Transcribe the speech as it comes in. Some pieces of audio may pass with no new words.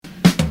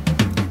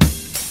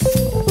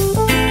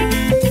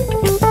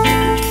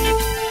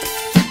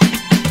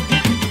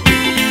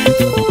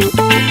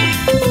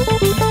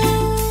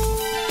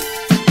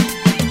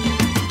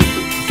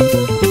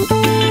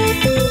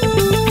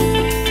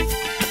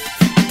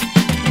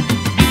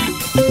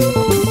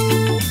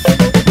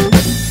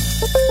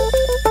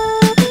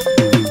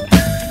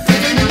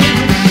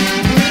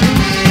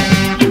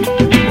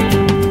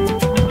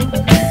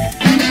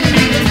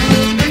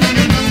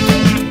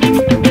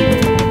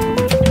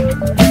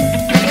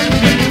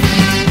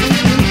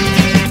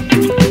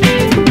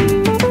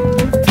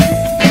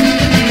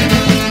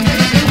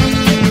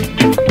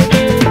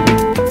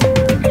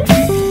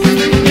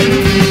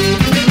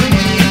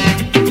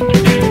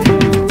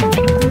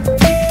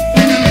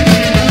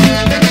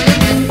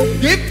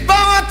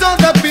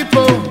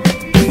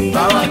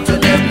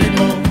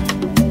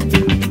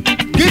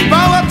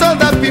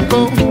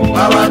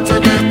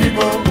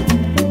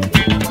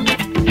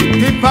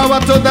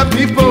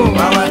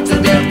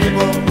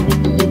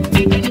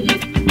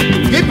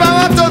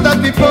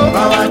people.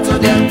 Power to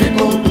them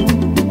people.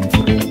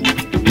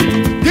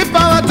 Give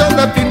power to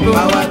the people.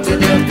 Power to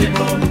them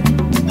people.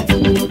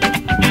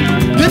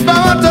 Give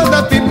power to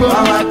the people.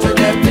 Power to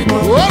them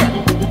people. Whoa.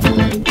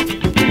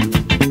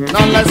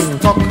 Now let's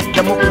talk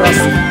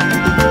democracy.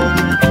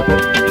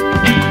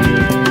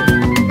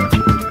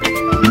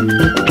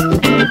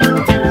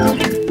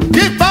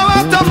 Give power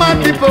to my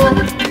people.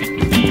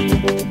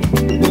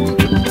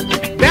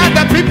 They are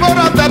the people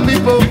of the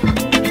people.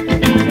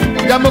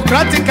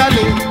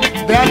 Democratically,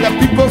 they are the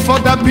people for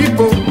the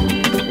people.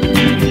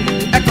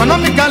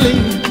 Economically,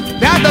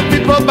 they are the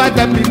people by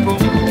the people.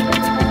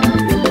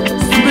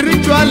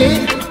 Spiritually,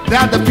 they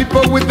are the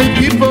people with the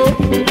people.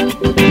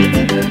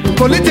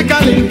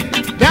 Politically,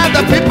 they are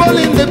the people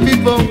in the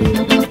people.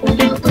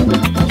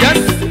 Yes,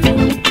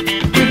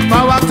 give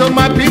power to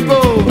my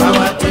people.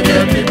 Power to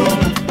them people.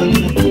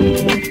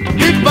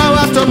 Give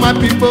power to my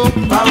people.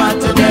 Power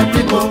to them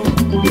people.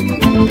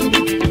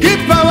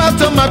 Give power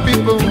to my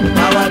people.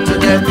 Power to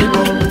them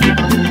people.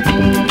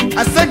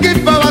 I say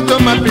give power to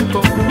my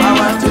people.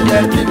 Power to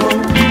them people.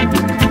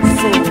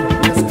 So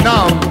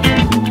now,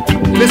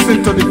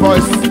 listen to the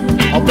voice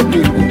of the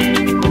people.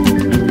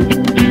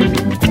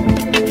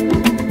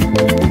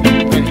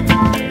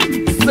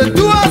 So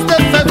do us the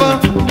favor,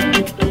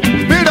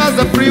 build us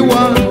a free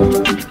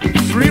world,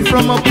 free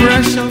from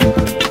oppression.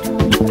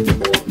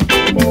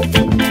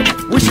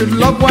 We should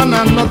love one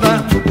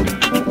another,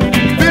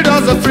 build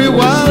us a free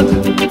world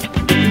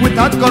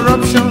without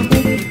corruption.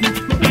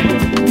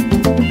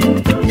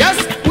 Yes,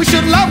 we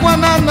should love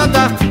one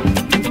another,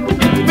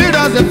 build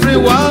us a free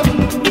world,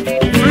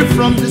 free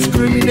from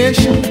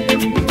discrimination.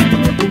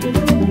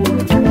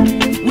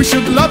 We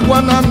should love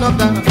one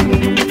another,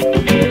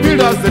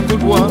 build us a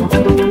good world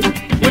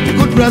with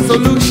good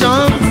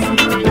resolutions.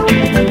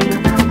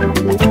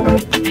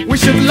 We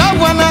should love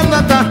one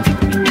another,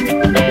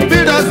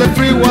 build us a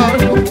free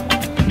world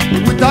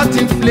without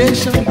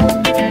inflation.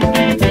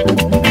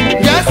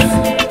 Yes,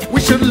 we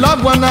should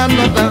love one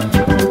another,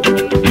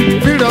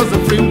 build us a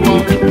free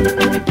world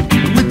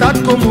without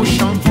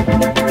commotion.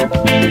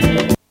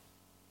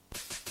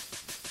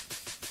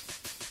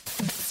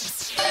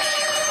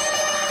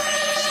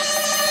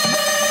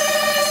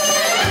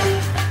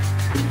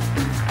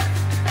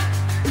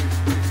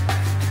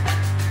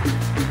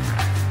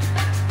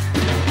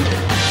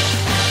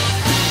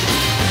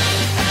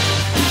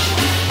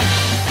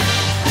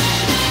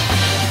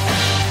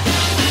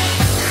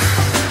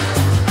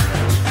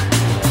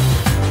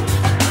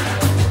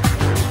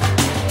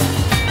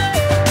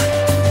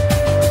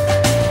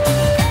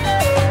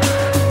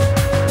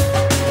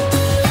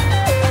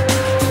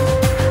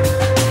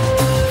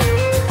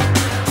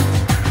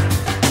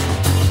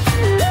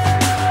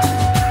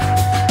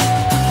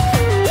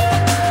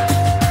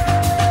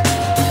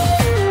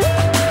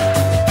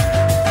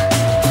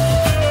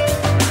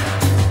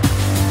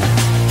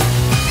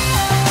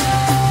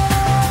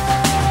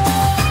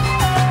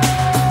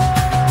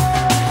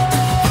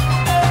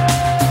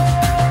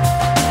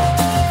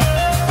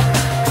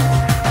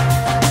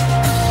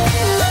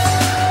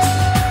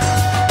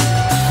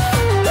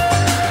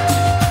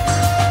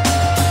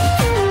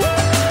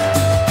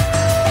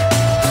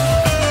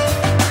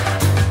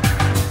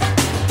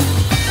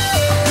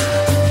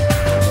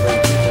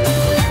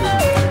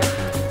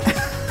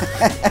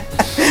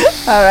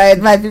 All right,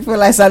 my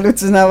people, I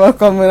salute you now.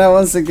 Welcome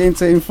once again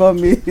to Inform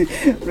Me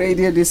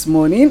Radio this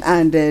morning,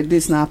 and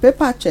this now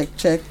paper check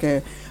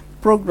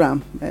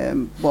program.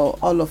 But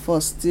all of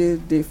us still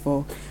there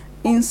for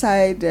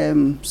inside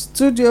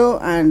studio,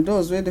 and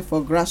those waiting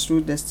for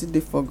grassroots, they still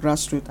there for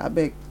grassroots. I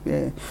beg,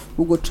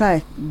 we go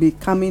try be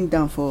coming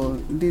down for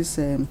this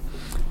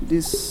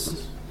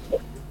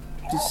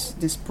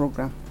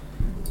program.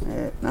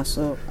 Now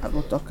so I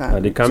go talk.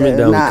 They coming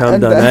down, we calm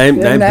down.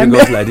 I'm bring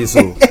us like this.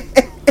 So.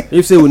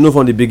 If say we know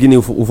from the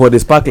beginning for the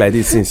spark like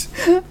this since.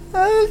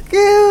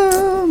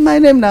 Okay, my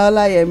name now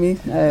Olayemi.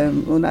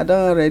 I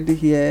don't already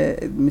hear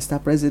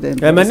Mr.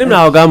 President. My name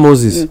now Oga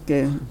Moses.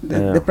 Okay,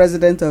 the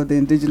president of the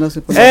indigenous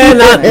people.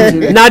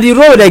 Now the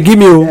role they give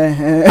me.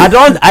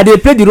 I dey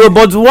play the role,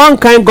 but one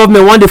kind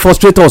government want to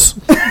frustrate us,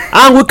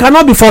 and we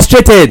cannot be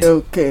frustrated.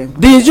 Okay.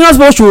 The indigenous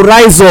people should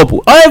rise up.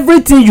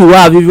 Everything you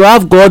have, if you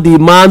have God, the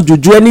man,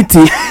 juju,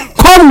 anything,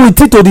 come with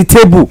it to the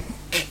table,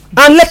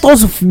 and let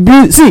us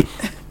be. See.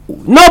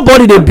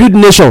 Nobody dey build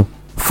nation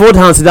fold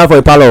hands sit down for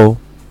a parlour.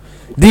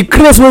 The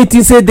craze wey you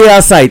think say dey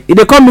outside e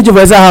dey come meet you for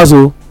inside house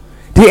o.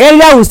 The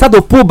area will start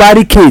to put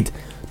barricade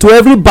to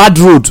every bad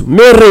road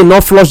may rain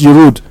not flush the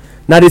road.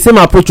 Na the same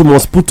approach we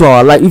must put to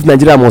our life if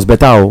Nigeria must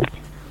better o.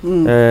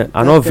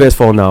 I no vex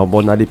for now,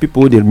 but na the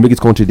people wey dey make this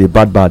country dey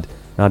bad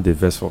na dey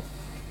vex for.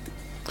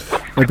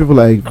 My people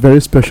are very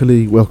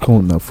specially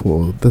welcome now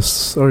for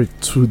this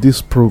to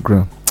this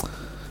program.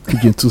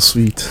 Again, too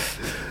sweet.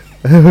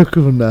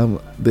 Welcome now.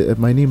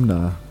 My name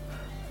now.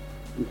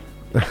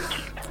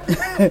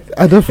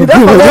 I don't You forget.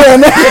 don't forget your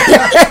name.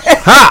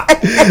 Ha!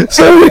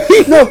 Sorry.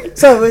 No,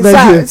 so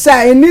Nigeria.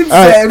 sir, it needs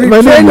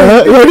My name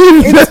now.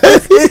 retraining.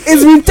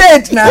 It's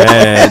vintage now.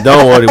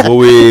 Don't worry, but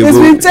It's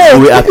vintage.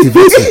 we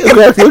activate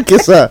it. Okay,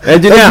 sir.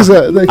 Engineer, Thank you,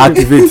 sir. Thank you.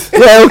 activate.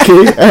 Yeah,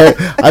 okay.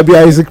 I'll be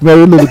Isaac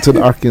Mary Littleton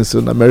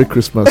Arkansas. Merry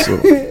Christmas. So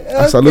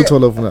I salute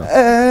all of you now.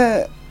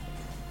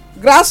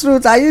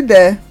 Grassroots, are you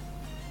there?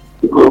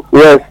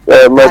 Yes,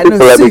 my I people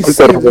know, are see,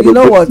 the you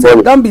know what?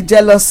 Don't be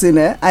jealous,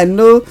 eh? I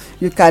know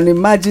you can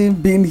imagine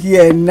being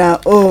here now.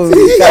 Oh,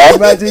 you can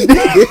imagine.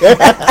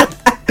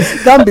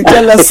 Don't be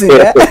jealous,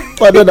 eh?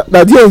 But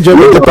now, do you enjoy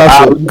the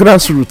part of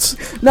grassroots?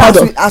 No,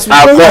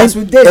 as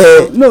we did.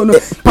 No. You know,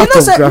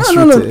 say,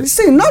 no.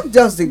 See, not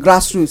just the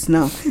grassroots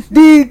now.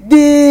 The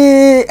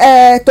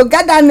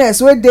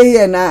togetherness where they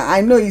here now.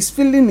 I know he's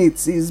feeling it.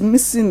 He's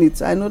missing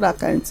it. I know that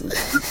kind of thing.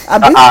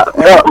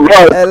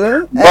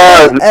 Hello.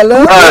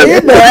 Are you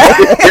there?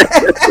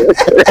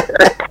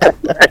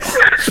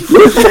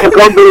 This is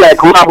going to be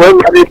like when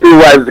many two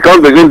wives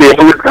come begin the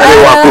always carry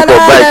one for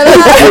bike.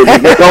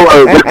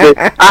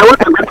 I want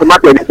to go to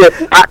market. He said,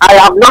 I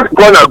have not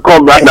gone and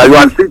come right now. You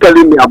are still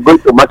telling me I'm going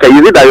to market.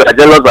 You see that you are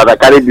jealous that I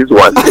carry this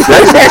one.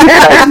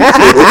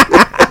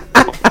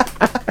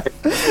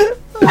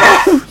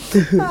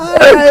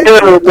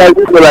 My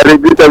people, I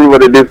greet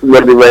everybody this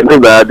morning. My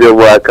name is Adio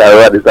Waka.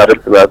 I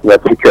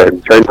think you are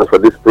joining us for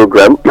this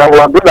program. Now,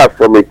 our brother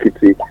from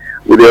Ekiti,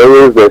 we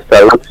always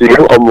salute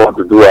you almost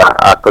to do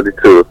according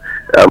to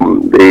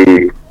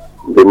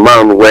the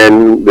man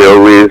when they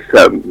always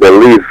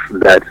believe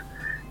that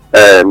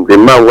the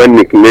man when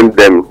nicknamed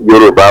them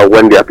Yoruba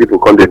when their people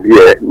come to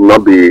here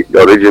not be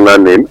the original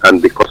name,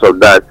 and because of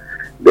that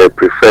they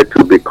prefer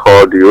to be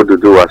called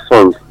Yoduduwa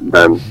sons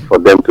than for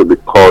them to be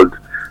called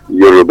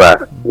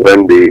Yoruba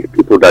when the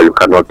people that you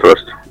cannot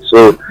trust.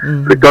 So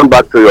return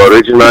back to your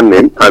original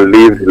name and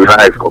live the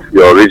life of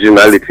your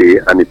originality,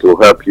 and it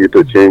will help you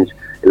to change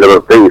a lot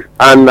of things.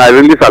 And I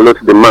really salute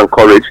the man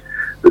courage,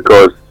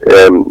 because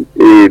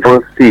he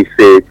don't see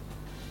say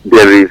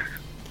there is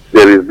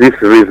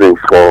this reason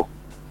for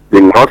the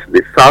north,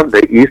 the south,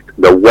 the east,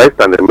 the west,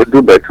 and the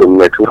middle belt to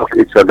network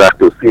each other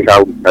to see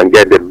how we can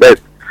get the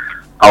best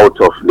out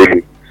of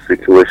the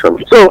situation.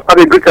 So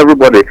I greet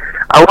everybody.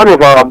 And one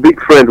of our big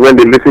friends, when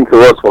they listen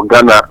to us for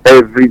Ghana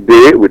every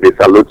day, we they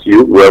salute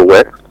you well.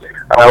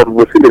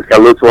 We see they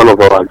salute one of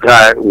our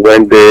guys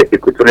when the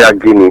Equatorial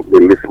Guinea they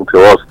listen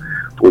to us.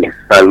 We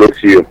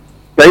salute you.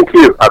 Thank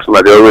you, as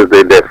much they always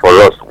there for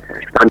us.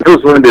 And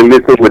those when they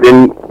listen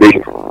within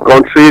the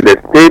country, the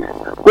state,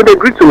 with the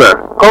great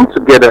come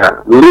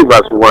together, live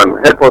as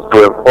one, help us to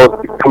enforce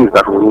the things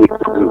that we need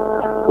to do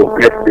to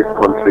get this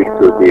country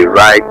to the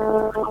right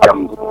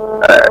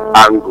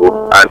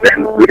angle, and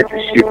then let the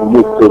ship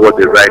move toward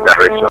the right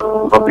direction,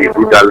 not be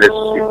rudderless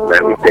ship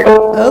like we did.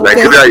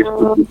 Nigeria is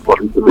too big for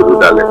it to be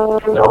rudderless.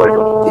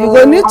 You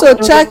go need to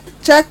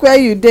check where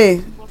you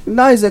dey.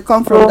 Now is a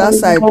come from that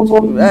side.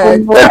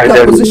 Check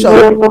your position.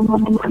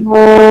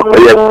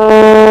 Yes.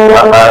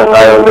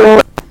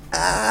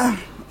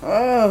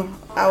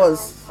 I was.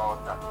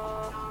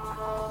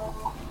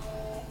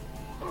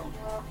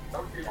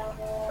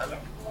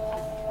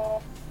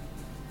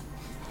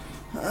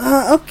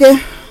 Okay.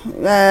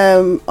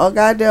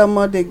 Ogade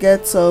Omo, they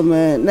get some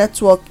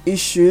network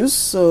issues,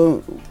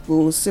 so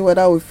we'll see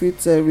whether we fit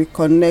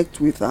reconnect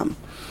with them.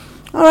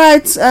 All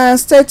right,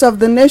 state of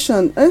the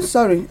nation.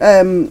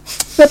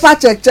 Paper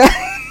check.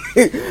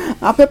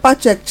 Our paper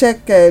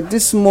check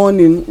this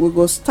morning. We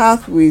go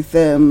start with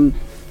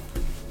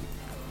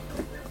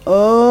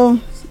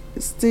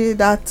still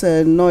that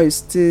noise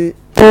still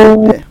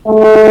there.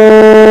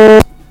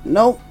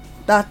 No,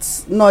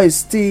 that noise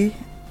still.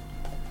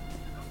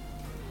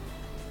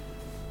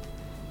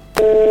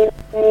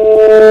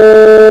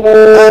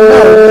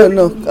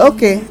 No.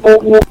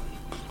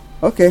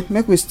 Okay,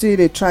 make we still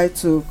dey try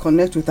to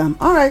connect with them.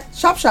 All right,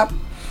 sharp.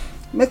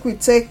 Make we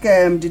take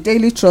the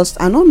Daily Trust.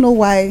 I don't know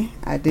why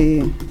I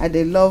dey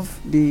love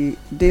the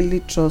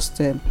Daily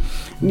Trust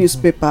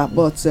newspaper,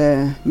 but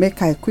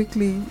make I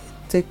quickly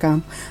take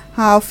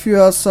how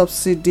fuel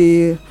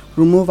subsidy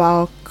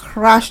removal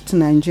crashed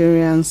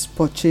Nigerians'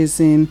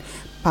 purchasing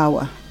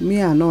power.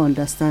 Me, I no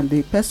understand.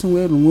 The person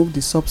wey remove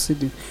the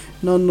subsidy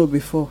no know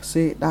before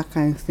say that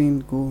kind thing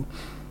go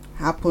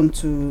happen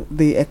to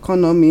the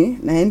economy.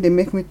 Na im dey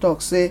make me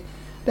talk say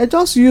they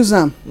just use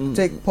am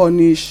take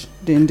punish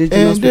the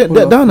indigenous people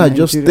of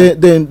Nigeria.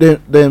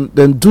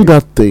 Then do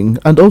that thing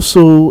and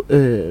also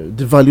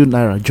devalue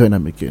naira, join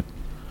them again.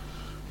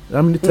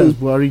 How many times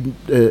Buhari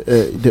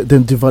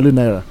then devalue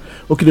naira?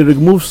 Okay, they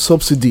remove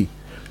subsidy,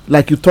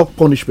 like you talk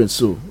punishment.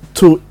 So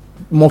to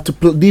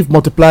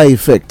multiply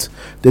effect,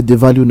 they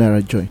devalue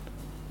naira, join.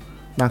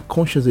 Now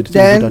conscious it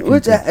then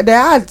which they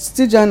are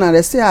still join and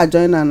they still are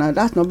join and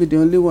that's not be the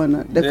only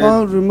one. They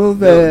can't remove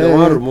they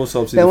want to remove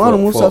subsidy. They want to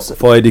remove subsidy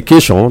for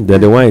education. Then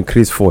they want to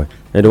increase fuel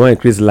and they want to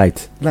increase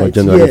light for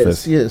January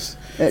 1st. Yes.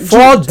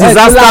 For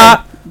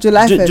disaster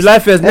July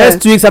 1st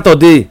next week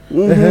Saturday.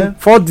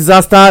 For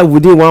disaster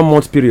within 1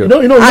 month period.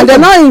 You know, and they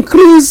not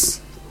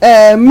increase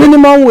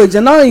minimum wage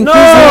and not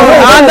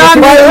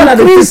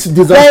increase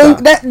they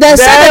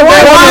say they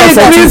want to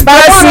increase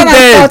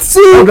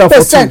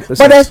president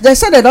but they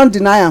say they don't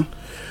deny am.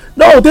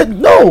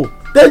 Then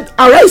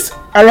Arise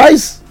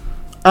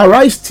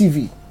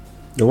TV.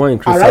 They want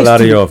increase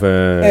salary of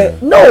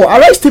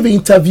Arise TV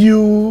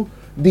interview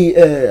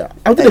the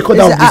how do they call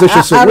that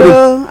organization? So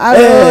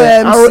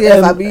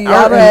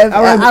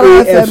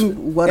RFM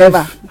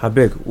whatever.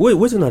 Abeg,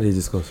 wait una dey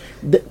discuss.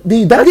 Not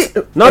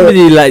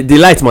the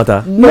light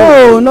matter.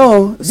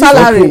 No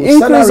salary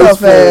increase of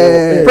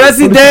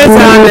president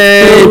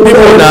and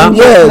people now.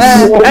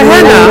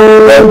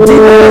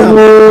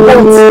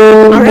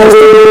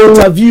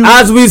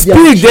 As we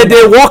speak,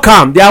 they work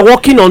am. They are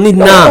working on it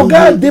now.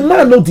 The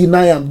man no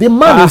deny am. The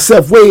man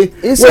himself wey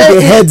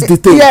dey head the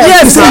thing.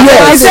 Yes,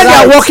 I said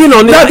they are working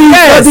on it.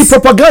 The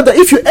propaganda.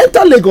 If you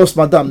enter Lagos,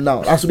 madam,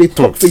 now as we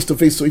talk face to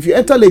face, so if you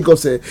enter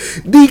Lagos,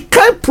 the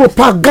kind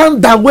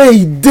propaganda wey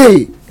e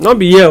dey. Not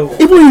be here.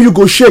 Even you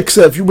go shake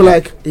self, you be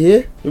like,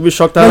 you be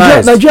shocked.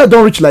 Nigeria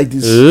don't reach like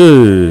this.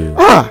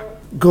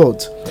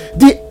 God.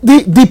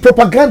 The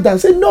propaganda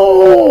say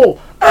no.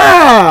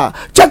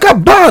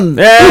 Jagaban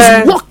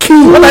is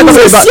working.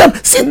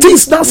 See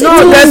this now.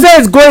 They say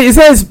it's going. It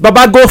says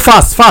Baba go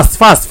fast.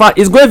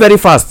 It's going very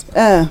fast.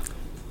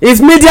 It's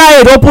media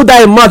aid open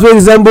that mouth wey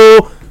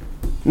resemble.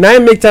 Now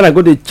make China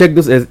go to check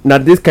those. Now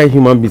this kind of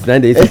human beings. Now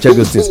they check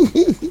those things.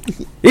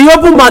 He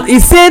open mouth. He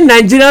say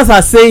Nigerians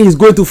are saying he's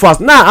going too fast.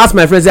 Now I ask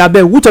my friends,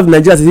 which of the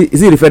Nigerians is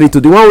he referring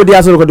to? The one with the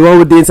answer or the one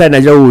with the inside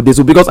Nigeria with this?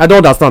 So because I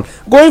don't understand.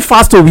 Going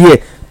fast over here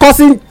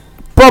causing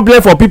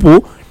problem for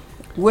people.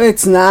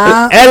 Wait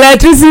now.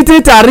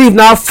 Electricity tariff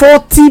now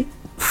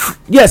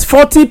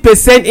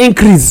 40%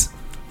 increase.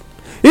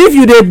 If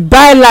you dey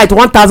buy light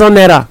 1,000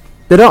 naira,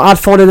 they don't add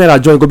 400 naira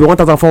join. Go be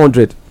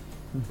 1,400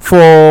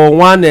 for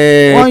one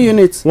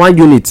unit.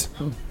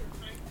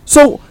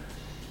 So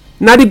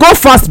now they go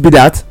fast be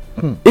that.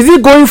 Is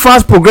it going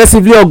fast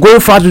progressively or going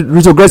fast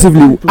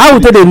retrogressively? How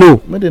would they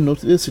know?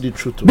 They see the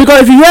truth.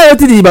 Because if you hear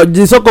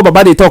the so-called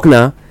Baba they talk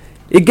now,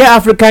 it get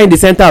Africa in the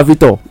center of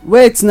it all.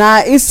 Wait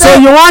now, so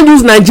you want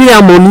use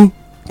Nigerian money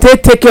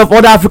take care of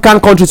other African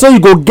countries, so you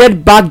go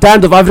get back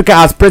down of Africa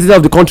as president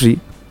of the country?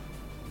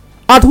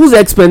 At whose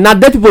expense? Now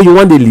that people you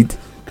want to lead.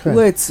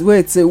 Wait.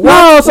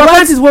 No,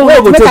 sometimes is what we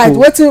go take.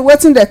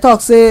 Wetin they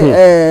talk say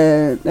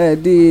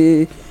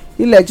the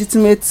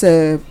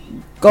illegitimate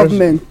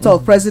government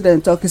talk,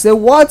 president talk. He say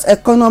what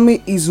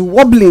economy is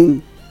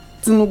wobbling.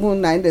 Tinubu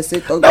na dey say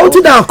talk. Now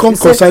wetin that come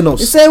concern us?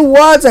 He say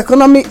what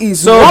economy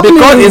is wobbling. So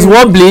because it's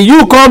wobbling,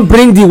 you can't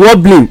bring the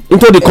wobbling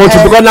into the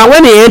country because now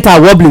when they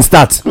enter, wobbling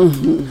starts.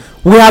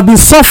 We have been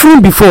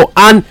suffering before,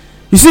 and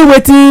you see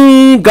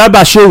wetin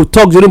Garba Shehu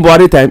talk during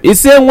Buhari time. He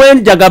say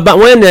when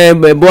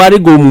Buhari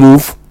go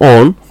move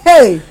on.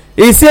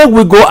 He say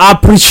we go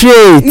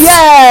appreciate.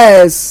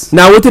 Yes.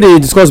 Now wetin they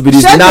discuss with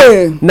this?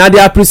 Now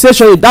the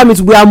appreciation, that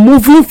means we are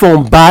moving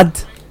from bad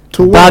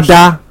to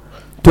badder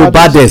to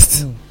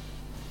baddest.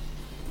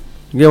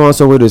 You get one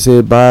song where they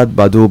say bad,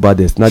 bado,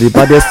 baddest. Now the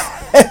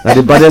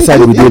baddest side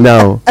we do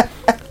now.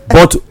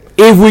 But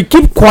if we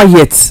keep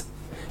quiet,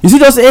 you see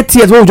just 8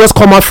 years where we just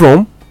come out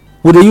from,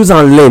 we dey use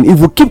and learn. If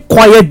we keep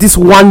quiet this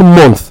 1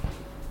 month,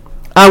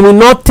 and we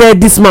not tell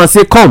this man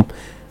say come,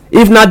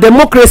 if na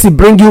democracy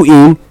bring you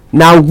in,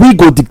 now we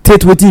go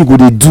dictate wetin you go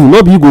dey do,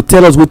 not be you go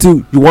tell us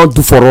wetin you wan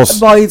do for us.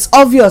 But it's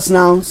obvious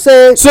now.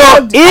 Say so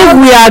if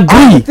we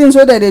agree, the things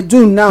wey dem dey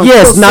do now.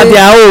 Yes, na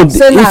their own.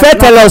 If they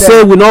tell us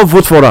say we no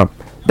vote for am,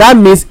 that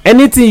means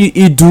anything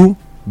he do,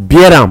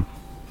 bear am.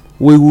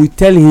 We will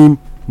tell him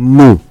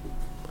no.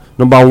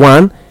 Number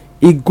one,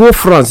 he go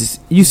France.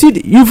 You see,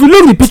 if you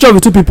look the picture of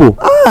the two people,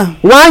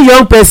 one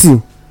young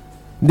person,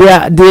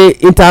 they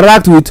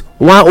interact with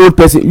one old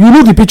person. You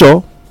look the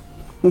picture,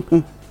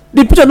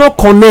 the picture no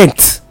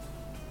connect.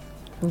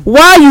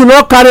 Why you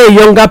not carry a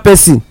younger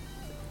person,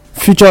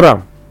 feature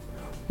am?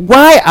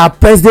 Why are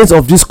presidents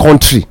of this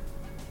country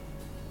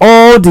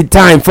all the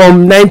time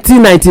from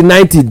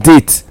 1999 to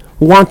date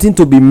wanting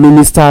to be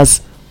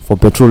ministers for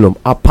petroleum,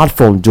 apart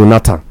from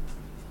Jonathan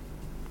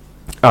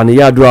and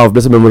Yadua of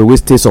blessed memory, which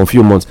stay some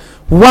few months?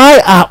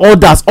 Why are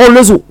others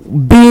always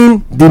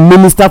being the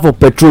minister for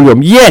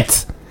petroleum,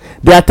 yet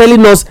they are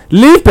telling us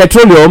leave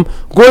petroleum,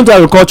 go into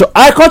agriculture?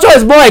 Agriculture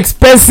is more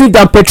expensive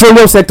than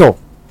petroleum sector.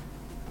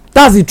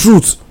 That's the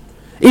truth.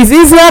 It's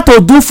easier to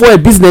do for a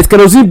business,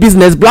 kerosene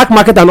business, black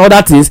market and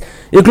other things,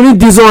 including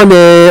diesel and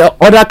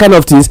other kind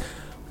of things,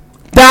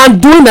 than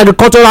doing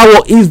agricultural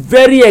work. Is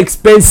very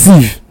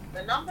expensive.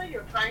 The number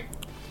you're trying,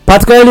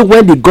 particularly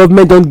when the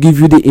government don't give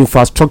you the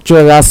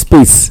infrastructural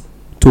space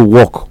to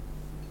work.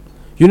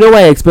 You know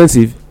why it's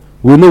expensive?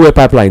 We know where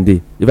pipeline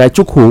dey. If I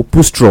chook hole,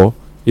 put straw,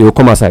 it will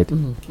come outside.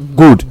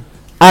 Good.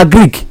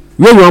 Agric,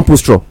 where you want put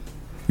straw,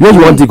 where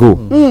you want to go,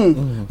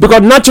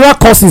 because natural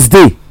causes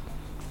dey.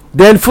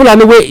 Then full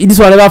anyway, this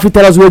one never fit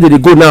tell us where they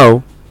go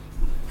now.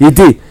 He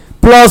dey.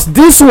 Plus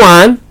this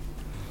one,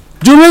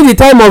 during the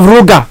time of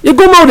Ruga, you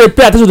go now they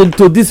pay attention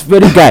to this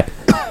very guy.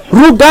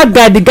 Ruga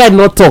guy, the guy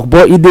not talk,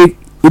 but he dey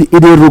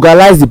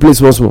rugalize the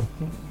place once more.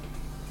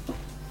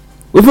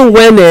 even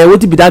when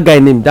wetin be that guy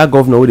name, that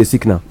governor wey dey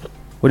sick now,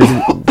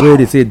 wey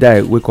they say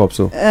die wake up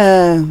so.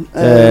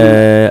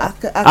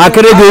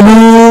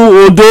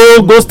 Akeredolu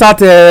Odo go start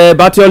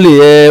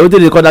Batiole wetin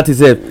dey call that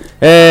itself.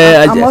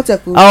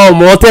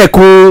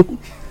 Omotekun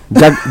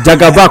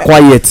Jagaba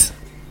quiet.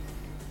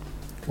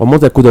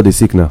 Omotekun don dey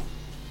sick now.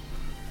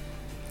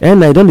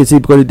 And I don dey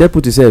sick because the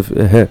deputy sef.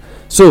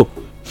 So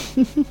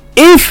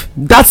if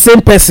that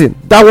same person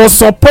that was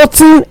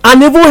supporting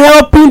and even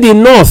helping the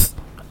north,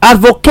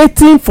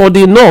 advocating for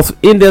the north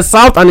in the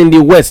south and in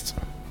the west,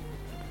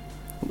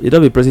 he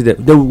don be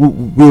president,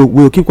 then we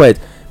will keep quiet.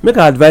 Make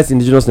our advice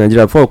indigenous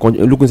Nigeria before we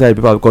look inside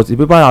the paper, because the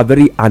people are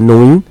very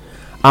annoying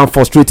and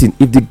frustrating.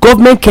 If the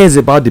government cares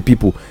about the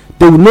people,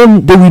 they will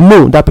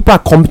know that people are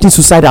committing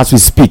suicide as we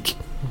speak.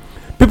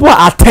 People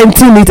are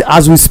attempting it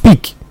as we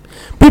speak.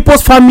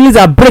 People's families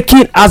are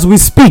breaking as we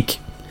speak.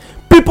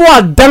 People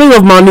are dying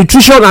of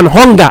malnutrition and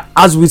hunger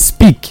as we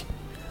speak.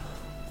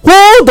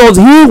 Who does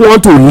he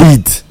want to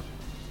lead?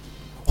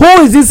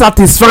 Who is he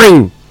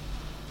satisfying?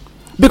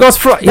 Because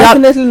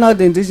definitely not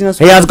the indigenous.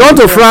 He has gone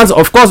to France.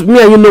 Of course,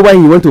 me and you know why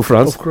he went to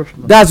France. Of course.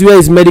 That's where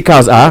his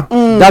medicals are.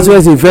 That's where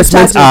his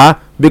investments are.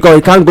 Because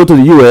he can't go to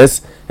the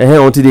US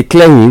until they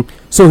clear him.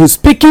 So he's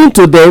speaking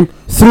to them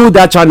through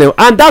that channel.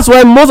 And that's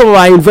why most of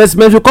our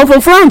investments will come from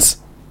France.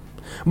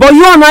 But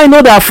you and I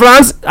know that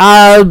France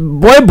are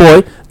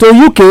boy to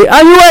UK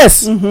and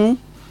US.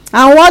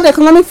 And World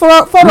Economic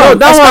Forum, no,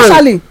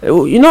 especially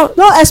one, you know,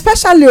 no,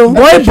 especially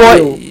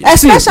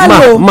especially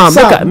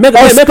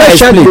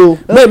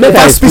make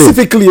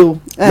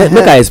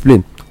I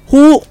explain.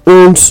 Who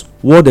owns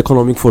World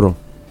Economic Forum?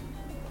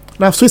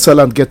 Now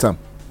Switzerland get them.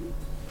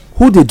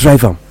 Who they drive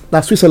them?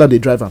 Now Switzerland they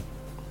drive them.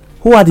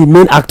 Who are the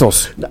main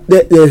actors?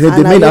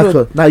 The main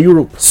actor now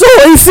Europe. So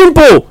it's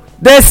simple.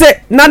 They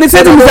say now the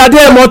same Mr.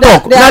 Demo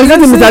talk. Now the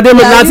same Mr.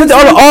 Demo. Now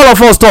all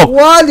of us talk.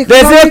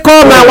 They say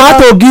come, I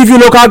want to give you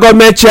local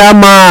government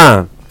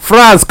chairman.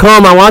 France,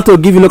 come, I want to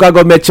give you local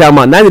government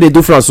chairman. Now they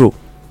do France so.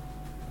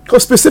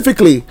 Because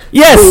specifically,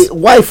 yes, the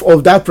wife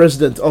of that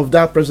president of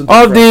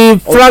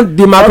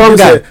the Macron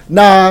guy.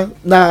 Now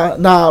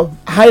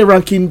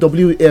high-ranking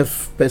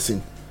WF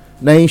person.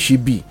 Now she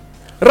be.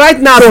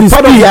 Right now, so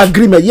part of the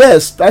agreement,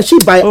 yes, that she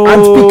by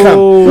and pick him.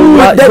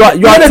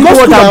 You are thinking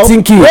what I'm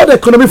thinking.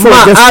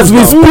 As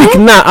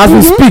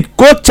we speak,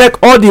 go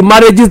check all the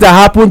marriages that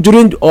happened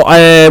during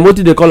what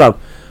do they call them?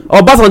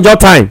 Obasanjo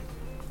time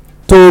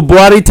to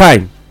Buhari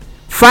time.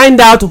 Find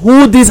out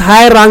who these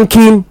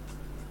high-ranking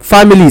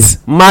families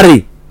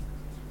marry.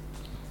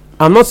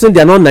 I'm not saying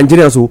they are not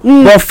Nigerians,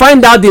 but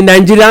find out the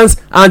Nigerians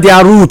and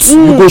their roots.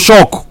 You go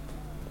shock.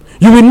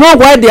 You will know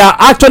why they are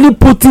actually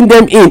putting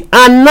them in.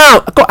 And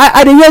now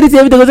I hear this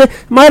every day. They say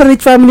my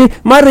rich family.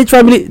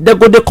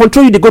 They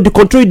control you. They go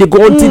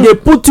until they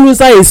put you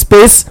inside a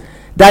space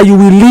that you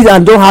will lead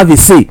and don't have a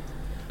say.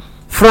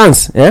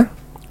 France,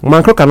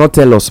 Macron cannot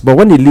tell us, but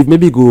when he leave,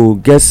 maybe go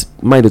guess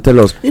mind to tell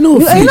us.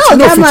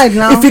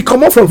 If he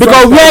come out from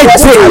because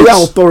France,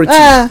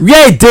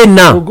 where it dey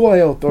now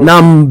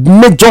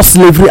major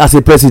slavery as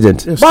a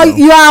president. Yes, but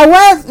you are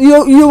aware,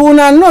 you will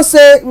know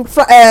say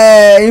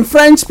in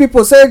French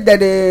people say that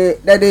they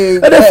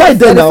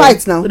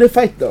fight now. They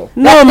fight now.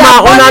 No,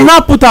 una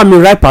now put am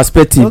in right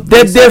perspective.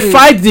 They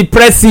fight the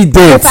president.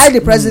 They fight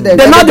the president.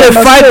 They not they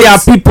fight their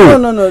people.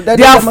 No.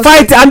 They are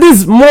fighting, and this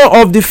is more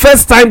of the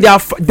first time they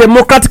are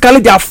democratically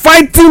they are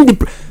fighting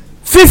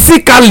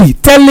physically,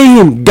 telling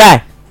him,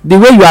 guy, the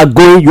way you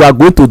are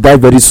going to die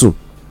very soon.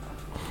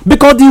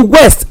 Because the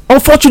West,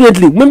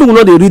 unfortunately, maybe we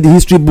know they read the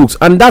history books,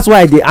 and that's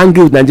why they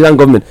angry with Nigerian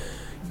government.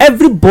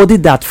 Everybody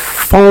that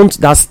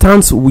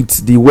stands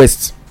with the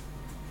West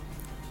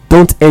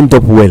don't end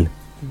up well.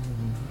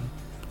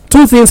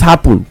 Two things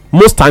happen.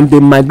 Most times they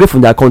migrate from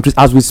their countries.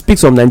 As we speak,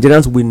 some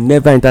Nigerians will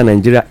never enter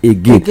Nigeria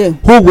again.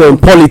 Who were in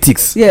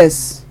politics.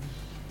 Yes.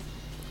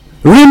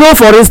 Reno,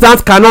 for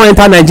instance, cannot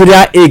enter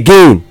Nigeria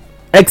again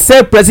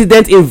except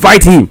president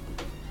invite him.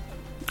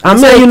 I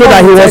mean, you know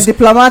that he was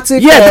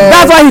diplomatic. Yes,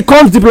 that's why he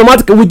comes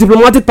with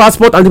diplomatic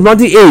passport and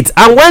diplomatic aid.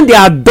 And when they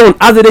are done,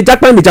 as the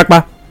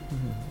Jakpa,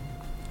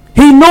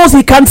 he knows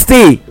he can't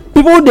stay.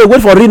 People they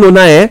wait for Reno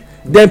now,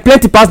 then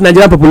plenty past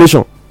Nigerian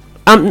population.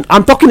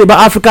 I'm talking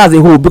about Africa as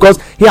a whole, because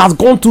he has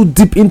gone too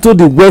deep into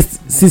the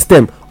West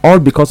system, all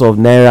because of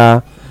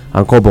Naira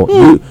and Kobo.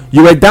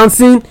 You were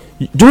dancing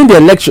during the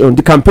election,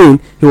 the campaign.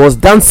 He was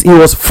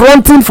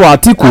fronting for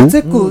Atiku, and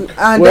he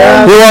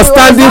was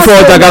standing for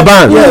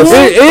Jagaban. Yes. He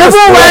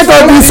even went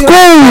to the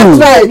school.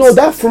 Right. No,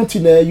 that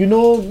fronting,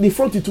 the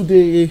fronting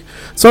today.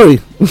 Sorry.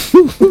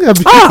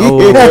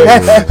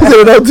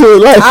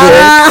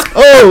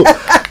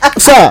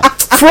 Sir,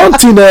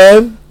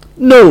 fronting.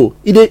 No,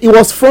 it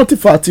was fronting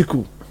for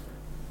Atiku,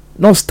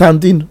 not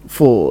standing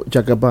for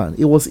Jagaban.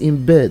 It was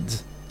in bed.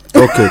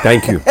 Okay,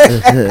 thank you.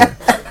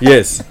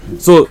 Yes,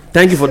 so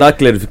thank you for that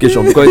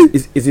clarification,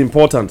 because it's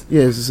important.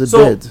 Yes, it's a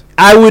bed.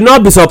 I will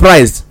not be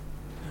surprised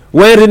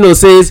when Reno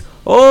says,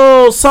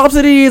 "Oh,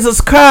 subsidy is a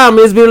scam.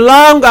 It's been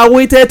long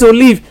awaited to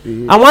leave."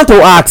 I want to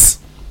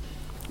ask,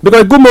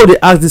 because good morning they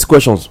ask these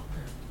questions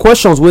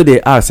where they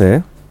ask,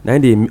 Now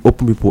they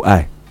open people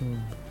eye.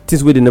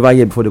 Things where they never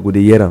hear before, they go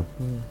they hear them.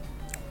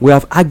 We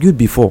have argued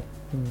before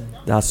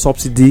that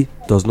subsidy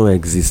does not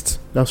exist.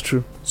 That's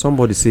true.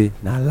 Somebody say,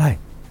 nah, lie.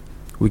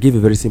 We give a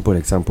very simple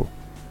example.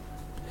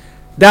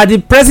 That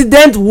the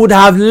president would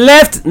have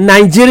left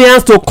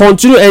Nigerians to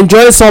continue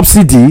enjoying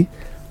subsidy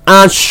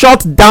and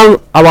shut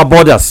down our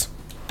borders.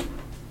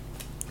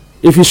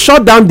 If you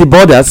shut down the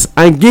borders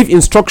and give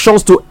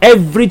instructions to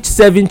every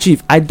 7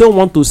 chief, I don't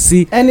want to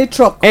see any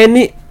truck.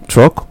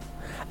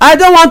 I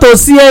don't want to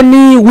see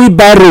any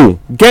wheelbarrow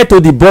get to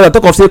the border,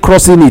 talk of say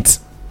crossing it.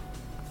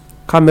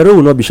 Cameroon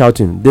will not be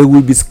shouting, they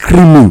will be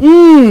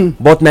screaming.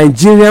 But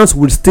Nigerians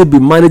will still be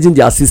managing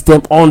their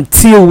system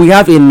until we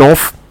have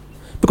enough,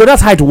 because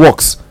that's how it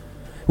works.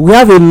 We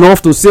have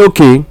enough to say,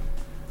 okay,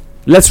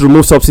 let's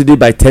remove subsidy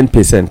by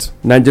 10%.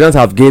 Nigerians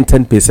have gained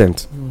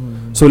 10%.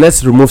 So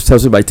let's remove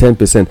subsidy by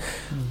 10%.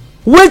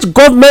 Which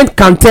government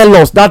can tell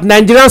us that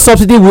Nigerian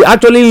subsidy will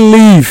actually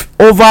live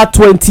over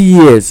 20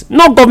 years?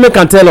 No government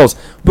can tell us,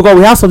 because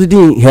we have subsidy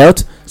in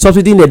health,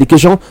 subsidy in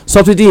education,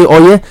 subsidy in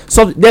oil.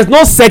 There's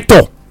no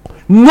sector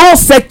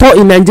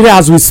in Nigeria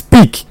as we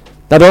speak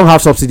that don't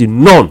have subsidy.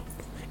 None,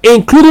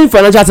 including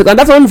financial sector. And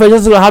that's when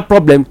financial sector had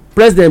problem.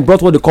 President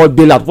brought what they call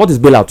bailout. What is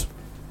bailout?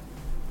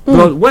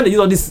 Because when they use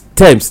all these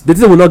terms, the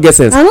thing will not get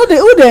sense. I know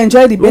who they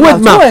enjoy the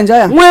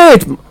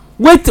bailout.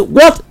 Wait,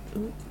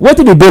 what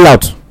did the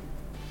bailout?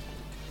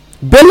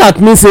 Bailout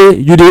means say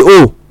you dey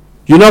owe,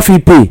 you no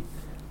fit pay,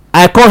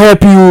 I can't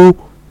help you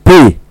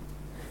pay.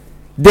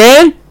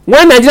 Then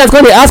when Nigerians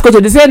come dey ask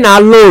question, they say na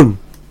loan.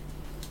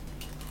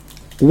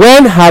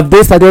 When have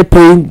they started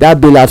paying that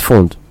bailout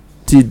fund?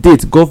 Till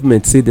date,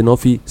 government say they no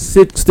fit,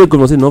 state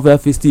government say they no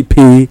fit still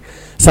pay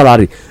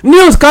salary.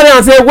 News carry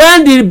am say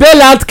when the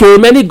bailout came,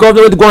 many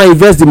government go and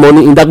invest the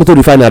money in Dangote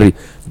refinery.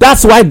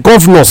 That's why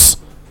governors,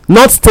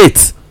 not the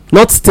state,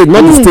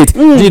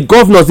 the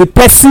governors, the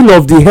person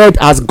of the head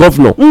as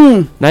governor,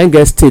 now im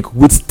get stake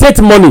with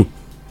state money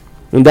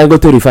in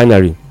Dangote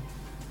refinery.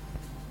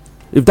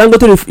 If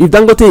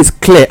Dangote is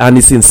clear and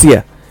is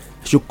sincere,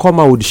 he should come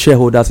out with the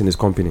shareholders in his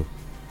company,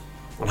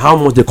 how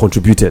much they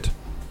contributed.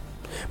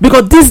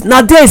 Because this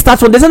now there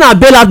starts from, they say na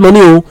bailout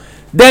money.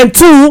 Then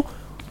two,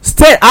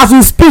 state as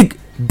we speak,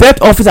 debt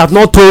office have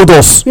not told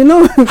us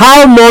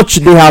how much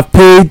they have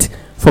paid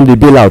from the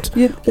bailout.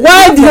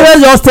 Why did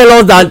they just tell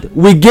us that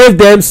we gave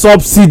them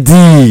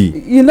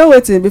subsidy? You know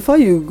what, before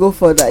you go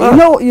further,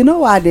 you know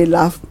why they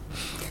laugh?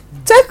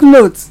 Take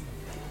note,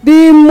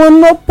 the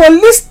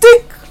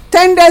monopolistic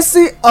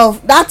tendency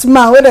of that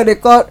man, whether they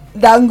call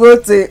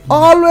Dangote,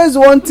 always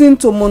wanting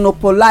to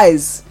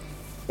monopolize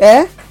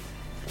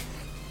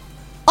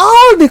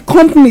all the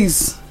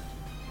companies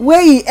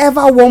where he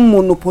ever wan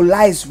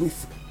monopolize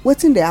with.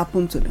 Wetin dey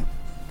happen to them?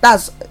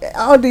 That's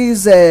all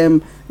these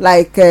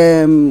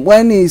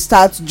when he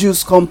start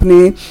juice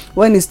company,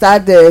 when he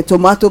start the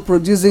tomato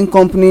producing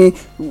company,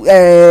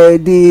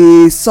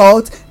 the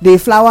salt, the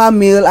flour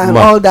mill and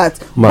all that.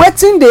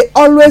 Wetin dey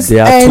always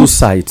there are two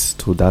sides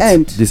to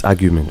that this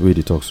argument wey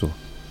dey talk. So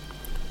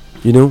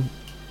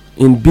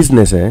in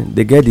business,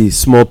 they get the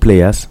small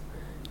players,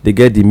 they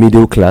get the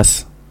middle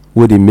class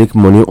where they make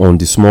money on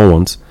the small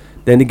ones,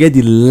 then they get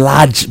the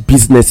large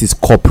businesses,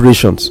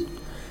 corporations.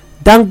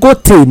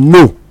 Dangote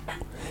no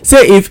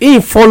say if he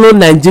follow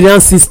Nigerian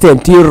system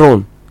till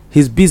run,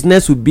 his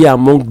business will be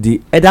among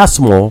the either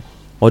small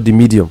or the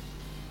medium.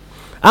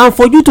 And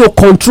for you to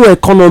control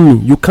economy,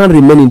 you can't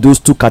remain in those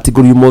two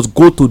categories. You must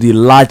go to the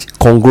large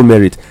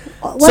conglomerate.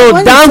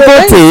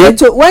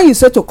 When you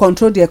say to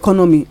control the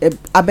economy,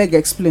 I beg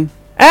explain.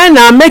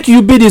 And make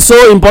you be the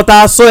sole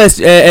importer, sole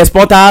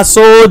exporter,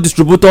 sole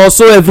distributor,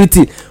 sole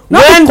everything.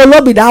 Not be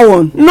Kolo be that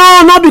one.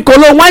 No, not be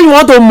Kolo. When you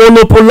want to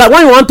monopolize,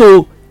 when you want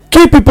to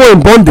keep people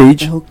in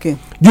bondage, okay,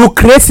 you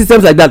create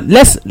systems like that.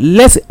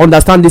 Let's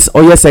understand this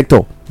oil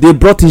sector. They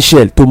brought in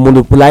Shell to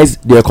monopolize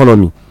the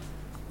economy.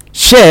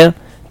 Shell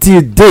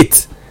till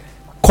date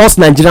cause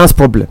Nigerians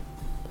problem,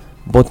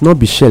 but not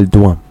be Shell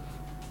do am.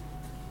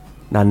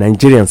 Now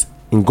Nigerians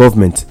in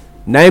government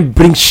now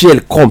bring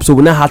Shell come, so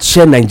we now have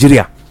Shell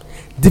Nigeria,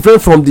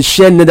 different from the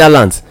Shell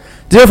Netherlands,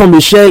 different from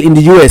the Shell in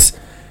the US.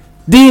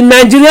 The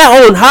Nigeria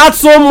own had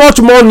so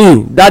much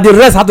money that the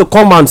rest had to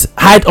come and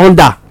hide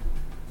under.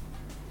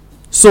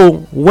 So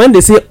when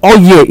they say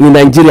oil in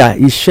Nigeria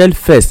is Shell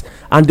first,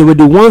 and they were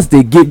the ones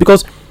they gave,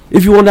 because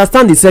if you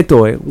understand the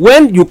sector,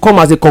 when you come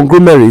as a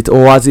conglomerate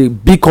or as a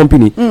big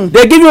company,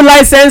 they give you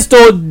license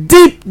to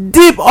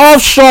deep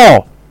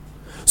offshore,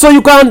 so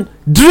you can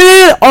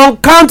drill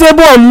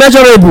uncountable,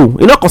 unmeasurable.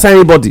 You not concern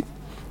anybody.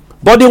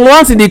 But the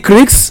ones in the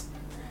creeks,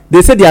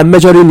 they say they are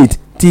measuring it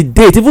till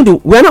date.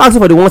 Even we are not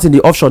asking for the ones in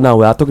the offshore now.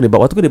 We're talking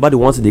about the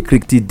ones in the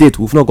creek till date.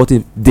 We've not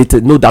gotten data,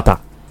 no data.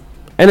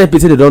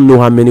 NNPC, they don't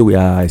know how many we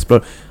are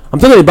exploring. I'm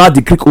talking about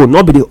the creek own,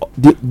 not be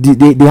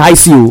the high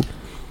CO.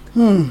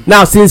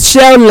 Now since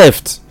Shell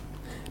left,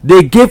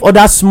 they gave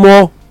other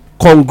small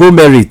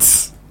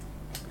conglomerates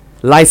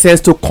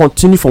license to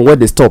continue from where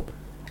they stop.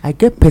 I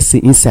get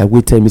person inside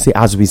wey tell me say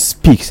as we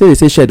speak, say they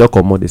say Shell don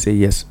comot, they say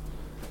yes.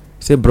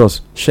 Say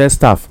bros, Shell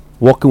staff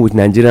working with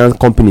Nigerian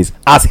companies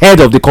as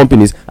head of the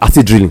companies are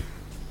still drilling,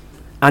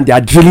 and they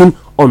are drilling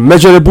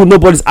unmeasurable.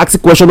 Nobody's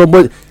asking question.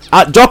 Nobody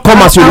just come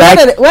as you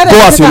like, go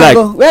as you like.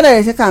 Where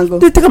they can go?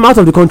 They take them out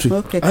of the country.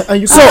 Okay.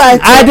 So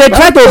I they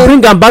try to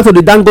bring them back to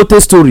the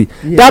Dangote story.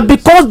 That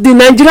because the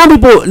Nigerian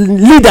people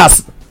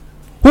leaders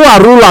who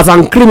are rulers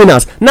and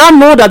criminals now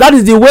know that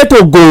is the way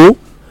to go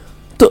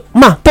to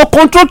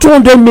control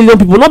 200 million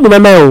people. Not be my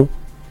man.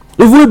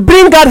 If we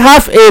bring out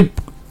half a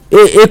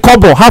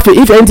kobo,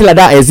 if anything like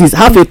that exists,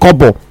 half a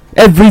kobo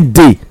every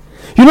day,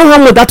 you know how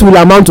much that will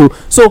amount to.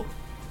 So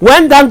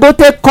when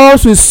Dangote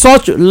comes with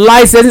such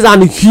licenses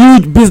and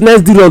huge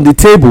business deal on the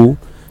table,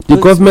 the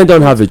government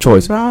don't have a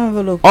choice.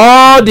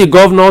 All the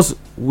governors,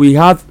 we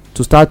have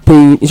to start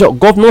paying. In short,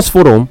 governors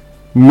forum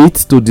meet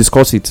to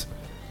discuss it,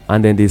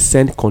 and then they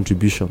send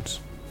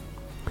contributions.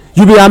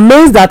 You'll be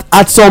amazed that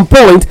at some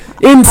point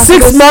in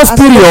 6 months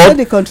period,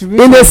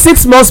 in a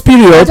 6 months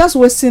period, we're just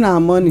wasting our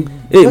money.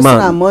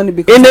 Our money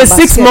because in a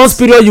 6 months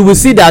period, you will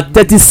see that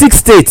 36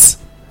 states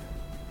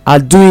are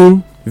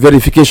doing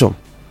verification.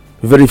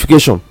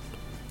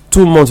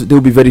 2 months they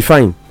will be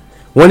verifying.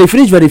 When they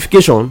finish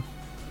verification,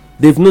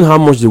 they've known how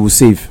much they will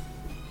save.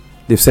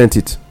 They've sent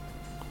it.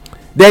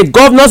 The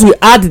governors will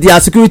add their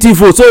security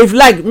vote. So if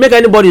like make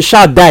anybody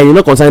shout die, you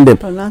not concern them.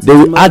 They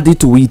will add it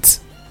to it.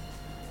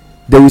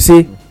 They will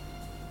say,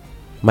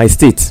 my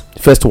state,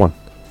 first one,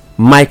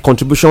 my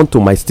contribution to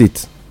my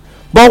state.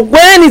 But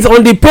when it's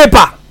on the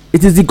paper,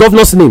 it is the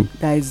governor's name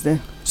that is there.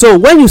 So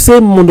when you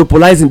say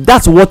monopolizing,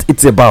 that's what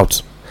it's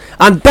about,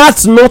 and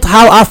that's not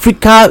how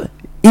Africa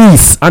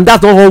is, and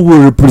that's not what we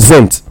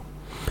represent.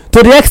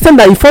 To the extent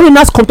that if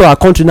foreigners come to our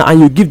country now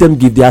and you give them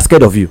gift, they are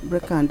scared of you.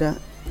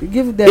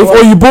 Give them if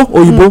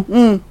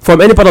Oyibo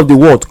from any part of the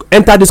world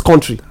enter this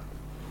country,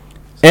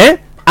 and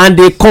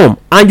they come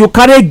and you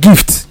carry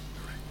gift,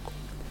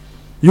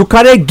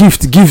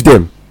 give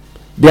them,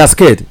 they are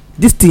scared.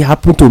 This thing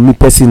happened to me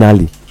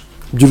personally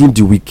during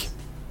the week.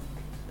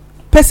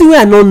 Person wey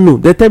I no know,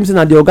 they tell me say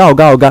na the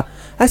oga.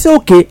 I say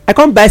okay, I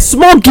come buy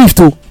small gift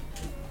o.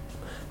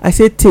 I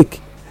say take.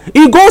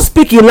 He go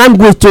speak in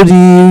language to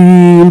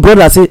the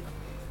brother, say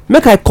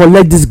make I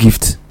collect this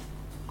gift.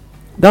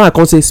 Then I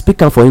come say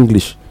speak am for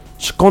English.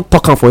 She come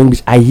talk am for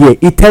English. I hear.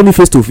 He tell me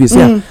face to face.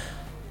 I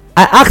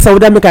ask her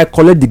whether make I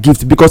collect the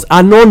gift because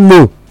I no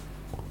know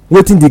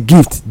wetin the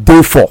gift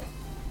dey for.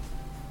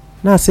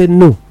 Now I say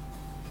no.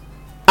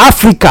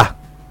 Africa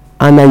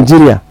and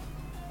Nigeria,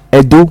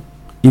 Edo,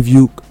 if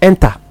you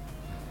enter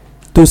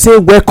to say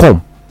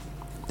welcome,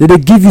 they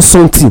give you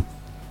something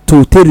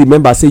to take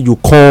remember say you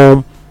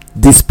come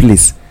this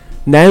place.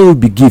 Now it will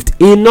be gift.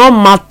 It no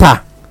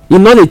matter. It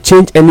no dey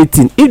change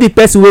anything. If the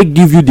person wey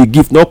give you the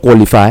gift not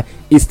qualify,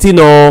 it still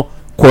no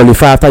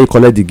qualify after you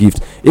collect the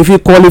gift. If you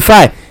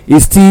qualify, it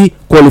still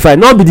qualify.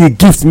 Not be the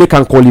gift make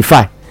am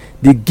qualify.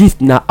 The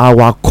gift na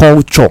our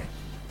culture.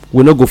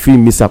 We no go fit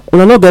miss am.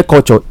 Una no get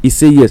culture. He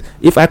say yes.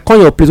 If I call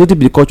your place, wetin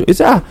be the culture? He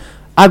say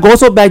I go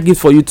also buy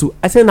gift for you too.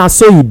 I say na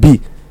so e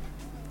be.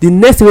 The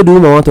next thing wey the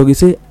woman wan talk, he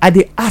say I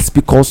dey ask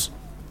because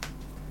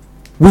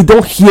we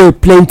don hear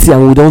plenty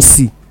and we don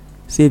see.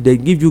 Say if they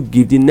give you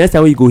gift, the next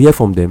time wey you go hear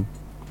from them,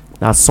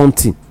 na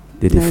something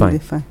they dey find.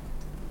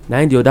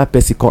 Na the other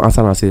person come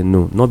answer and say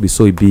no, not be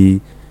so e be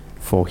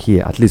for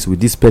here. At least with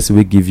this person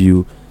wey give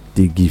you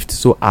the gift,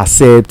 so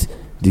accept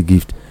the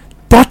gift.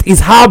 That is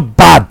how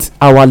bad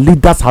our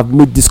leaders have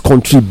made this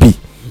country be.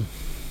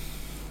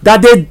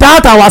 That they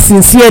doubt our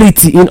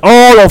sincerity in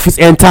all of its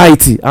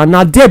entirety, and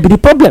now there be the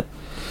problem.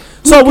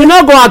 So we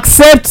not go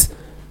accept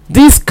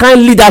this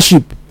kind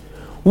leadership.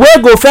 We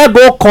go first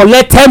go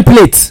collect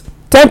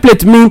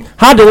template mean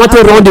how they want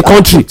to run the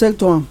country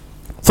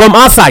from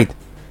outside.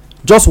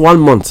 Just 1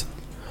 month.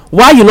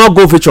 Why you not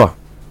go virtual?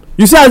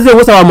 You see how they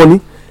waste our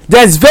money.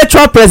 There is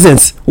virtual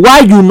presence. Why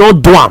you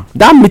not do am?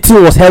 That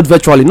meeting was held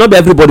virtually. Not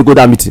everybody go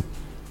that meeting.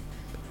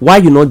 Why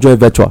you not join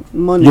virtual?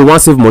 Money. You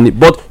want save money,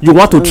 but you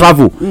want to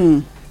travel.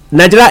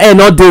 Nigeria Air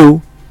not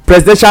do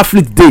presidential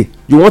fleet day.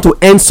 You want to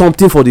earn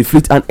something for the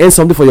fleet and earn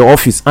something for your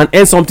office and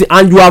earn something,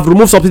 and you have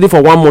removed subsidy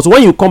for 1 month. So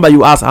when you come back,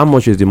 you ask how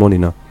much is the money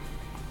now?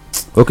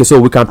 Okay,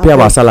 so we can pay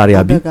our salary.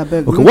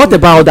 Okay, what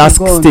about that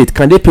state?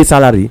 Can they pay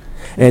salary?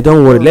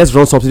 Don't worry, let's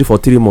run subsidy for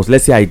 3 months.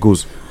 Let's see how it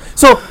goes.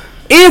 So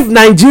if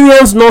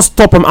Nigerians not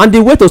stop them, and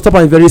the way to stop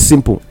them is very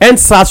simple.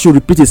 NSAS should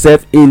repeat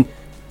itself in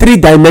 3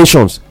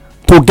 dimensions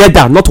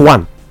together, not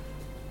one.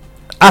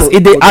 As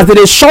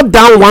they shut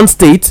down one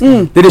state,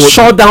 they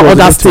shut down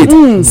other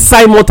states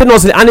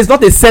simultaneously, and it's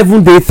not a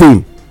 7-day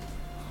thing.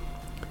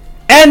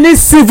 Any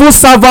civil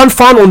servant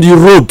found on the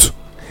road,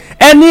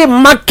 any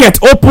market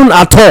open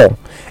at all,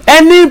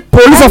 any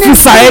police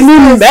officer,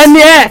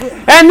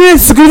 any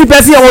security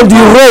person on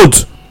the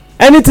road,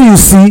 anything you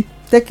see,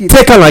 take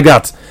it like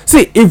that.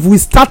 See, if we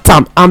start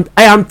time,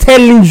 I am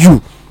telling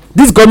you,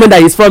 this government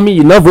that is for me,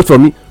 you not vote for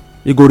me,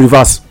 you go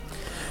reverse.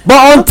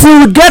 But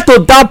until we get to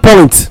that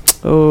point,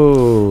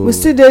 we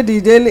still dey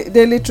the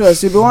daily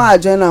trust. If you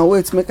want to join and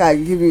wait, make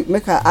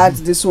I add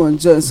this one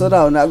join so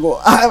that una go.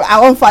 I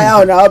want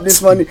fire on up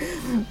this morning.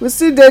 We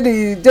still dey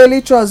the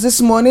daily trust this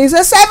morning. It's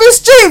a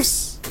service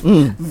chiefs.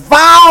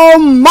 vow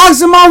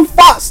maximum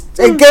fast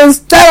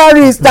against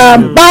terrorists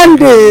and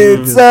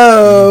bandits.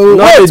 So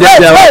wait.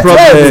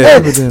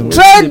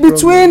 Trade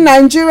between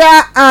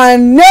Nigeria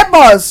and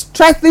neighbors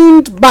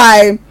threatened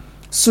by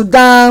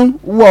Sudan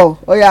war.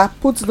 Oh yeah,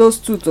 put those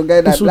two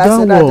together. The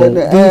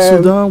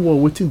Sudan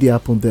war, wetin dey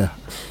happen there?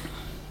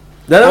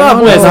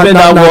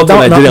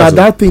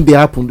 That thing they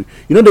happened.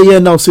 You know, they hear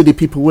now say the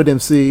people where them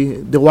say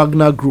the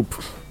Wagner group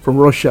from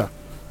Russia,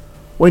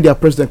 when their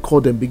president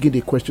called them, begin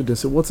the question, they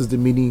say, what is the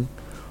meaning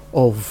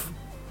of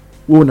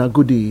wanna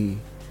go the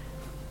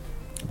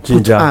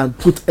put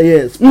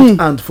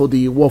hand for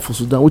the war for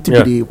Sudan? What be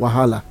the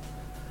wahala?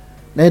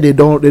 Now they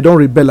don't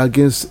rebel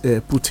against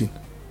Putin.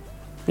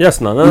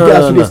 Yes,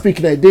 no. They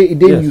speak now. They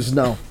use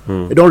now.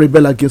 They don't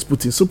rebel against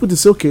Putin. So Putin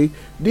say, okay,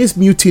 this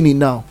mutiny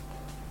now,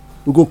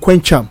 we go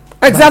quench them.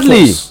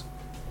 Exactly.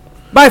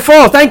 By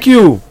force. Thank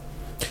you.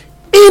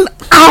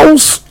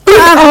 In-house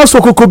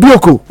for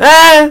Kokobioko.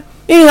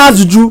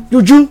 In-house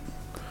juju.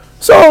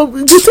 So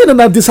you say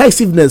that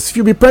decisiveness. If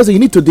you be president, you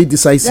need to be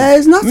decisive. There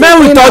is nothing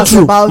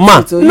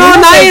about it. No,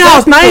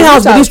 in-house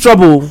be this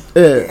trouble.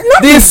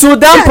 The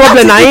Sudan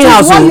problem na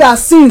in-house. What you are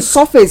seeing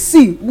surface,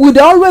 we dey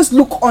always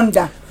look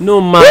under.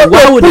 No man,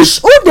 why would they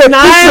push? Who they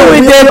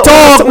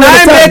talk?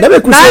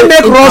 Now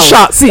make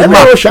Russia. See,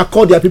 Russia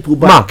call their people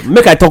back.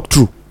 Make I talk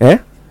true.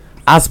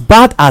 As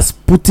bad as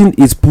Putin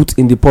is put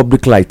in the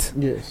public light,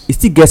 yes, he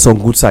still gets on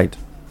good side.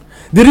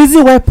 The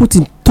reason why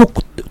Putin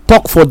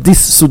talk for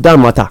this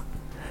Sudan matter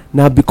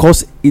now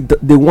because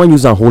they want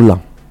use and hold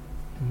am.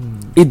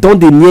 It don't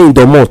dey near in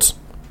the mouth,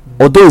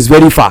 although it's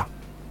very far.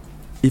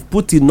 If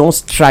Putin not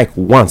strike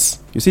once,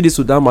 you see this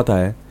Sudan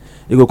matter,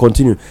 it will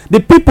continue. The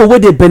people where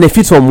they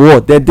benefit from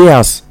war, they're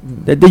theirs.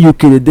 They're the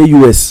UK, they're the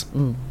US,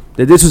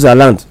 they're the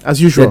Switzerland,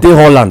 as usual. They're the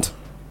Holland.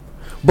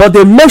 But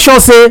they make sure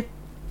say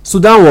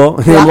Sudan war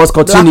must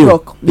continue.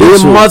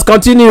 Must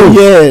continue.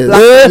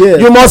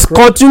 You must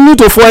continue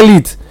to foil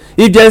it.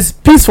 If there's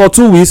peace for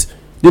 2 weeks,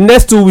 the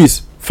next 2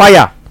 weeks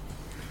fire.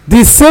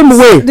 The same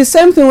way. The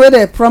same thing where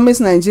they promise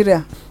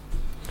Nigeria.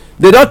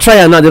 They don't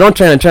try now. They don't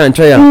try. You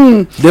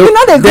know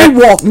they great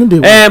work. But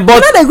you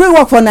know they great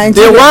work for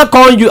Nigeria. They want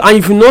call you, and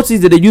if you notice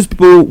that they use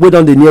people way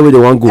down the near where they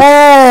want go.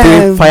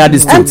 They fire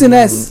this thing.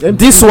 Emptiness.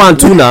 This one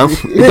too now.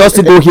 It does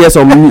to go hear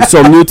some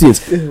new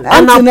things.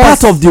 And now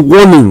part of the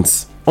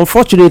warnings.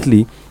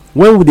 Unfortunately,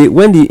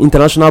 when the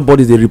international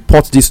bodies they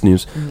report this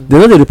news, they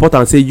know they report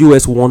and say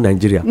US warn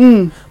Nigeria.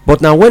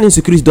 But now when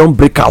insecurity don't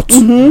break out,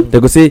 they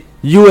go say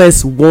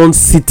US warn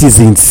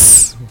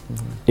citizens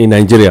in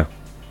Nigeria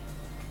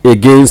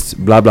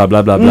against blah blah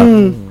blah blah blah.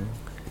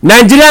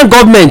 Nigerian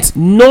government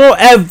no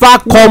ever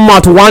come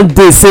out one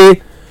day say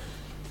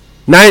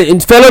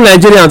fellow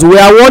Nigerians, we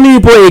are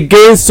warning people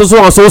against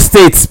so and so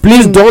states.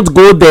 Please don't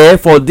go there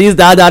for this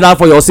that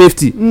for your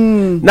safety.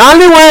 Now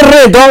only when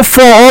rain don't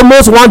fall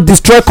almost one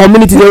destroy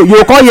community,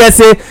 you come here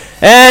say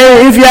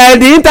if you are in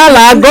the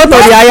interland, go to the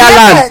higher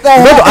land,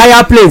 go to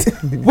higher place.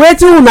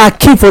 Wetin una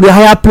keep for the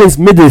higher place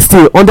make they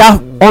stay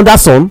under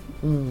sun?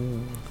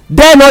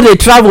 Then no dey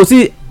travel.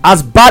 See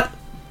as bad.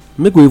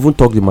 Make we even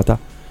talk the matter.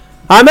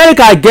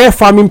 America get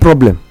farming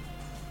problem,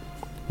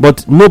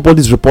 but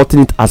nobody's reporting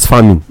it as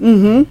farming.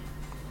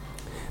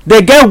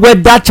 They get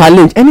weather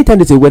challenge. Anytime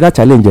they say weather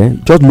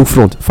challenge, just look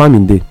front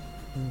farming day.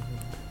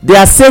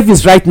 Their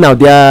service right now,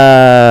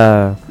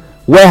 their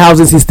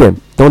warehousing system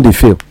don't they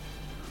fail,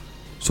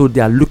 so they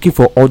are looking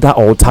for other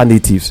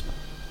alternatives.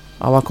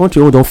 Our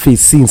country don't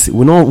face since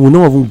we not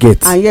even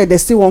get, and yet they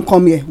still won't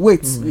come here.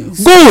 Wait,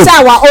 go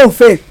our own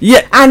faith,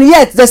 and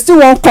yet they still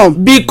won't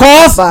come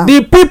because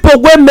the people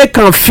wey make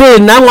am fail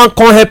now wan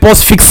come help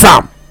us fix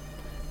am.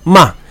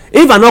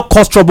 If I not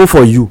cause trouble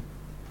for you,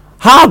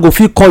 how I go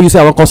fit call you say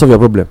I wan cause solve your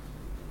problem?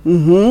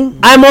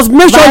 I must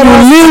make sure you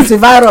live.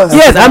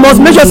 Yes, I must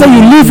make sure say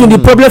you live in the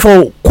problem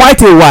for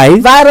quite a while.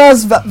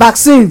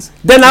 Vaccines.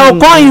 Then I will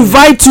come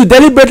invite you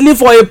deliberately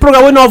for a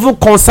program wey no even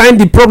concern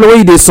the problem wey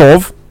you dey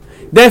solve.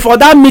 Then for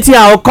that meeting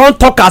I will come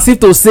talk as if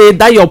to say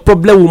that your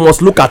problem we must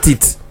look at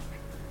it.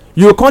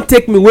 You can't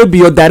take me wey be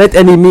your direct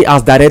enemy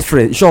as direct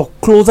friend. Sure,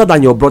 closer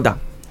than your brother.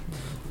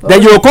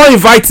 Then you will come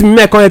invite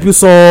me, I come help you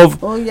solve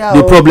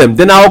the problem.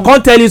 Then I will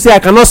come tell you say I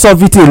cannot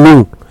solve it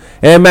alone.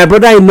 My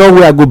brother in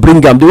Norway I go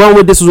bring am. The one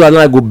wey dey Switzerland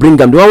I go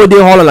bring am. The one wey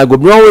dey Holland I go.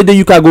 The one wey dey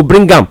UK I go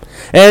bring am.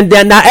 And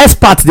then na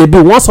experts they be.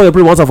 Once solve your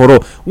problem once and for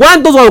all.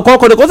 One those one will come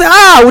they go say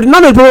we did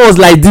not know the problem was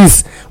like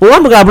this. We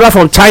want my brother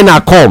from China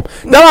come.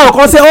 That one will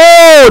come say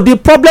the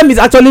problem is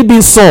actually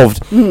being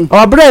solved.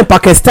 Our brother in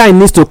Pakistan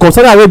needs to come.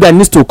 Saudi Arabia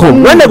needs to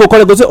come. When they go call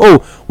they go say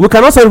we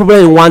cannot solve the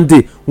problem in one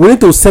day. We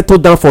need to settle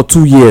down for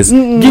 2 years.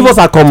 Give us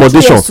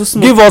accommodation.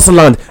 Give us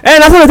land.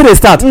 And that's how they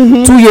start.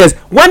 2 years.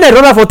 When they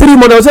run out for 3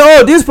 months, they will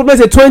say, this problem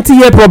is a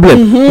 20-year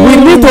problem. We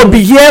need to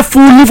be here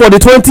fully for the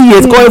 20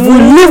 years. Because if we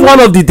leave one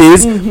of the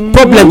days,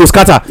 problem will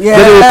scatter. Then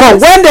they will come.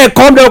 When they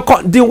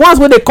come, the ones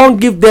where they can't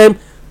give them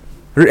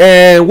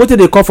what do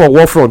they call for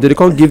war front? They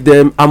can't give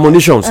them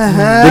ammunitions.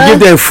 They give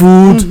them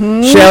food,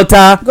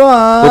 shelter.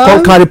 They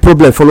can't carry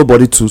problem follow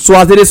body too. So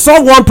as they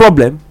solve one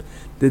problem,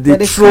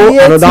 they throw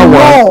another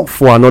one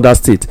for another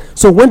state.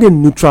 So when they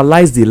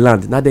neutralize the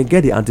land, now they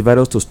get the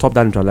antivirus to stop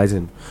that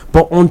neutralizing.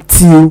 But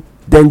until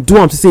then do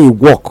am say e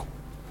work,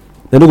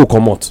 they no go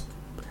comot.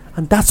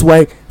 And that's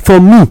why for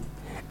me,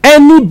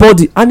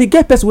 anybody, and e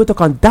get person wey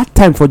talk am that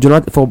time for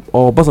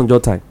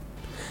Obasanjo time,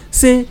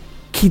 say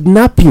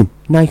kidnapping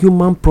na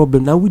human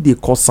problem, na we dey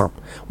cause am.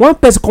 One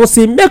person come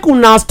say make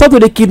una stop to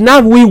dey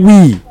kidnap we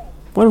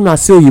when una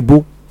say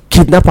oyibo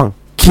kidnap am,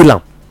 kill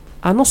am.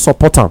 I no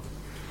support am.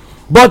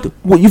 But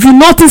if you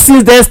notice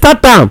since dem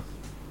start am,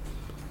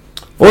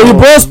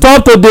 oyibo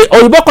stop to dey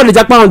oyibo call the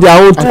japa on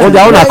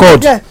their own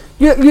accord.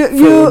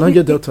 You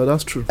Niger Delta,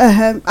 that's true.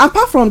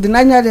 Apart from the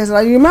Niger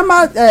Delta, you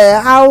remember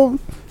how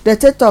the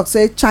talk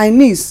say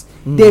Chinese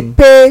they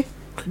pay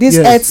these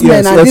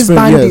herdsmen and these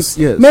bandits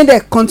make they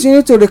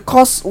continue to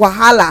cause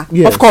wahala,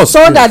 of course,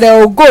 so that they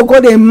will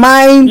go they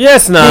mine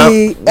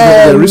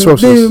the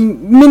resources, the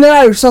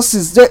mineral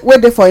resources wey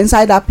dey for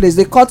inside that place.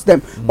 They cut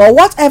them. But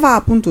whatever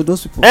happened to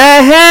those people?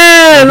 Now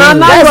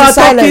you are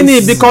talking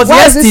it, because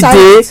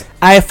yesterday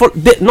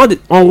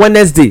on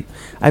Wednesday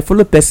I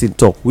follow person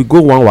talk. We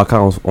go one waka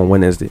on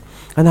Wednesday,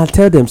 and I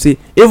tell them say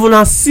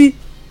even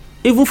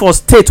for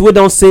state wey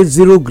don say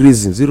zero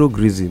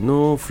grazing,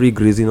 no free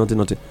grazing,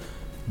 nothing,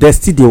 they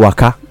still dey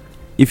waka.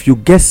 If you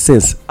get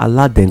sense,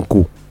 allow them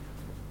go.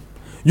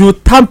 You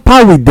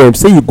tamper with them,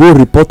 say you go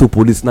report to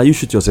police, now you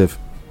shoot yourself.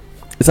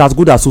 It's as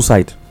good as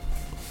suicide.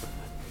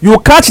 You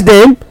catch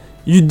them,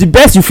 the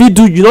best you fit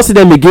do, you don't see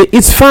them again,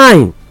 it's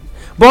fine.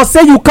 But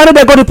say you carry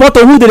them go report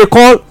to who they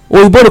call,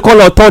 or you they call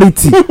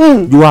authority,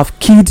 you have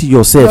killed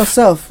yourself.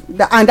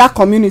 And that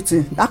community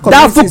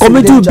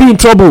will be in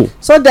trouble.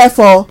 So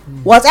therefore,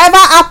 whatever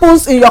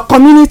happens in your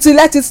community,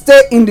 let it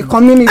stay in the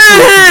community.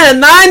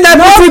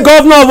 Deputy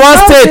governor of one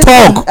state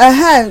talk.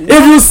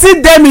 If you see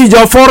them in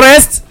your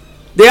forest,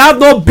 they have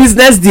no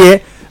business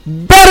there,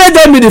 bury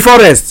them in the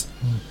forest.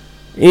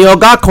 In your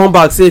guy come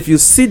back, say if you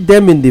see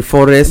them in the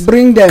forest,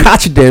 bring them,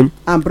 catch them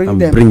and bring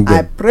them.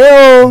 I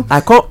pray.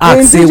 I can't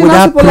ask, say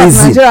without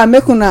prison,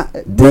 make una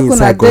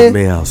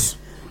government house.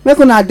 Make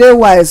una dey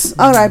wise.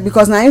 All right,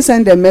 because now you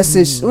send a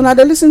message. Una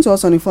dey listen to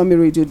us on Informe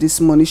Radio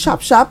this morning.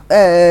 Sharp.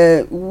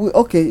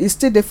 Okay, it's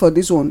still there for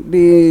this one.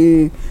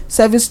 The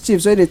service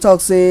chiefs wey dey talk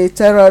say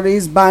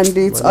terrorists,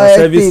 bandits, oil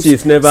service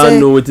chiefs never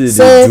know what they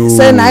do.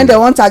 Say now they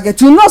want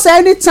target. You know, say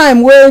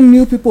anytime when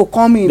new people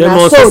come in, they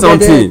must say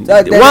something.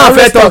 One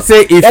fair talk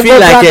say it feel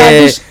like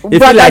tiger. He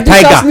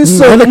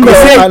say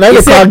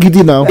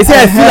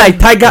I feel like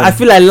tiger. I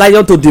feel like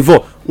lion to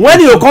devour.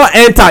 When you can't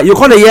enter, you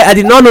can't hear. I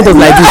did not know it was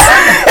like this.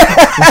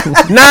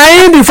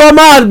 Now in the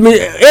former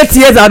 8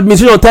 years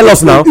administration tell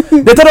us now,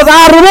 they told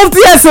us remove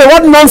TSA,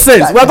 what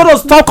nonsense, we're going to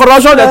stop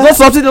corruption, there's no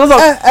subsidy,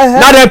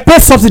 now they pay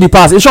subsidy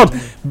pass, in short,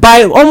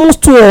 by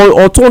almost 2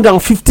 or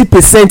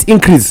 250%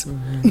 increase.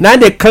 Now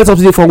they cut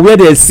subsidy from where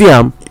they see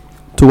them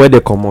to where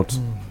they come out.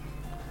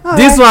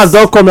 This one has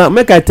not come out.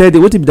 Make I tell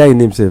you, what if that in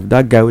himself,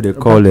 that guy who they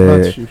call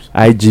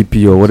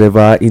IGP or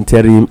whatever,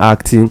 interim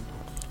acting,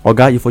 or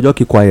guy, you for just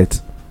keep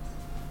quiet,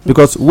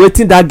 because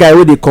waiting that guy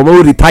when they come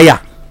out retire,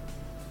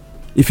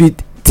 if he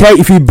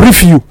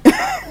brief you,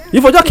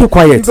 you for just keep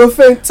quiet,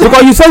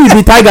 because you say you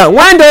be tiger.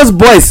 When those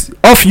boys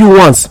off you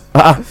once, go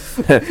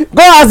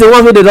ask the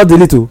ones where they not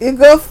delete to.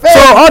 So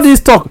all this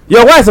talk,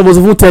 your wife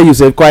supposed to tell you,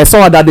 say, because I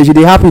saw her that day, she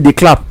dey happy, they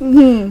clap.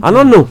 I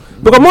don't know,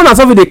 because more than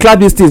something they clap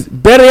these things.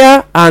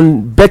 Burial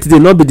and birthday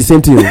not be the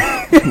same thing.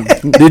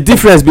 The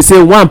difference be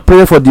say one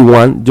pray for the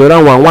one, the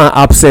other one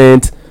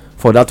absent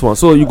for that one.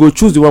 So you go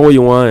choose the one where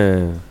you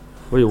want.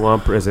 What you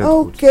want present?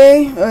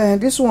 Okay,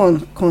 this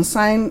one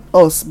concern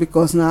us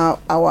because now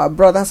our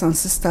brothers and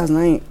sisters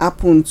now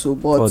happen to,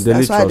 but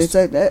that's why they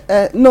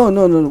said no.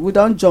 We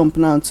don't jump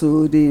now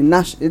to the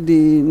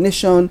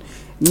Nation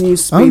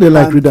Newspaper. And they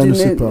like read that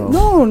newspaper.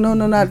 No.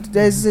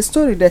 There's a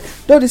story there.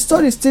 Though the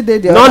story is still there.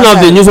 None of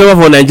the newspaper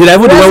for Nigeria,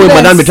 even the one with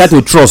Madam they try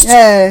to trust,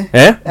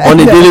 on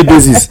a daily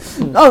basis.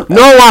 No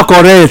one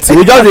correct.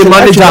 We just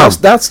manage them.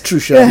 That's true,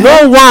 sure.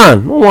 No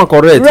one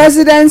correct.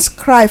 Residents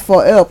cry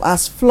for help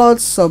as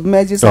flood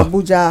submerges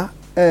Abuja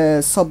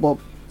suburb.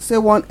 Say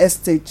one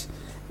estate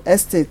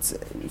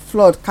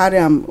flood carry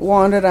am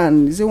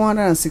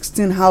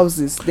 116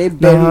 houses they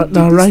buried.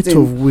 Na right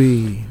of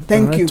way.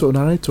 Thank you.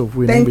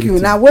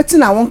 Now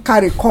wetin I wan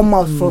carry come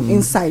out from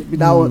inside be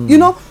that one. You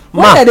know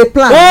what they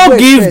plan? Who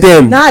give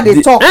them? Now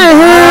they talk.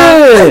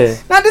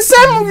 Now the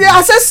same.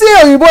 I say see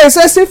oyibo. I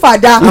say see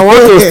father. I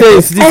want to stay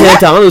in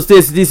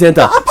city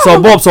center.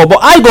 Suburb.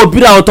 I go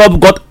build on top.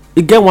 God,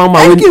 you get one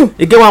man.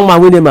 You get one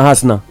man in my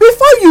house now.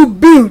 Before you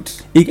build,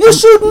 you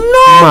should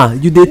know.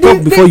 You dey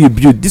talk before you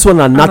build. This one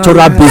na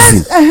natural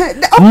basin.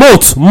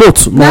 Moat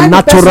na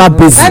natural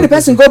basin. And the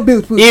person go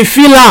build. He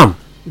feel am.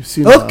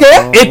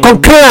 Okay. He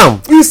concur am.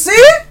 You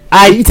see?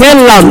 I tell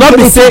am, not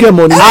be say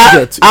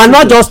I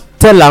not just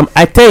tell am,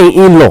 I tell him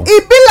in-law.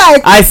 It be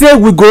like I say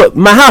we go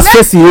my house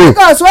face you.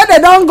 Because when they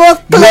don't go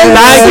clean,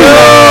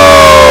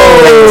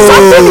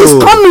 something is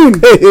coming.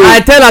 I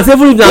tell am say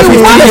even if na 50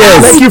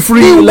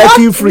 years, like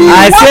you free.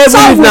 I say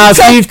even if na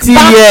 50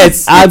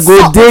 years, I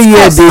go dey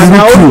here dey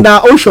look you. Na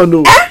ocean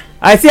o.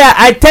 I say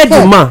I tell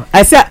the man,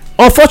 I say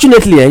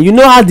unfortunately you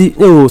know how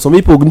the some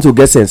people going to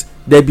get sense.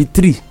 There be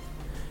three.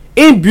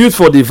 Him built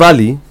for the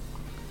valley,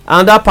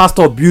 and that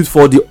pastor built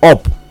for the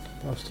up.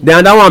 The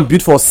other one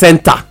built for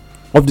center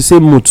of the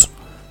same mood.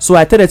 So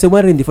I tell them, say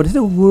when rain dey fall, they say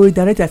we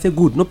redirect. I say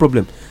good, no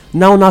problem.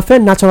 Now na fair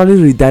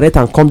naturally redirect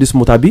and come this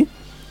motor be.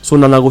 So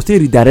now go stay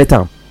redirect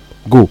am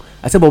go.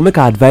 I say but make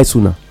I advise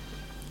una.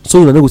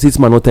 So una no go say this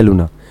man not tell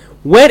una.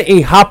 When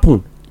it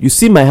happen, you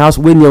see my house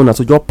when near una,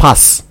 so just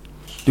pass.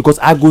 Because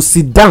I go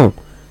sit down,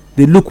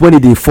 they look when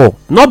it dey fall.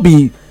 Not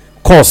be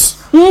cause.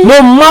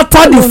 No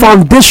matter the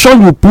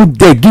foundation you put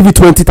there, give it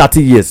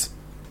 20-30 years.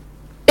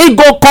 It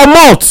go come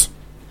out.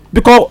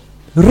 Because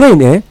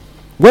rain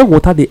when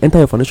water dey enter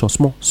your foundation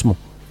small,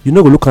 you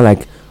no go look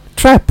like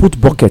try put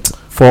bucket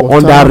for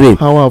water under rain.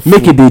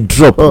 Make it dey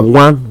drop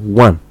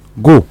one.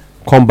 Go,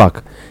 come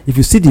back. If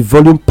you see the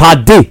volume per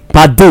day.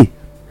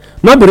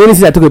 Not be rainy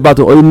season I talk about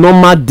or a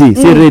normal day.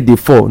 Say rain dey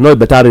fall, not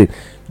better rain.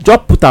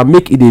 Just put am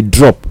make it dey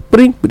drop.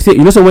 Bring say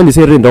you know so when they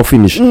say rain don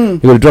finish, you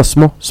go drop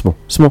small.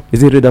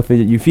 Is it rain don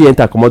finish? You fit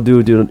enter comot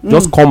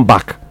just come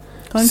back.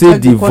 See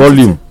the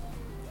volume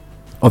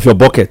of your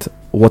bucket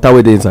water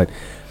wey dey inside.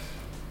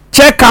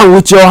 Check am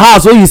with your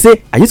house wey you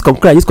say I use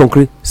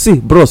concrete. See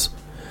bros,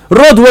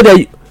 road wey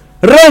dey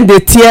rain dey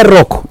tear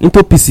rock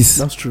into pieces.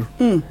 That's true.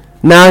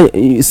 Na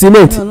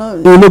cement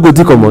you no go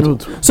dig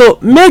comot. So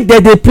make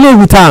dem dey play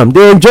with am,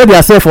 dey enjoy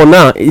theirself for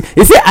now.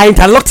 You say I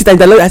interlock it.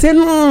 I say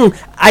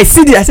I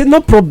see it. I say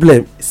no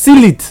problem,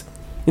 seal it,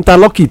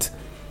 interlock it.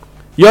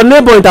 Your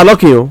neighbor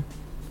interlock you,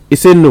 he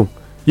say no.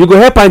 You go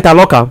help her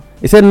interlock am,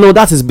 he say no,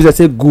 that's his business.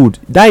 I say good,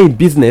 that in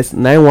business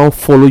na him wan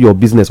follow your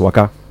business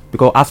waka.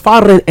 Because as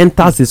far rain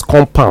enters his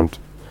compound,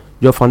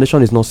 your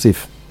foundation is not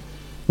safe.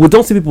 We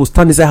don see people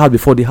stand inside house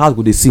before the house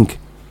go dey sink.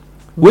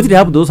 Wetin dey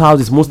happen to those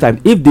houses most times,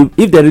 if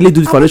they really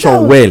do the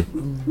foundation well,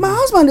 my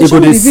husband dey show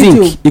me the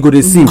video. E go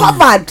dey sink.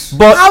 Covered.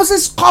 But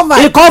houses covered.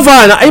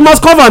 E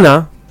must cover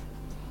na.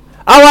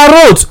 Our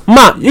road,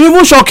 man, e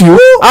even shock you.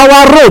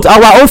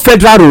 Our own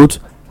federal road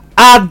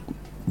are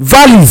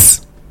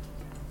valleys.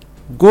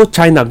 Go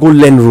China, go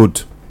learn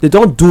road. They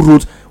don do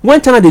road.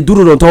 When China dey do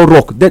road on top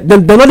rock, they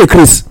no dey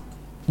craze.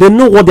 They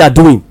know what they are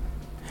doing.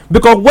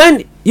 Because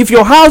if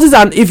your houses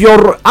and if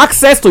your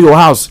access to your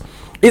house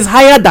is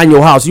higher than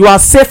your house, you are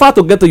safer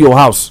to get to your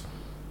house.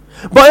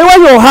 But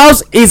when your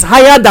house is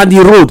higher than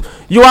the road,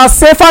 you are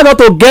safer not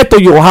to get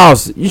to your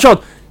house. In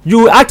short,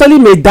 you actually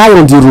may die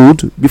on the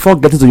road before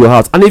getting to your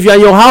house. And if you are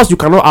in your house, you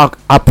cannot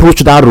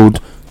approach that road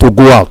to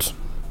go out.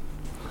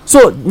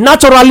 So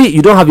naturally,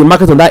 you don't have a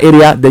market on that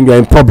area, then you are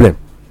in problem.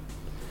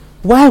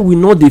 Why we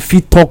not dey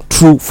fit talk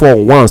true for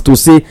once to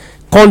say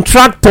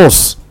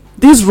contractors,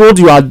 this road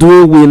you are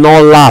doing will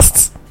not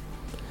last.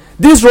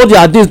 This road you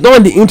are doing is not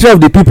in the interest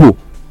of the people.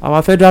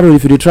 Our federal road,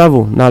 if you dey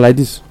travel now like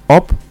this,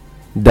 up,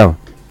 down,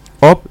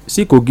 up.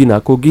 See Kogi na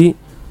Kogi,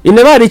 e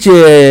never reach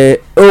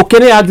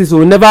Okene axis,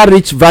 o never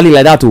reach valley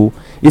like that. Oh,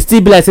 e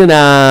still be like say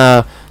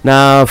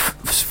na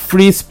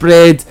free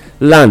spread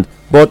land.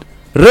 But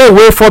rain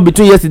wey fall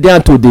between yesterday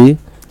and today,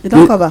 e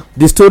don cover.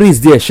 The story is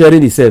there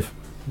sharing itself.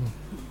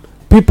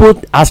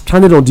 People are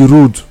stranded on the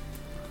road.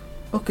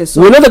 Okay,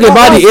 so we no talk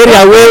about the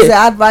area where the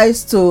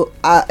advice to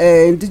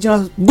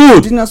indigenous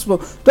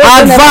people.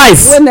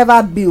 Advice wey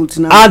never built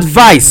now.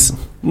 Advice: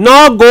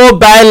 no go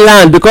buy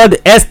land because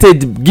the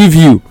estate give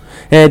you.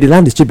 The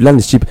land is cheap.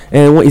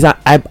 What is that?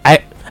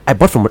 I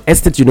bought from an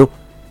estate, you know.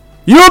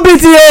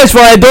 UBTH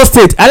for Edo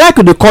State. I like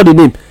to call the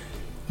name.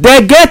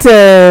 They get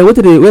where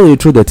they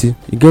throw dirty?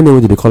 You get name,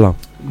 what do they call them?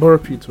 Borough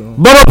pit.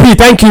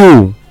 Thank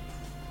you.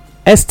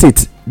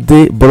 Estate.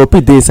 Borough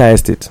pit dey inside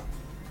estate.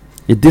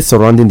 It is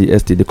surrounding the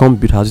estate. They come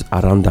build houses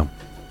around them.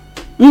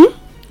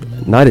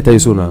 Now they tell you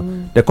so now.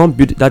 They come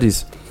build, that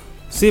is.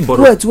 See, but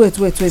wait.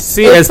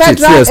 See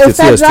estate.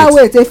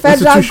 A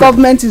federal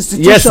government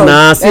institution. Yes,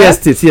 nah.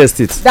 See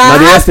estate. That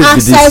has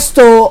access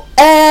to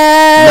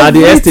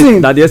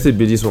everything. Now the estate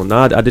be this one.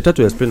 Now I try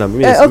to explain them.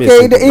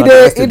 Okay,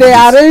 they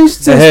arrange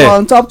things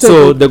on top table.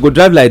 So they go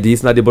drive like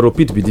this. Now the borough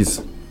pit be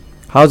this.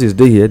 Houses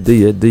dey here.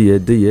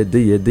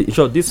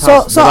 Sure, this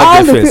house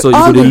never get fence, so you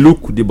go dey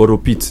look the borough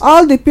pit.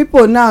 All the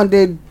people now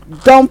they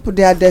dump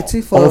their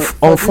dirty for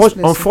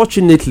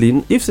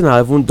unfortunately, if they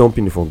are even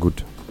dumping it for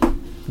good,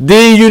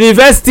 the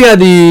university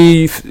and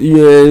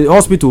the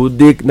hospital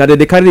they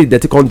carry the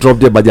dirty, come drop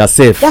there by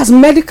themselves. That's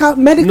medical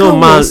no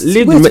man waste.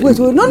 Wait,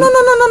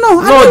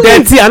 no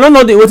dirty. I don't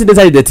know wetin dey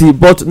inside the dirty,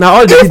 but now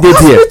all dirty dey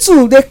there.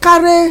 Hospital they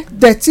carry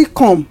dirty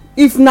come.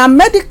 If na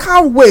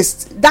medical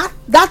waste,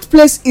 that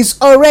place is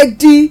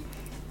already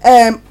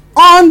on.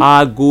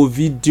 I go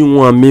video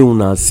one make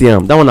una see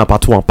am. That one na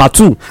part 1. Part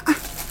 2.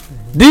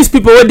 These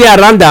people wey dey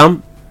around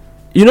am,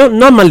 you know,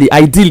 normally,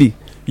 ideally,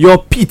 your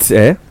pit,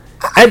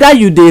 either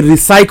you dey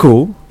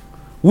recycle,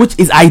 which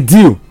is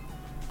ideal,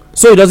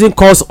 so it doesn't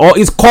cause, or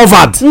it's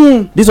covered.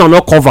 This one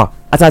not cover.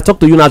 As I talk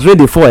to you, na rain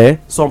dey fall,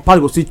 some part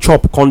go still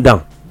chop, come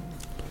down.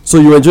 So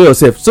you enjoy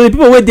yourself. So the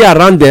people wey dey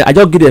around there, I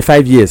just give them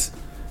 5 years.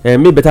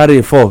 Make better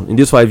rain fall in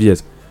these 5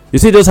 years. You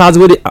see those houses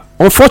where they,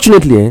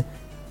 unfortunately,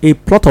 a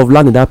plot of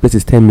land in that place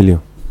is 10 million.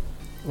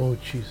 Oh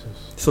Jesus.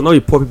 So now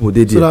you poor people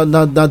dey there. So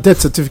now death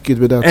certificate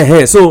with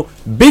that. So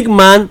big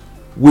man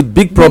with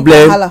big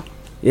problem.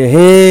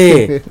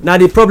 Now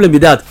the problem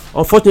with that,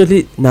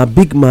 unfortunately, now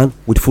big man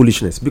with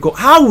foolishness. Because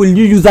how will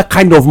you use that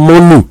kind of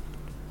money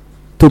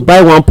to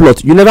buy one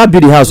plot? You never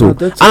build a house.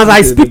 And as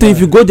I speak to you, if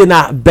you go there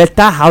now,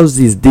 better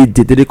houses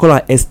they call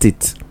an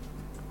estate.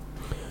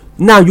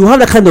 Now you have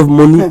that kind of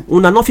money,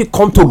 una not fit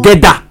come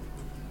together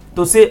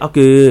to say,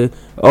 okay,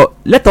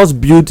 let us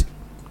build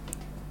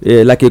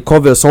like a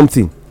cover or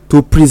something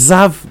to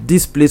preserve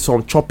this place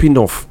from chopping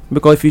off.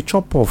 Because if you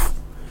chop off,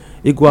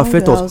 it go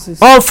affect us.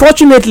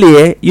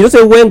 Unfortunately, you know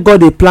say when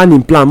God dey plan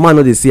in plan, man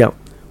no dey see am.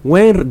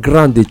 When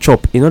ground dey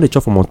chop, e no dey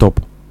chop from on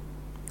top.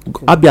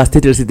 Abia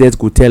state residents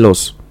go tell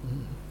us.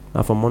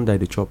 Na from Monday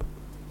dey chop.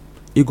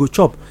 E go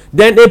chop.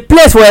 Then a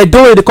place for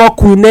Edo wey dey call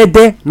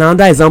Kunede, na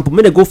another example.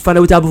 Make dem go find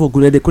out wetin happen for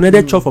Kunede.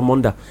 Kunede chop from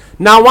under.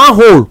 Na one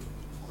hole.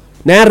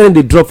 Na rain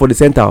dey drop for the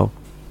center.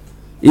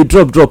 E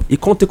drop. E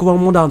come take over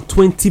more than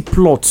 20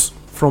 plots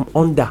from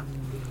under.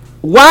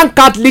 One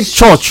Catholic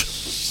church.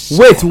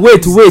 Wait.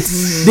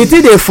 The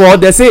thing dey fall,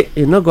 they say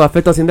e no go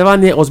affect us, e never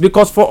near us,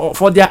 because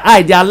for their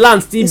eye, their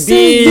land still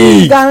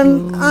big.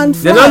 And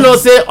they don't know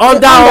say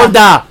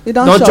under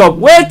don chop.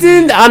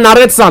 Waiting and a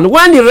red sand.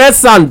 When the red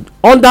sand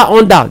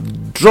under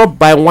drop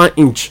by 1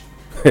 inch,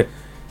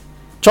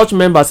 church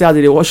members say as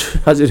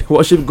they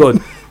worship God,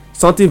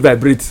 something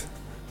vibrate.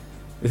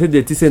 They say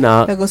they say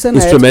na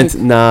instrument,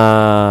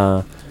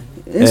 na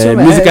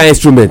musical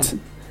instrument.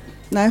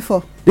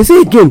 They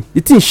say again,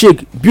 the thing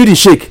shake, building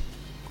shake.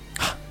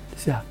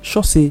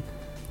 Sure say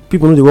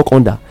people know they work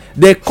under.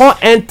 They can't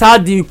enter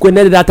the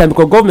Equanet that time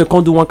because government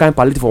can't do one kind of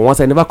palliative for one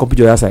side, never compete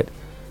the other side.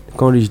 They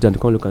can't reach down, they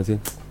can't look and say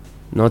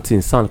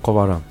nothing, sand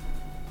cover them.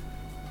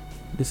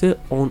 They say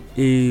on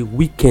a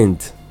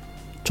weekend,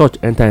 church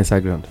enter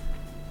inside ground.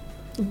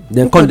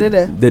 Then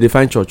they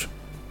define church.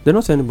 They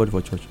don't say anybody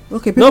for church.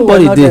 Okay,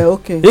 nobody there. There.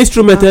 Okay.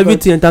 Instrument,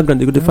 everything enter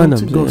ground. They go define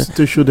them.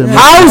 To show them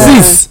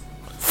houses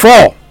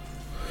 4.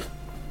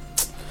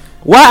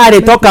 Why are they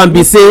talk and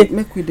be say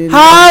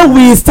how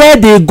we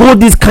instead dey go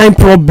this kind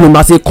problem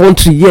as a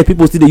country? Yeah,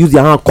 people still dey use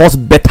their hand cause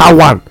better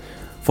one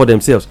for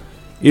themselves.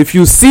 If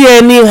you see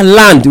any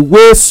land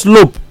wey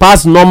slope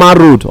pass normal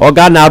road,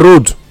 oga na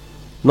road,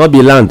 not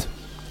be land,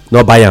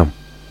 no buy am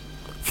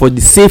for the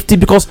safety,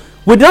 because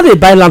we don dey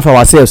buy land for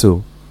ourselves.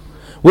 So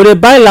we dey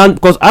buy land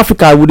because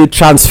Africa we dey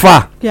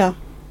transfer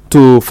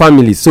to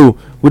families, so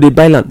we dey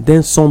buy land.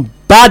 Then some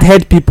bad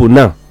head people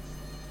now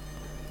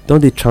don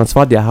dey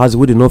transfer their house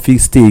wey dey no fit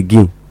stay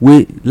again,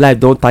 wey life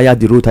don tire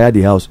the road, tire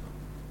the house.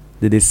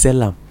 They dey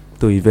sell am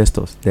to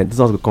investors. Then this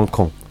one go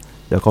come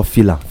they come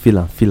fill am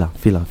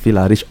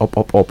reach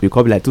up. You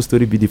come be like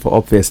 2-story building for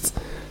up first.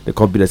 They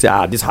come be like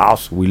say this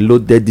house we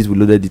loaded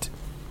it.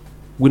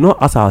 We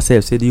not ask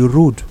ourselves say the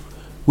road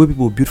wey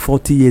people build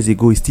 40 years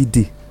ago is still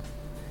there.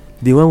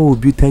 The one we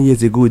built 10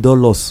 years ago, it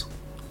don lost.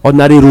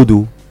 Ordinary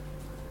road.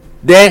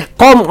 They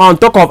come on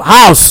top of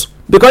house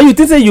because you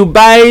think say you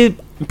buy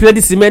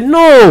plenty cement.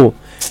 No,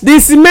 the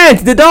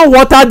cement they don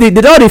water, they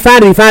don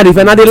refine.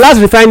 Na the last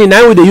refining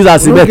na we dey use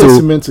as cement.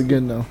 Cement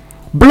again now.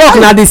 Block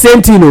na the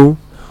same thing o.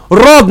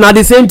 Rod na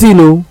the same thing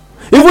o.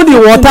 Even the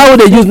water wey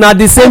they use na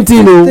the same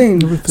thing o.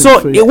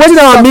 So wetin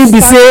that mean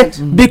be say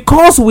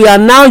because we are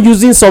now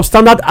using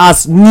substandard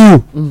as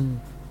new,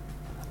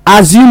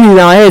 assuming in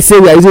our head say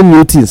we are using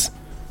new things,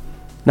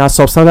 na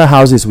substandard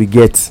houses we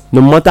get,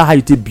 no matter how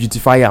you take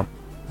beautify am,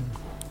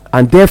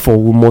 and therefore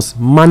we must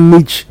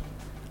manage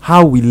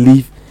how we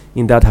live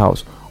in that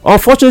house.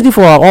 Unfortunately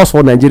for us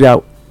for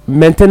Nigeria,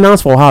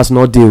 maintenance for house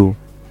no dey o.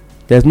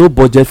 There's no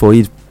budget for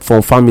it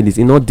for families,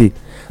 e no dey.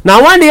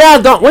 Now when the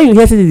house don, when you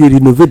hear say they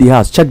renovate the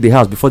house, check the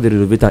house before they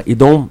renovate am. E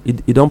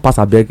don pass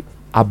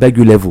abeg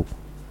you level,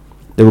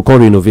 they will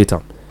come renovate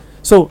am.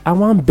 So I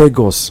wan beg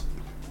us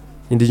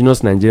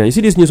indigenous Nigerians, you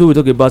see this news wey we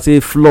talk about say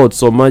flood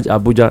submerge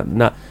Abuja.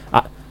 Now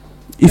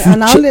if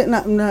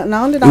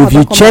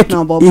you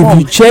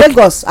check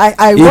Lagos,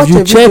 I watched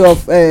a video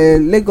of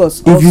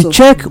Lagos also. If you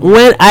check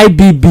when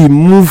IBB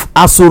move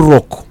Aso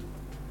Rock,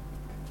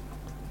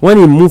 when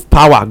he move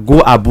power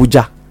go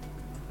Abuja,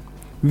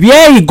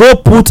 where he go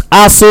put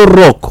Aso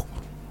Rock,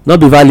 not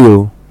be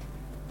value.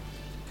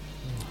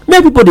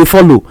 Make people dey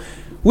follow.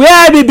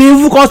 Where IBB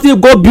even come still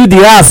go build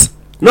the house,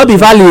 not be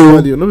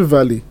value. No be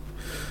value.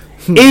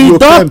 He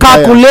don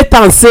calculate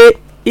and say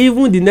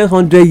even the next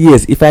 100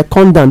 years, if I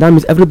come down, that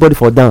means everybody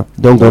for down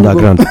don go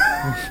underground.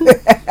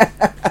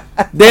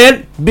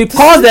 Then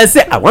because they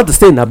say I want to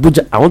stay in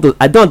Abuja,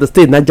 I don't want to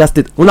stay in Niger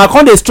State. When I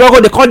come, they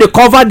struggle, they come, they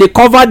cover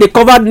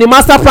the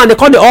master plan, they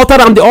come, they alter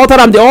them.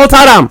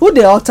 Who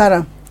they alter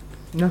them?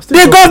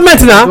 The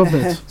government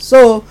now.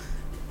 So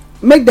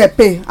make them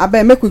pay.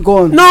 Abeg make we go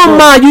on. No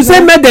man, you say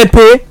make them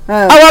pay.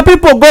 Our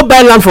people go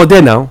buy land for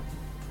them now.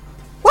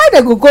 Why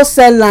they go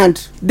sell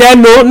land? They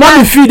know,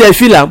 not be they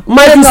feel am.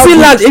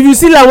 If you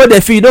see land where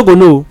they feel, you don't go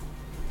know.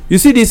 You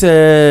see this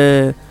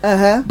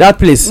that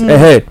place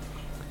ahead.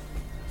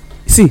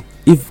 See,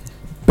 if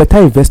better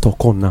investor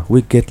come now,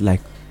 we get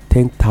like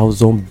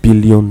 $10,000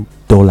 billion.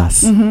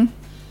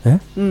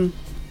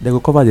 they go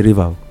cover the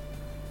river.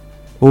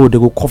 Oh, they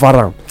go cover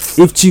am.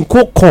 If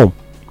chinko come,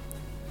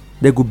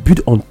 they go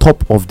build on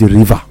top of the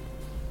river.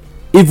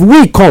 If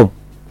we come,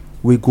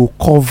 we go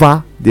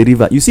cover the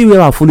river. You see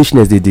where our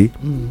foolishness they dey?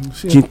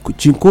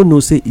 Chinko know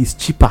say it's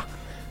cheaper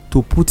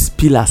to put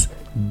pillars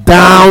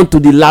down to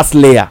the last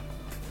layer.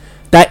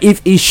 That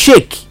if it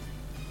shake,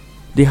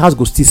 the house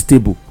go still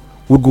stable.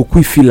 We go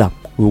quick fill am.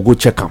 We go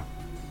check am.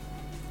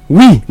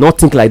 We not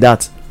think like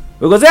that.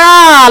 We go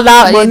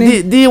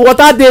say the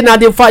water dey na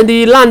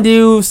the land,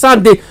 the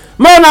sand dey.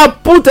 Man, na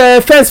put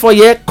a fence for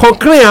here,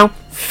 concrete am,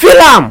 fill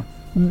am,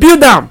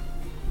 build am.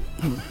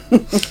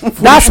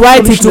 That's why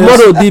till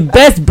tomorrow the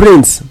best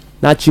brains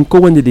na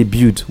chinko when they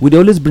build. We dey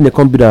always bring the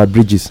come build our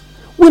bridges.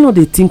 We know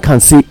they think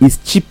and say it's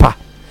cheaper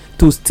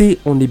to stay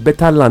on the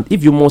better land.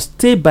 If you must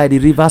stay by the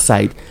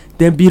riverside,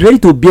 then be ready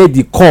to bear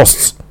the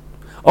cost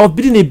of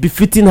building a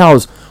befitting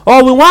house.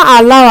 Or we want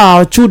to allow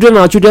our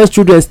children's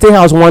children stay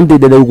house one day,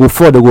 then they will go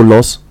fall, they go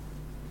lost.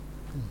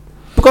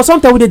 Because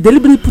sometimes we dey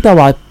deliberately put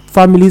our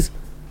families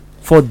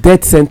for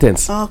death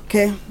sentence.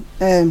 Okay.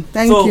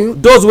 Thank you.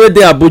 Those wey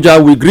dey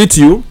Abuja, we greet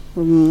you.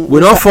 We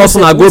don't force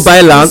una go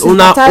buy land.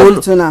 Una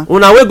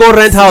we go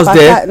rent house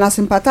there.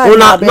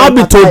 Una not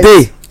be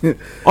today.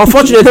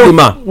 Unfortunately,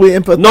 ma,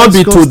 not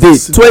be today.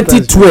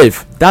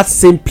 2012, that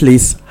same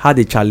place had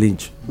a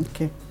challenge.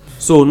 Okay.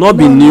 So not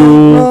be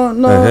new.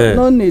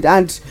 No need.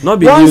 And not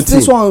be once new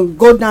this one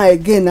go down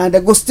again, and they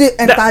go still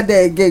enter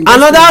there again.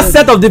 Another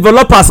set of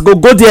developers go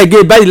there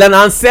again, buy the land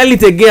and sell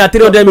it again at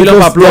 300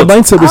 million per plot.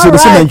 They say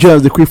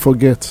Nigerians they quick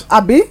forget.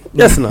 Abi?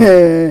 Yes, no.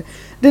 The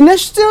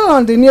still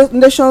on the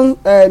Nation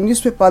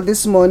newspaper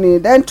this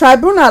morning. Then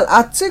tribunal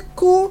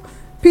article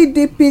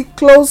PDP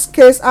closed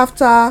case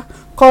after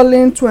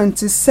calling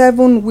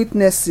 27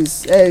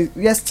 witnesses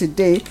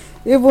yesterday.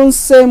 Even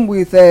same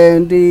with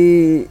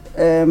the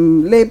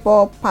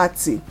Labour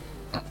Party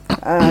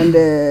and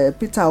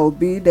Peter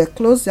Obi. They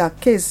closed their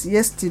case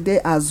yesterday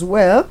as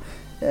well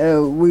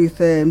with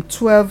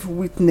 12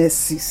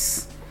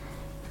 witnesses.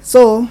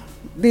 So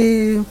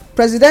the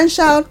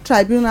presidential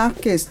tribunal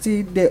case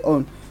still dey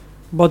on.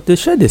 But they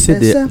say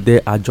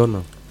they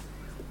adjourn.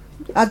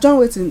 Adjourn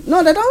waiting.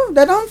 No, they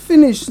don't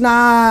finish.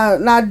 Now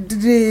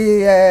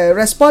the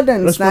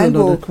respondents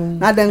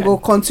now then go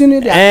continue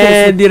their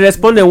case. And the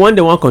respondent when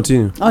they want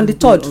continue on the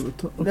 3rd.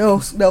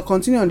 They'll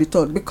continue on the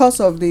 3rd because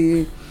of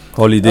the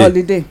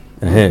holiday.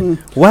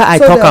 Why I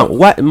talk am?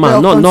 Why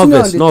man? Not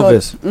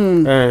novice.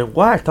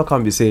 Why I talk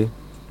am be say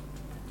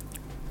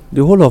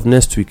the whole of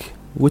next week.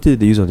 What did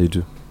they use on they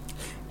do?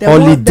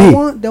 Holiday.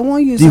 They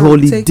won't use the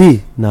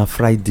holiday na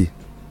Friday.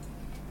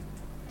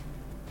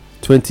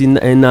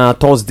 29 na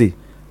Thursday.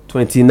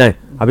 29.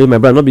 I mean my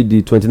brother not be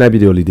the 29 be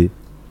the holiday. It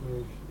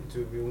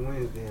will be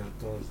Wednesday and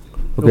Thursday.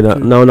 Okay.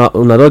 Now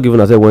don't give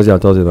us say Wednesday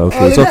and Thursday.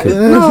 Okay, it's okay.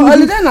 No,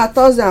 holiday na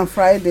Thursday and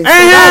Friday.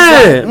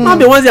 Not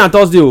be Wednesday and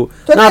Thursday. Now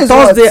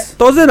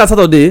Thursday na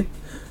Saturday.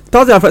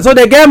 Thursday and Friday. So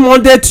they get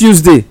Monday,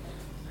 Tuesday,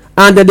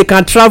 and then they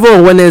can travel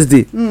on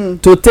Wednesday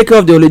to take care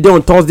of the holiday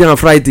on Thursday and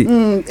Friday.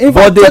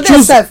 But they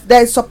choose.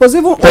 They suppose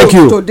even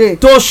today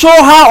to show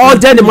how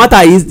urgent the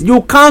matter is.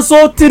 You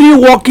cancel 3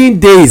 working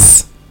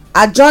days.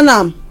 Adjourn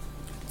am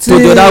to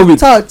the other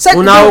week.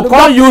 Una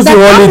come use the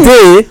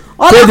holiday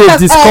take dey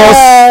discuss.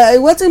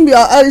 Wetin be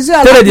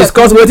take dey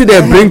discuss wetin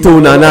dem bring to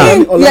una now.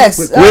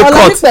 Yes, wey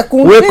cut don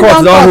hold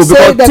because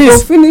they go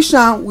finish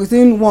am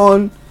within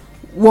one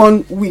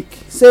week.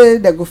 Say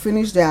they go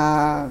finish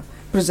their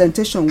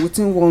presentation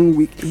within 1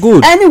 week.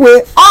 Good.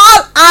 Anyway,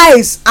 all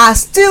eyes are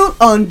still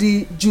on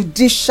the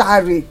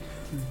judiciary.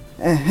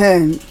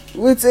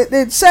 With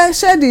it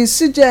say the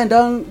CJN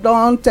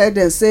don tell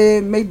them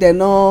say make dem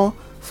no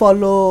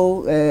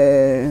follow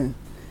wetin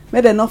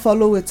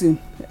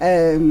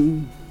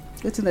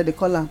dem dey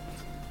call am,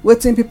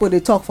 wetin people dey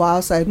talk for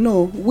outside.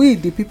 No, we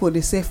the people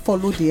dey say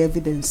follow the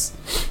evidence.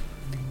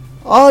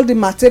 All the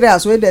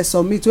materials wey dem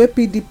submit, wey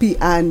PDP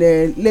and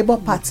Labour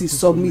Party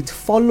submit,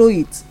 follow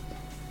it.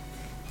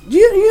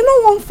 You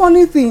know one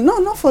funny thing,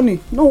 not funny,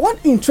 no, one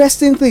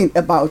interesting thing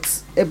about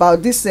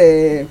this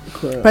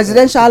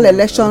presidential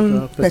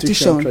election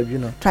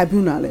petition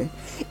tribunal.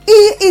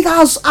 It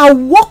has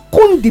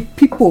awoken the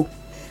people.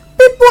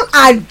 People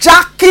are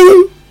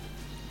jacking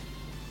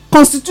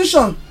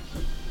constitution.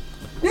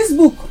 This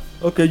book.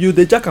 Okay, you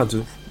dey jack am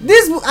too.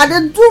 This book, I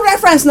dey do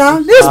reference now.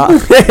 This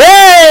book.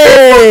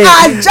 Hey! People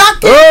are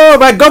jacking. Oh,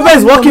 my government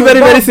is working very,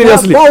 very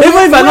seriously.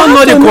 Even if I don't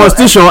know the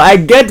constitution, I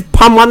get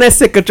permanent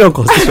secretary of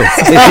constitution.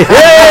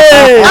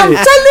 Hey! I'm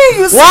telling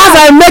you. Once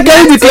I make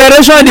any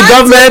declaration in the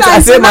government, I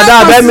say,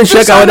 Madam, let me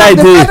check out what I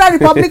did. The Federal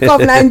Republic of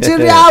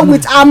Nigeria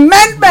with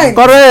amendment.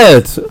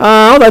 Correct. What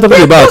are you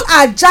talking about? People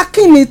are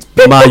jacking it.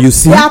 People, you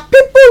see, there are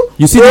people.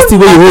 You see this thing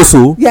where you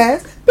also.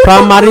 Yes.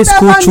 Primary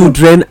school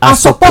children are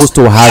supposed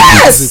to have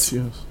it.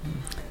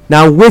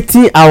 Now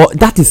waiting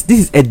this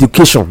is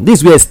education. This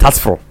is where it starts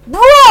from.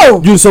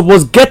 Bro, you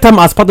suppose get them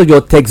as part of your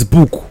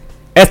textbook.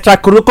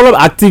 Extracurricular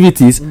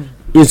activities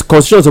is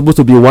constitution supposed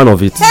to be one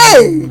of it.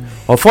 Hey,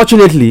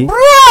 unfortunately,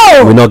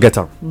 bro, we not get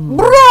them.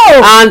 Bro,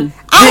 and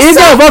the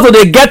Indian of us to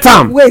dey get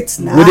am. Wait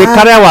na. We dey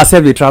carry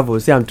ourselves dey travel.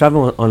 See, I'm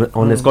traveling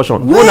on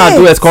excursion. We na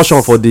do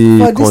excursion for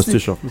the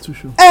constitution.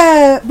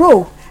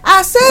 Bro,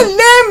 I say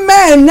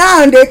laymen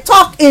now dey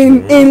talk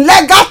in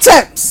legal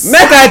terms.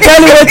 Make I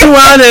tell you wetin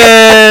one.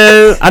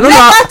 I don't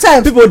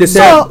know. People dey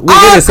sell. We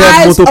dey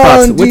sell motor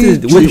parts.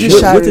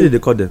 Wetin dey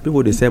call them?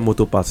 People dey sell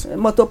motor parts.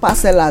 Motor parts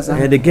sellers.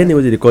 And they get name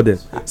wetin dey call them.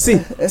 See,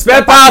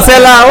 spare part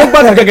seller. O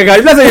gba kekeke.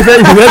 If you say you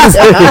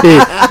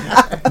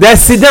say, they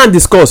sit down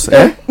discuss.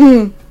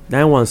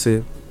 Then one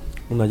say,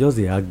 una just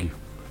dey argue.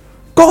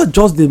 God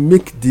just dey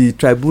make the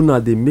tribunal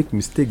dey make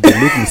mistake,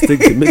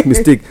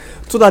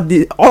 so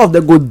that all of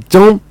them go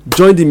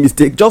join the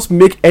mistake, just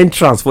make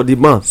entrance for the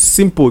man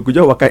simple. You go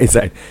just waka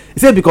inside. He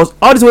say because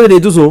all this way they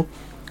do so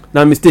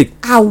na mistake.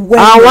 I wan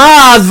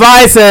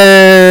advise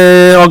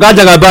Oga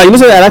Jagaba. You know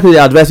say I like to dey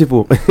advise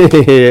people.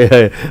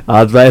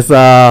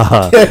 Adviser.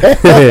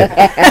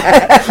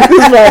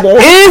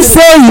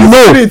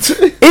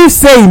 He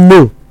say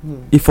no.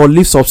 He for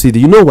leave subsidy.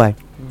 You know why?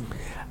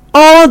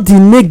 All the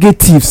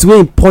negatives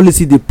wey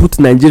policy dey put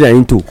Nigeria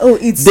into,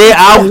 they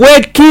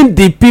awaken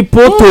the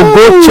people to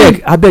go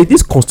check. Abeg,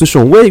 this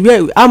constitution,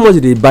 where how much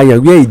dey buy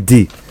am, where e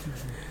dey?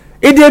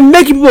 E dey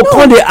make people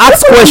come dey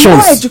ask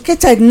questions.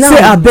 Educated now.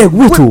 Say abeg,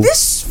 wait o.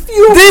 This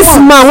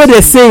man wey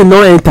dey say e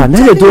no enter, na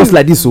dey do us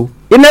like this o.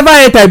 E never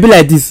enter, e be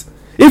like this.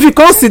 If you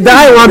come sit down,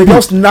 how you wan be? They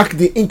just knack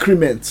the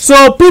increment.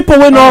 So people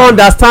wey no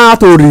understand how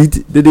to read,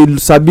 they dey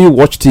sabi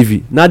watch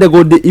TV. Now they go.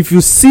 If you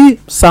see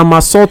some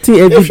assaulting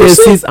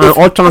evidences and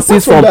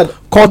utterances from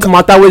court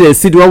matter wey they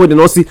see, the one wey they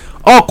not see,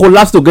 all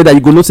collapse together, you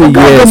go know say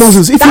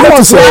yes.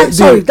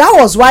 That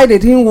was why they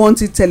didn't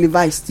want it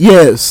televised.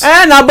 Yes.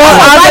 And about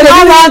as they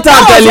don't want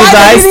am televised,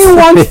 they didn't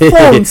want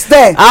phones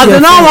there. As they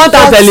don't want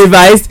am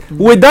televised,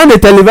 we don dey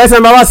televise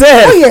am by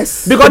ourselves. Oh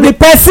yes. Because the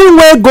person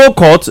wey go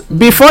court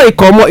before e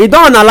comot, e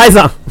don analyse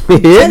am.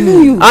 And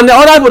the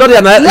other people don dey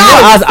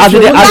analyse as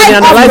they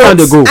analyse am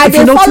dey go. I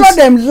dey follow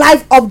them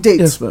live updates.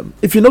 Yes, ma'am.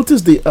 If you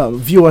notice the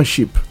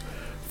viewership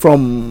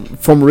from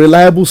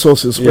reliable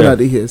sources, when are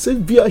they here? Say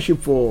viewership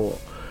for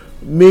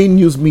main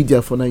news media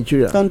for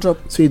Nigeria. Don't drop.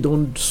 Say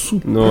don't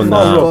super.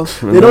 No.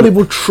 They don't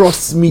even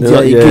trust media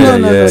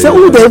again. No. Say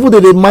who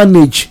they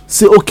manage.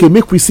 Say okay,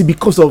 make we see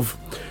because of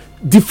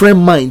different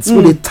minds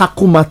when they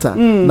tackle matter.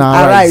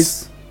 Now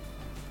arise.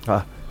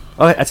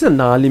 Okay, I think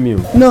now only me.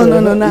 No.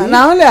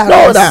 Now only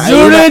arise.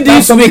 During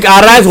this week,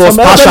 Arise was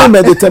partial.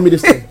 They tell me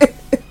this thing.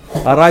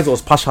 Arise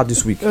was partial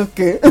this week.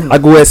 Okay. I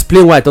go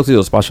explain why I talk to you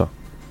was partial.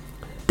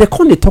 They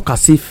can't talk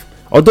as if,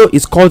 although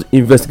it's called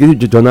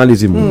investigative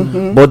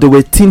journalism, but they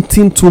were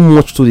tinting too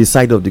much to the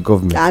side of the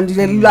government. And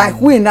they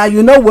like we now,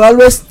 we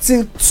always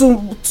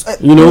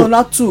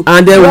not too.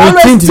 And then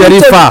we tint very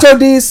far to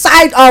the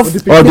side of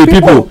the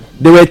people.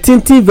 They were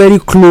tinting very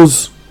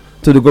close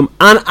to the government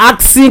and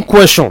asking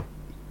question.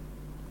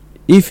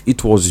 If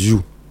it was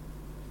you,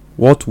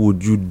 what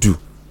would you do?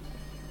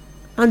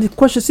 And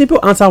the simple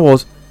answer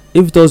was,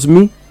 if it was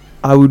me,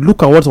 I would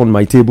look at what's on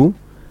my table,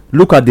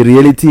 look at the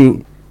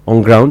reality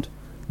on ground,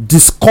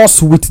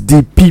 discuss with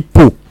the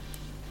people,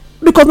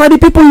 because now the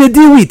people you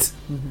deal with.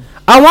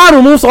 I want to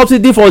remove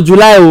subsidy for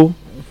July.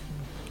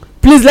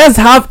 Please, let's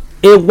have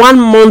a 1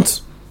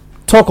 month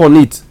talk on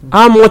it.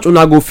 How much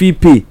una go fee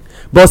pay,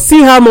 but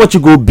see how much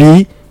it go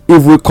be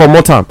if we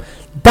comot am.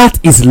 That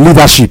is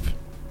leadership.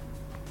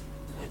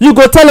 You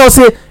go tell us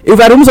say if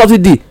I remove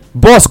subsidy,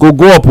 bus go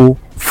up,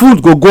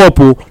 food go up,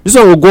 this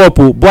one go up,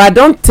 but I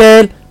don't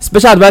tell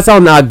special adviser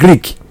on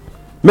agric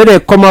make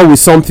dem come out with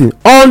something.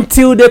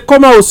 Until they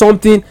come out with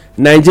something,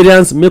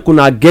 Nigerians, make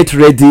una get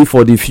ready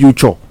for the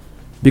future,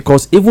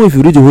 because even if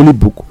you read the holy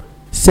book,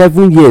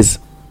 7 years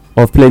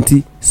of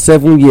plenty,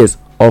 7 years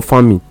of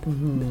famine.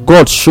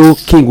 God show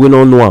king wey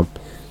no know am.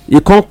 He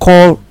can't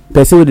call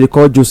person wey dey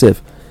call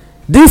Joseph.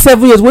 These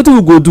 7 years, wetin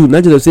we go do?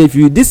 Nigeria say if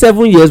you this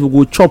 7 years we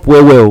go chop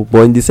well,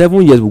 but in the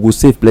 7 years we go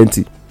save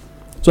plenty.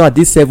 So at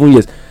these 7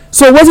 years,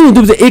 so wetin you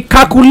do is e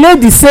calculate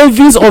the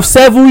savings of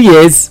 7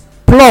 years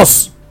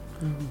plus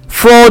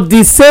for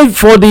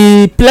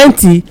the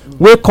plenty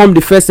wey come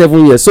the first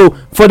 7 years. So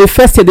for the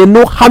first year, they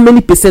know how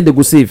many percent they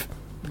go save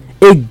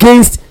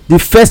against the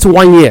first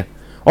 1 year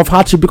of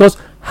hardship, because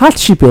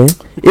hardship e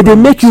dey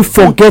make you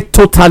forget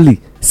totally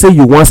say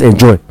you once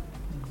enjoy.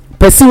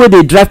 Person wey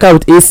dey drive car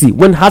with AC,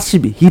 when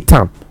hardship hit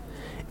am,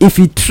 if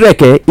he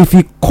trek if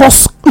he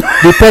curse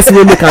the person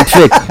wey make am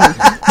trek,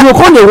 you go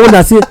come dey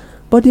wonder say,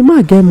 but the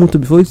man get motor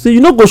before. You say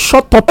you no go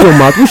shut up your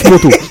mouth. Which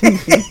motor?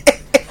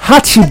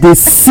 Hardship dey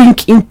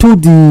sink into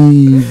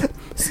the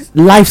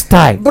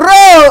lifestyle, bro,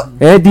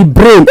 the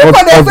brain of the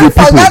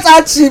people.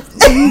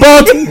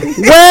 But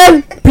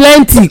when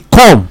plenty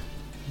come,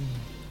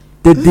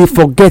 they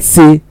forget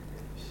say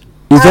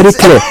e very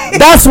clear.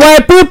 That's why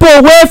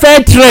people wey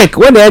fair trek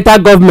when they enter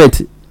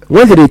government,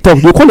 when they talk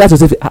you call the house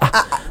yourself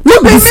no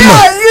be this man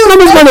no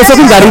be this man dey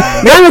sucking garri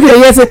na make you dey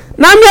hear say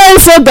na me I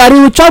saw garri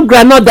we chop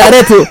groundnut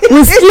direct o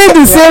we sleep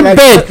the same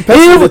bed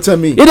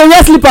he dey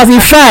wear slippers he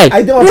fine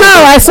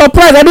now I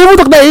surprise I dey even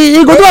talk that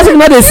he go do as if he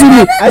no dey see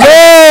me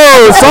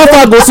no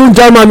suffer go soon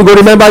jam am he go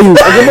remember you.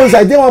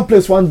 I dey one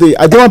place one day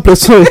I dey one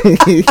place so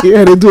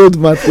I dey do old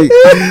man thing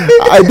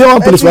I dey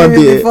one place one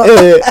day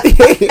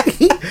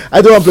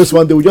I dey one place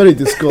one day we just dey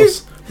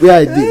discuss where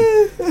I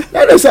dey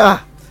then they say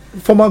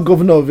former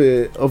governor of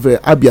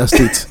Abia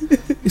State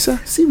he say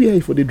see where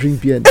you for dey drink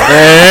beer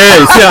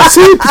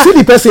see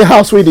the person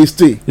house where they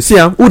stay you see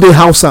am who dey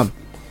house am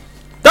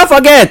don't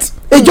forget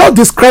he just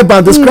describe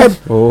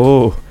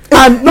oh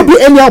and no be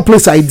anyhow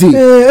place I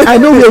dey I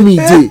know where me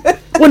dey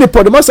when they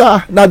put the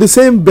master na the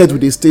same bed we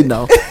dey stay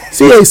now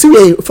see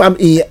where fam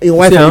in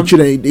wife and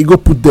children he go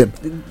put them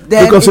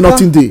because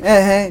nothing dey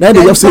na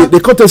they just say they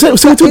come tell say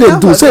wetin they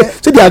do say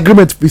the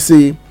agreement be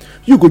say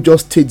you go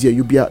just stay there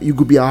you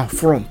go be our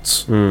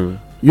front you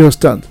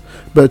understand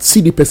but see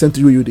the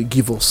percentage you dey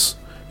give us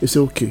you say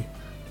okay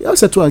you have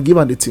settle and give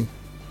am the thing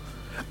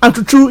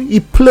and true he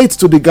played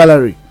to the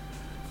gallery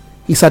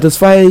he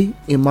satisfy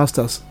him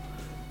masters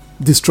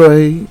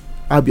destroy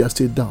Abia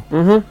State down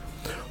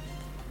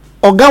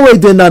oga wey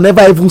dey now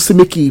never even say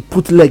make he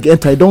put leg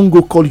enter he don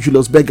go call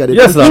Julius Berger dey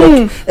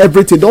check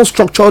everything don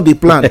structure the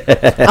plan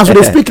as we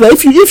dey speak now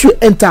if you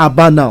enter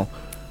Aba now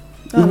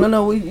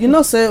no you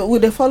know say we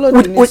dey follow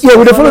the news we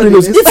dey follow the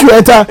news if you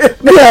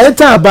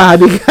enter Aba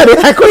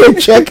I go dey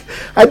check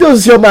I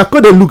just see I go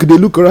dey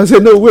look around say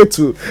no wait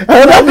to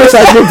another place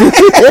I go dey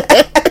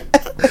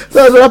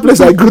so another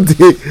place I go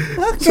dey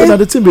so na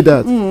the thing be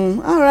that.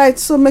 All right,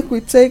 so make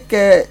we take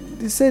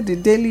you say the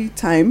Daily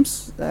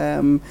Times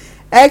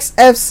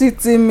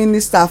ex-FCT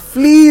minister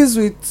flees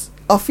with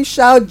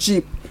official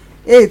jeep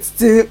 8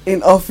 still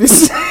in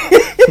office.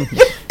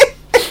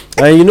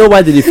 And you know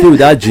why they flee with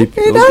that jeep?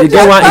 He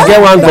get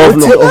one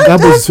governor. Oga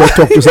Boss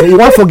talk to say he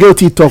wan forget what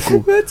he talk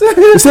o.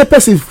 He say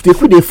person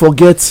dey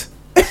forget.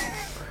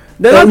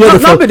 They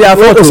not be their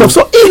fault.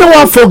 So he no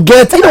wan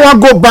forget. He no wan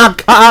go back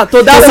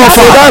to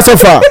that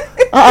suffer.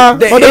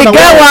 He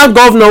get one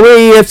governor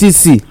wey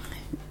EFCC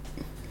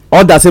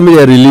order say make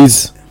dem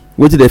release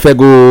wetin dey fair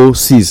go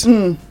seize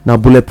na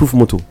bulletproof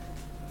motor.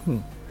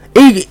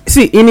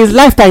 See in his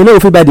lifetime he no go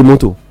fit buy the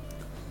motor.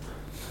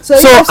 So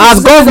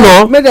as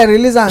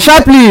governor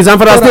sharply and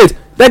for the state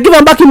they give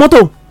am back him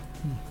motor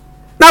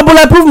na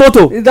bulletproof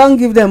motor. You don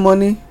give them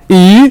money.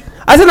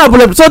 I say na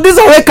bulletproof so this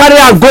one wey carry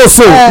am go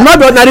so no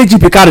be ordinary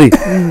jeep he carry.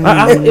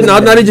 Na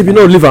ordinary jeep you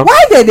no leave am.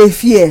 Why dey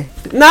fear?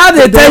 Now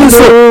they tell you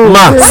so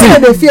ma see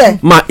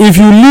ma if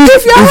you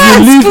leave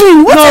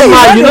no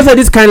ma you know say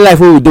this kind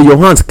life wey we dey your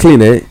hands clean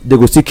they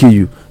go still kill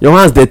you your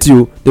hands dirty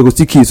they go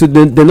still kill you so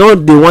they no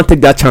dey wan take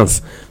that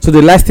chance so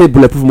they like stay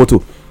bulletproof motor.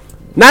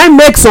 Now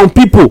make some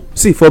people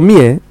see for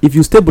me if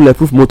you stay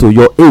bulletproof motor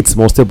your aides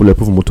must stay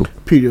bulletproof motor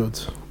period.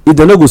 If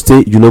they no go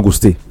stay you no go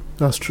stay.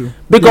 That's true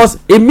because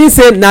it means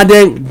say na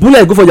then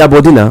bullet go for your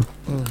body now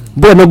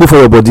bullet no go for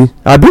your body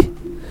abi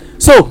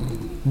so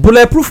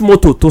bulletproof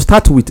motor to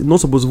start with no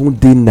suppose even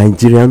dey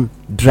Nigerian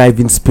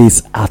driving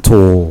space at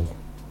all.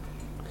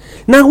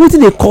 Now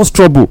wetin dey cause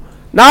trouble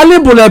na only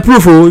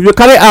bulletproof o if you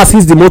carry ass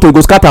hit the motor e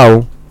go scatter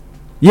o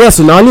yes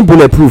na only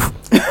bulletproof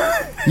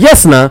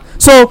yes na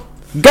so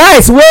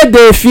guys wey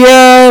dey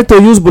fear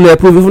to use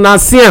bulletproof if una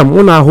see am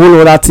una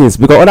hold other things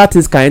because other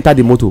things can enter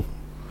the motor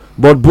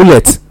but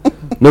bullet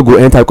no go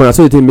enter because na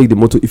so they take make the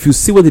motor if you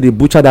see where they dey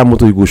butcher that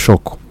motor you go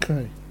shock.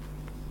 Okay.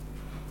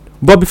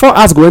 But before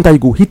ass go enter you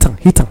go hit am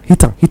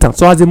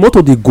so as the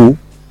motor dey go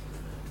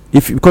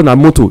if because na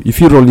motor e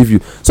fit run leave you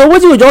so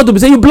wetin you just do be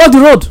say you block the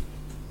road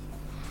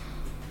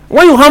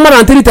when you hammer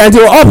am 3 times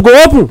your up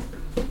go open.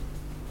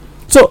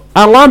 So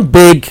I wan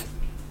beg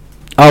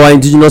our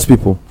indigenous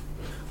people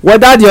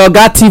whether the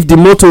oga thief the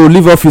motor or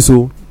leave office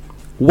o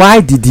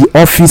why did the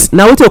office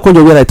na wetin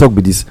okonjo wey I talk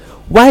be this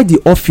why the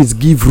office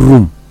give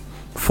room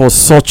for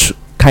such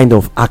kind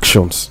of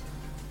actions?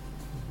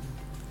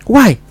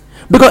 Why?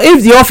 Because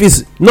if the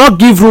office not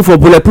give room for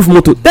bulletproof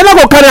motor they no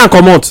go carry am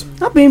comot.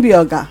 Not being the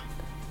oga.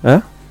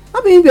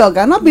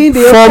 Not being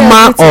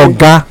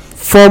the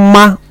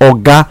former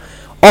oga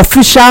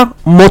official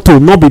motor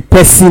no be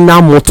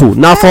personal motor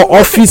na for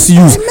office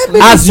use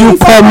as you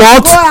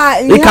comot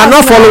e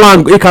cannot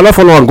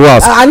follow am go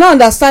house. I no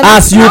understand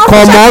as you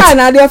comot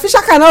na the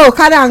official cannot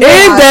carry am go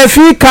house. If dem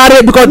fit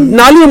carry because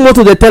na only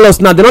motor dey tell us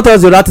now they no tell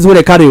us the other things wey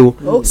dey carry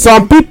o.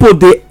 Some people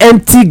dey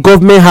empty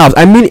government house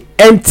I mean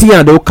empty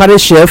and they go carry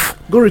shelf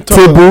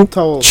table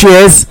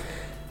chairs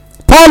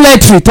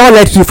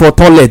toiletry for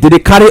toilet they dey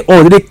carry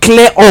all they dey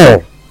clear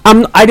all.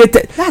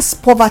 That's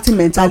poverty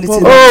mentality.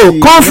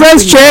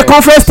 Conference chair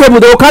conference table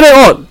they go carry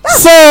all.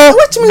 So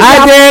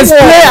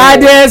I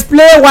dey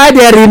explain why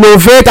they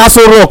renovate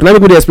Aso Rock. Let me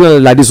go dey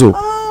explain like this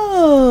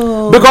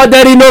o because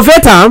they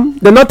renovate am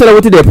they no tell you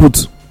wetin they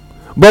put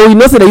but we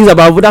know say they use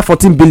about over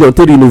 14 billion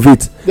to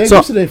renovate. They So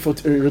use them for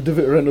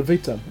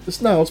renovate them.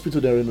 It's not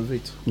hospital they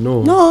renovate.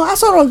 no.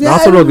 Aso Rock, they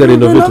Aso Rock, they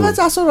renovate renovate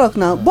Aso Rock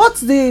now, but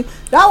the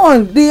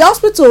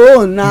hospital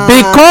own na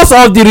Because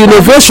of the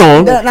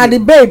renovation, na the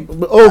babe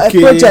Okay.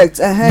 project.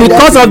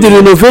 because of the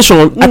renovation,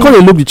 I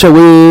can't look the chair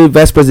where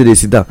vice president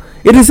sit down.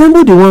 It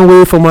resemble the one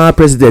where former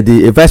president,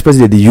 the vice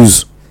president, they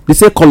use. They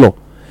say color.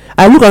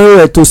 I look at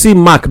it to see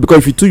mark because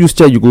if you two use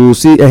chair, you go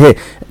see. Hey,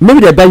 maybe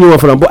they buy you one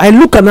for them, but I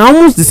look at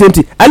almost the same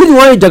thing. I look the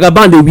one in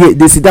Jagaban they wear,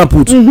 they sit down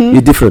put.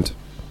 It's different.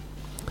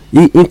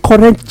 In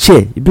current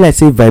chair, it be like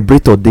say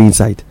vibrator dey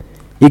inside.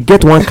 It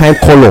get one kind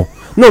color.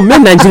 No,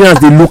 many Nigerians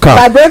they look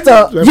at.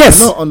 Vibrator.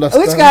 Yes. I don't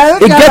understand. Which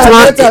kind It gets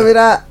one- vibrator with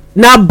that?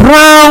 Na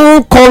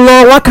brown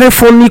color, one kind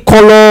funny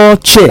color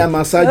chair. Like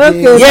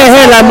massaging. Okay. Yeah,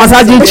 hey, like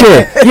massaging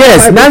chair.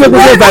 Yes, now me go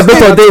say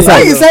vibrator dey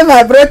When you inside. say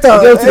vibrator,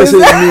 I don't think they say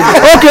you need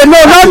it. Okay, no,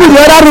 not be the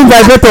other room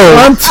vibrator.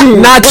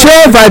 Na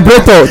chair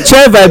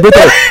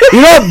vibrator.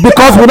 You know,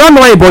 because we don't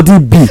know how body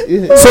be,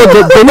 so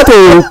they need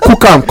to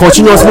cook am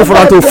continuously for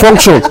am to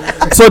function.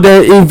 So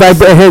they invite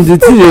the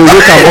thing dey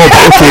wake am up.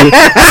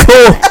 Okay,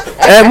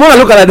 so when I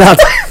look at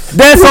that.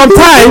 Then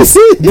sometimes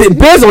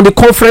based on the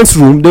conference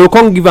room they will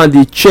come give am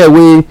the chair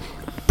wey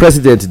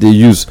president dey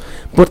use,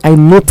 but I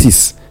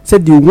notice say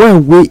the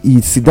one wey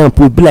e sit down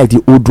put be like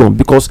the old drum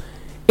because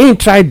him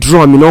try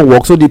drum e no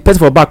work, so the person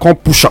for back come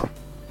push am.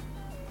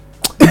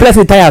 E be like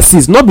say tire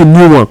seize, not be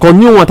new one, cause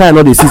new one tire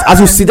no dey seize. As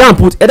you sit down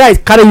put, either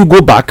e carry you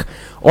go back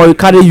or e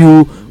carry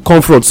you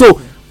come front.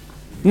 So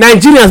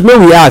Nigerians, make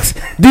we ask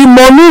the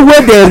money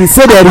wey dem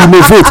say dem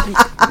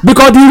renovate,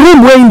 because the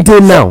room wey im dey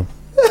now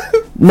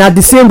na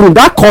the same room.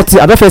 That curtain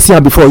I don first see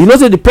am before. You know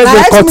say the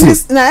president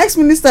curtain. na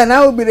ex-minister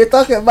now will be dey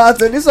talk about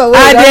this one.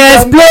 I dey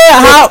explain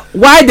how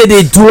why they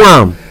dey do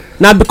am.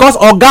 Na because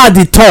oga at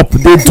the top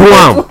dey do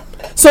am.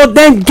 So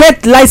dem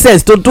get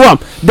license to do am.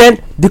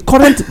 Then the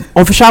current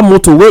official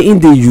motor wey im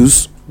dey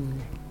use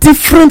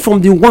different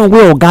from the one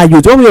wey oga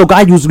use. The one wey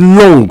oga use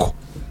long.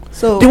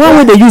 So The one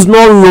wey dey use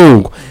no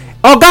long.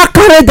 Oga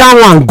carry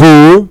that one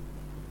go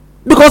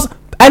because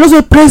I know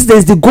say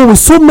presidents dey go with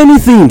so many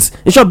things.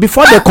 In short,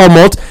 before they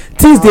comot,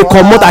 things dey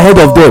comot ahead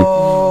of them.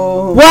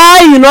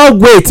 Why you no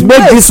wait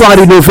make this one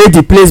renovate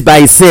the place by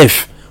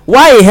itself?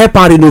 Why e help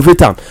am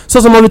renovate am? So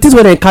some of the things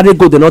wey dem carry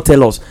go, they no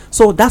tell us.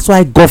 So that's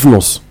why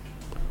governors,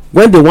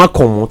 when they wan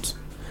comot,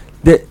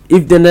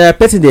 if the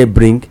person they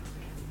bring,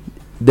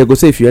 they go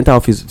say if you enter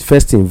office,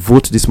 first thing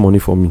vote this money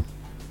for me,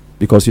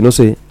 because you know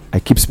say I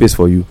keep space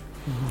for you.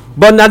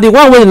 But na the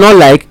one wey you no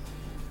like,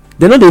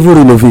 they no dey even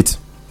renovate.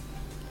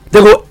 They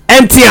go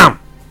empty am.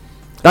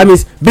 That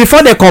means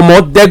before they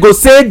comot, they go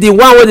say the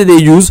one wey they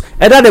use,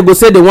 either they go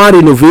say they wan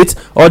renovate,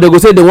 or they go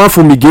say they wan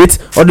fumigate,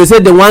 or they say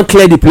they wan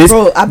clear the place.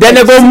 Bro, Then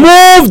they go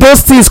move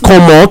those things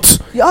comot,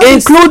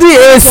 including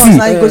AC.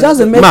 na you go just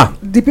dey make Ma.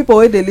 the people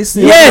wey dey lis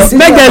ten. Yes,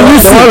 make them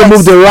lis ten.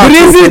 remove the rack.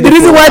 The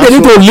reason why they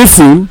need to lis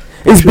ten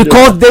is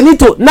because they need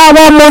to na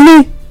our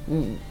money,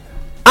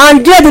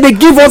 and there they dey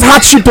give us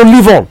hardship to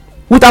live on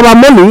with our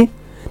money.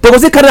 They go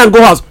say carry am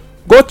go house,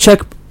 go check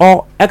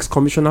all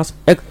ex-commissioners,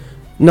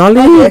 na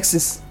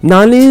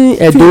only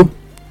Edo,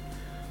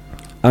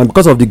 and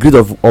because of the greed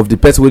of the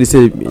person wey dey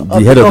say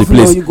the head of the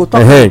place, you go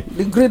talk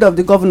the greed of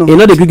the governor. e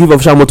no dey gree give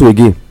official motor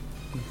again.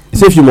 He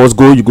say if you must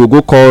go, you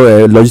go call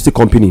a logistic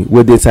company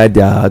wey dey inside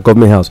their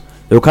government house.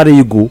 They go carry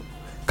you go,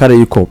 carry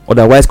you come.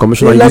 Otherwise,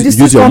 commissioner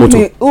use your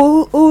motor.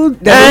 Who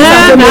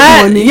dem make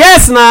money.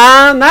 Yes,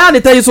 na they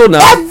tell you so now.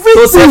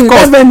 To save Everything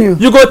cost. revenue.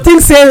 You go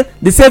think say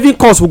the saving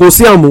cost we go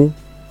see am o.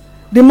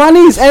 The money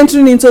is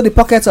entering into the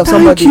pockets of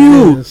somebody.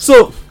 Thank you.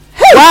 So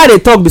why I dey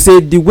talk be say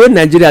the way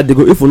Nigeria dey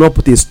go, if we no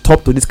put a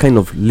stop to this kind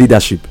of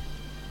leadership,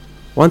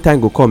 one time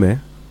go come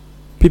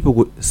people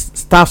go,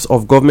 staffs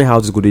of government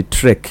houses go dey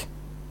trek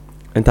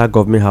enter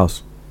government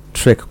house,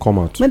 trek come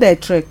out. Make dem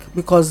trek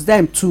because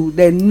dem too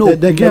they know They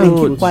they get keep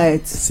road.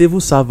 quiet. Civil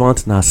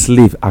servant na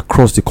slave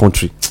across the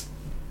country.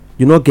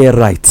 You no get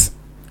right.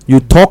 You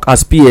talk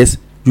as PS,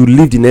 you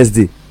leave the next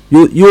day.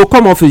 You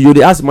come office, you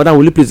dey ask madam,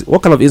 will you please,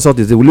 what kind of insult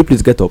is it? Will you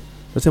please get up?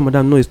 I say,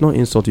 madam, no, it's not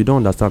insult. You don't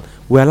understand.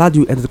 We allowed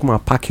you enter to come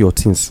and pack your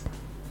things.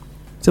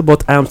 Say,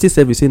 but I am still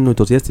serving. Say, no, it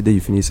was yesterday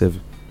you finished serving.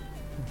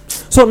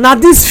 So now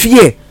this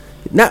fear,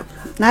 now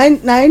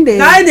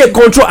they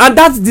control, and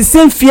that's the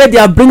same fear they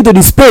are bringing to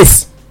the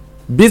space.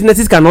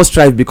 Businesses cannot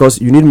strive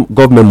because you need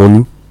government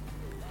money.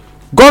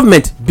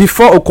 Government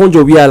before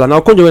Okonjo Iweala,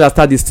 now Okonjo Iweala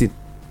start this thing,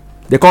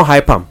 they can't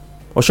hype am.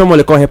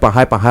 Oshomole can't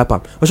hype am.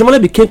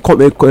 Oshomole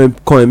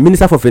became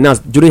minister for finance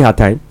during her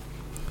time.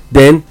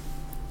 Then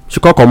she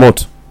can't come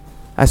out.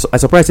 I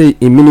surprised say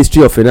in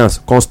ministry of finance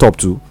can't stop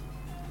too.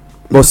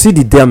 But see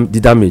the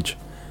damage.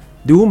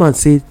 The woman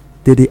said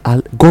that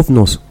the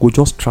governors go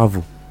just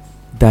travel,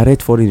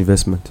 direct foreign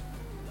investment,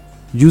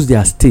 use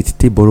their state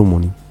take borrow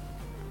money,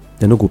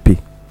 they no go pay.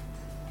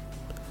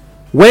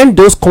 When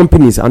those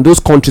companies and those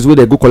countries where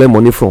they go collect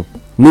money from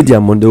need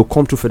their money, they will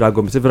come to federal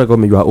government. Say, federal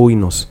government, you are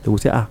owing us. They will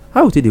say, how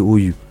will they owe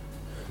you?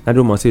 And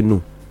the woman say,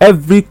 no.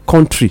 Every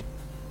country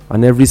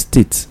and every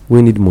state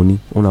we need money,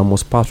 una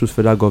must pass through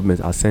federal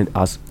government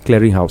as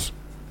clearing house.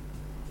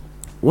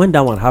 when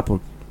that one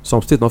happen,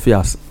 some states not fit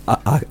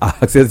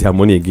access their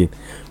money again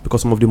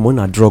because some of the money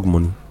are drug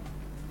money.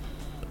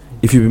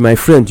 If you be my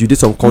friend, you did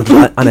some country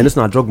and I know it's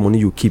not drug money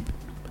you keep,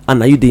 and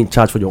now you dey in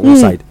charge for your own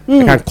side,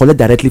 I can collect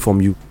directly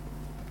from you.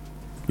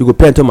 You go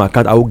pay into my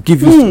account, I will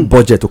give you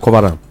budget to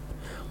cover them.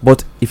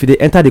 But if they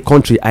enter the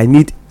country, I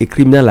need a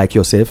criminal like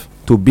yourself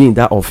to be in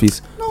that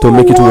office to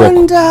make it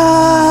work.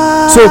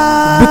 So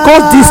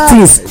because these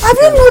things, have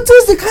you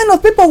noticed the kind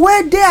of people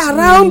where they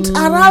around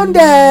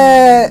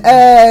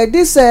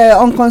this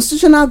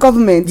unconstitutional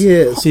government?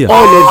 Yes. Yeah.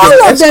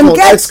 All of them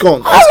get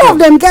Ex-con. all of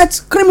them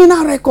get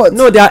criminal records.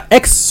 no, they are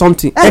ex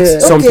something, Ex,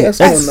 ex something, okay,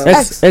 ex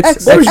ex,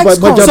 ex.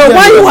 ex-con. So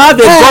when you have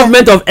a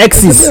government of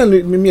exes,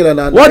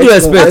 what do you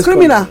expect? A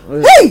criminal.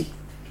 Hey,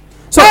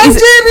 so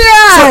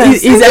Nigeria.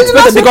 it's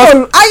expected because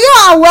are you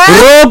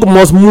aware? rogue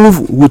must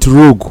move with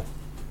rogue.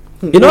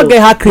 You not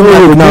get her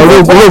criminal now.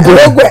 Rogue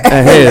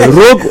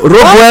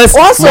west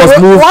must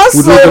move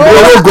with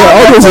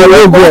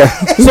rogue.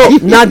 So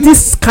now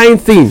this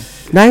kind thing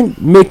now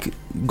make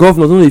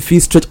governors only feel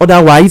straight.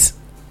 Otherwise,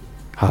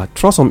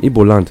 trust some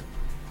Igbo land.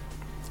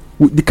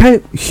 The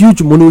kind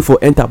huge money for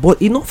enter, but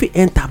it not fit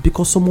enter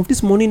because some of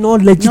this money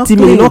not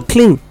legitimate, not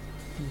clean.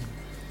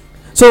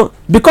 So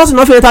because it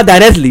not fit enter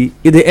directly,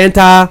 it they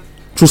enter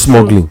through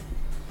smuggling.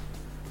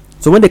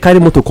 So when they carry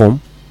motor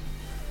come,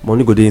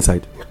 money go dey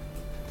inside.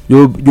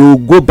 You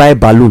go buy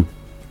balloon,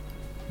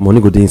 money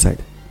go dey inside.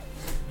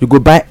 You go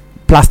buy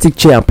plastic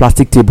chair and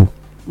plastic table,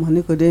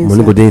 Money go dey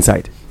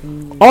inside.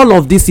 All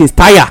of these things,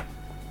 tire,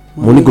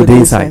 money go dey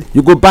inside.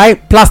 You go buy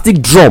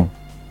plastic drum,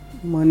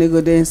 Money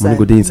go dey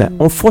inside.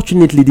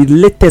 Unfortunately, the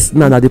latest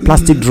now na the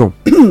plastic drum.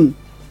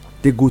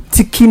 They go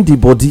thicken the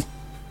body.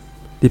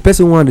 The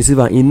person who wan receive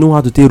am, he know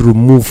how to take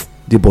remove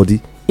the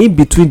body. In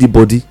between the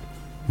body,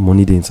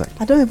 money dey inside.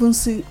 I don't even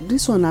see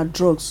this one are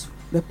drugs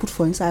they put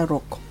for inside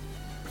rock.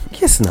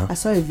 Yes, now I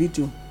saw a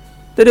video.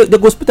 they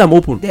go split am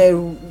open.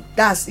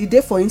 That's it.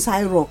 Dey for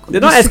inside rock. They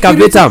don't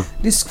excavate am.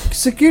 The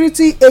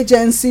security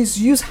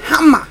agencies use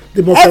hammer.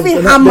 Heavy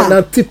Hammer.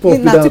 na tip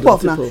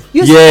off now.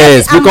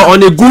 Yes, because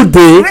on a good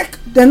day.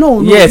 They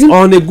know. Yes,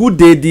 on a good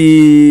day,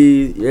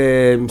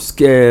 the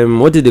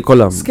what did they call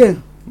them? Scale.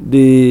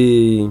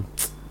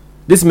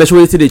 This machine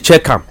wey they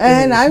check am.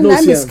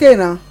 I'm scale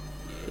now.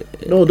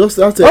 No, that's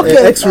Okay,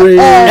 X-ray.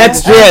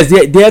 X-rays,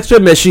 the X-ray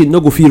machine no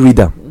go fit read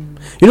am.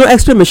 You know,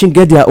 X-ray machine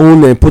get their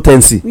own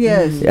potency.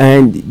 Yes.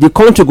 And the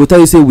country go tell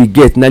you say we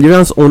get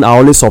Nigerians own are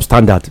always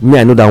substandard. Me,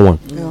 I know that one.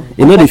 Yeah.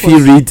 You know, if you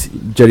read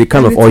jerry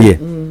can of oil,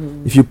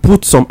 if you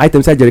put some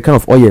items inside jerry can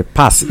of oil,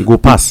 pass, it go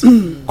pass.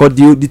 Because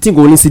the thing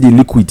go only see the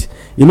liquid.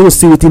 You know,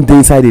 see wetin dey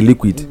inside the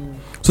liquid.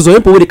 So some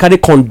people wey dey carry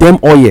condemn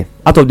oil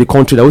out of the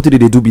country, that wetin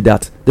they do be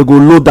that they go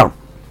low down.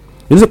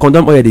 You know, say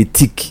condemn oil dey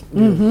thick.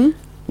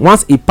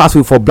 Once it pass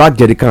for black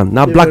jerry can,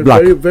 now black.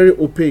 Very, very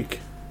opaque.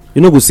 You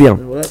know, go see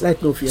am.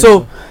 Like no fear.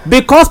 So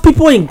because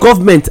people in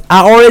government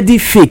are already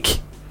fake,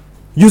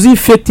 using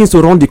fake things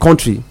to run the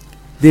country,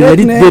 they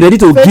ready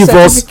to give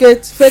us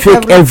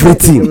fake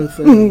everything.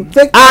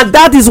 And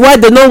that is why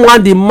they don't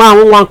want the man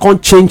who want to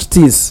change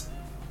things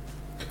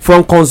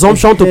from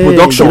consumption to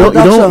production you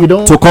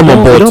don't to come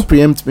on board. You don't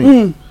preempt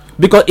me.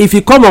 Because if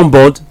you come on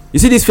board, you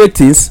see these fake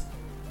things,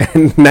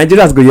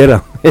 Nigerians go hear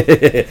am.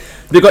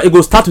 Because it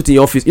go start with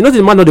your office. You know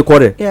the man not the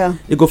quarrel. Yeah.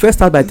 It go first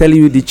start by telling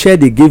you the chair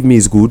they gave me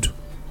is good,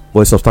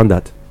 but it's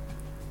substandard.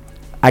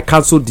 I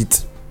cancelled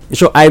it.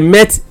 So I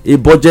met a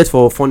budget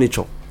for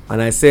furniture,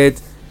 and I said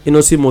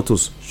Innocy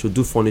Motors should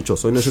do furniture.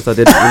 So Innocy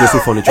started Innocy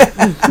Furniture.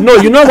 No,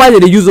 you know why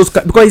they use those?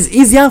 Because it's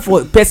easier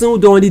for a person who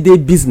don't only do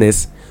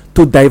business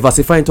to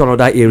diversify into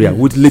another area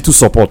with little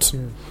support.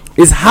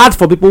 It's hard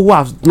for people who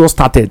have not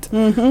started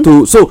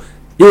to. So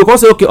you will come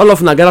say, okay, all of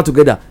them gather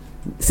together.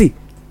 See,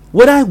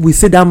 whether we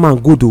say that man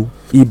good or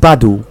he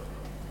bad or,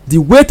 the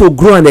way to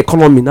grow an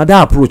economy, now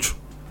that approach.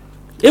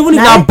 Even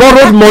if na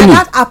borrowed money,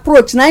 that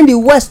approach na the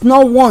west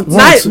no want.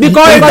 Because if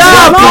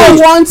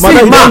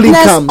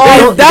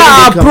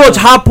that approach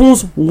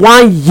happens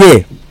 1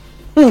 year,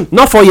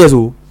 not 4 years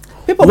old,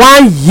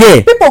 1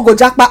 year, people go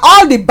japa.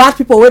 All the bad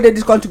people wey dey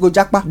this country go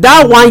japa.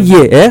 That 1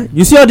 year,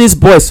 you see all these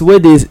boys wey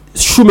dey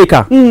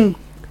shoemaker, im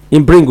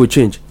brain go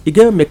change. E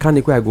get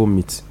mechanic wey I go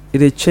meet, e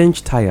dey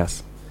change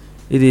tires,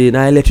 e dey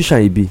na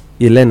electrician e be,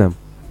 e learn am.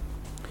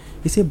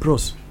 He say,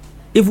 bros,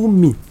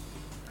 even me,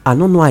 I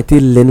don't know how I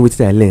take learn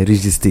wetin I learn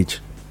reach this stage.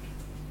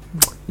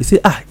 He say,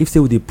 if say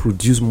we dey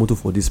produce motor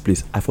for this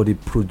place, I for dey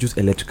produce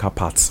electrical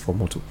parts for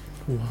motor.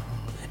 Wow.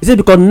 He say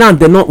because now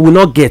they will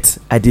not get,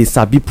 I dey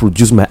sabi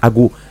produce my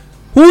ago.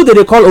 Who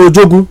they call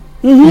Ojogun?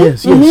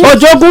 Yes.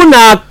 Ojogun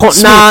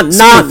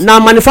na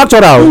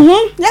manufacturer.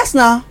 Yes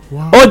now.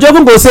 Wow.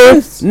 Ojogun go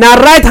say na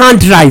right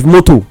hand drive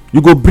motor.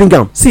 You go bring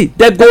am. See,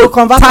 they go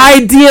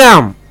tidy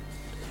am.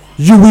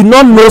 You will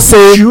not know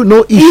say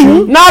no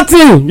issue.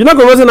 Nothing. You're not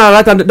going to say na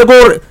right hand. They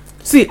go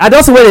see. I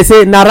don't see where they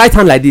say na right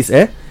hand like this.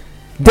 They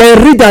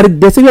read that.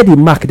 They say where the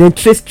mark. Then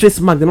trace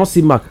mark. They not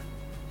see mark.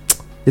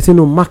 They say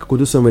no mark go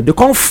do somewhere. They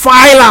can't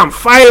file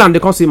am. They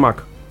can't see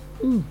mark.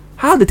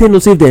 How they tell no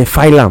say if they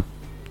file am,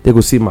 they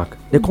go see mark.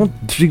 they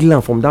can't drill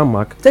am from that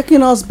mark.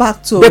 Taking us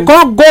back to. They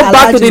can't go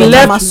back to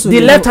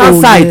the left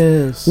hand side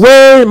yes.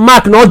 where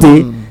mark no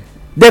dey.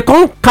 They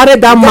can't carry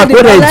that mark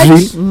wey dem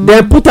drill.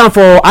 Then put am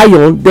for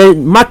iron.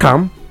 Then mark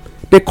am.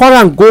 They carry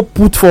am go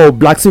put for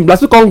blacksmith.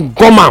 Blacksmith come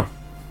gum am.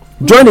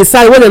 Join the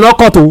side wey dem no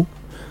cut o.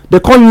 They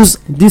can't use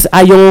this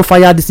iron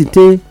fire this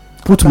thing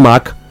put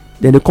mark.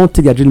 Then they can't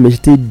take their drill machine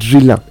take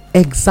drill am.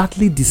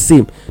 Exactly the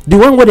same. The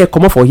one wey they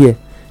comot for here,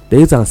 they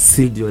use am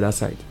seal the other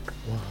side.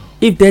 Wow.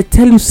 If they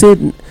tell you say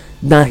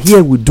na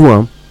here we do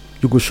am,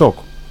 you go shock.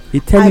 He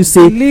tell you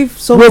say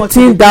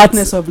wetin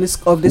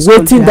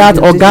that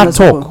oga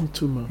talk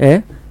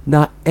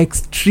na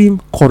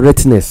extreme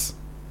correctness.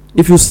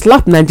 If you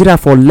slap Nigeria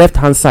for left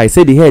hand side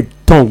say the head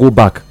turn go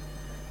back,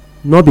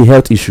 no be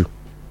health issue,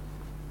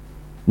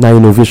 na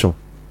innovation.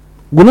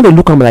 We no dey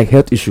look am like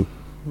health issue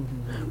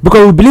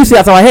because we believe say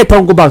as our head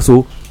turn go back,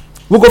 so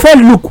we go first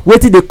look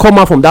wetin dey come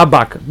out from that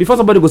back before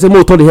somebody go say make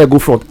we turn the head go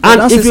front.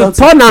 And if you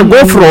turn am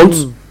go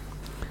front,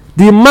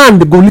 the man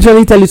go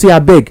literally tell you say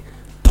abeg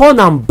turn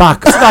am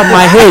back so that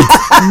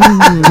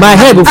my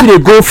head go fit dey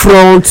go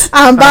front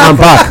and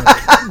back.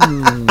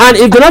 And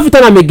if they no fit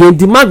turn am again,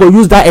 the man go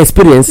use that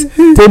experience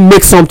to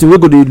make something wey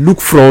go dey look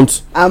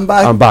front and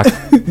back.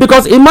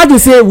 Because imagine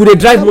say we dey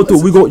drive motor,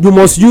 you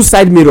must use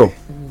side mirror.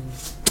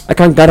 I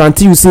can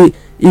guarantee you say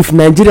if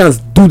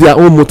Nigerians do their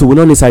own motor, we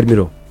no need side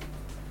mirror.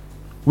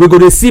 We go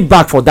dey see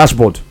back for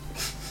dashboard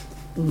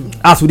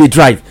as we dey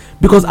drive,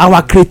 because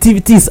our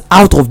creativity is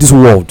out of this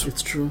world.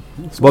 It's true.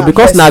 But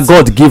because na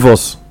God give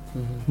us,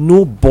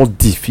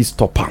 nobody fit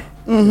stop am.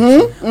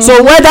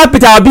 So whether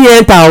Peter Obi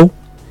enter o,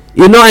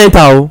 he no enter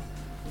o,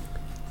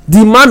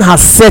 the man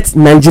has set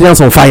Nigerians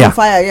on fire. On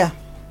fire, yeah.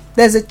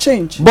 There's a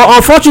change. But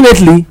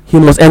unfortunately, he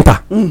must enter.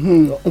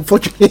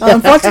 Unfortunately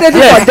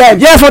for them.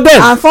 Yeah, for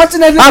them.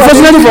 Unfortunately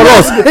for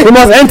us, he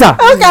must enter.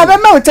 Okay, I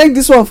remember we take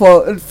this one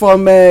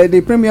from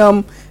the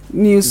premium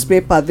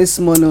newspaper this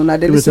morning. Now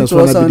they listen to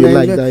us on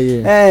like that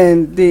year.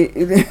 And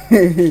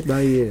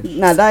that year.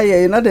 Now that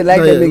year, you know they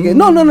like them again.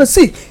 No.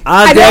 See,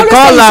 and they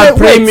call her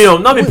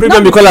premium. Not be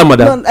premium, you call her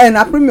mother. And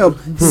a premium.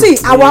 See,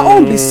 our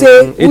own be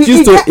say it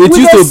used to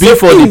be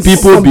for the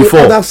people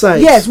before.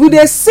 Yes, we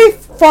dey see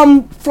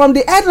from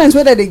the headlines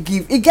where they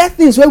give, it get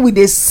things where we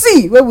they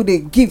see where we they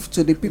give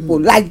to the people.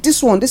 Like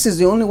this one, this is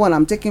the only one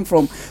I'm taking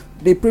from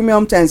the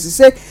Premium Times. It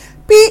say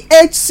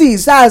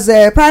PHCs, that's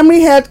primary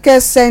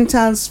healthcare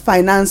centers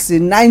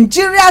financing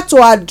Nigeria to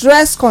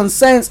address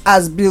concerns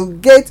as Bill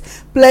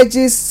Gates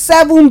pledges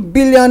 7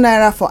 billion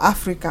naira for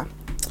Africa.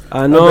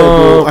 I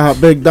know. I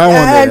beg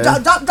that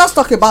one. Just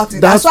talk about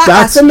it. That's why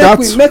I say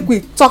make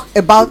we talk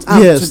about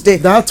today.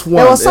 That one.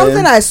 There was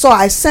something I saw.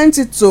 I sent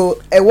it to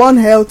a One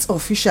Health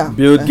official.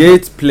 Bill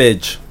Gates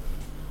pledge.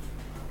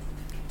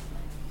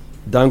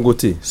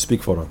 Dangote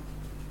speak for him.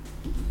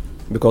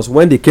 Because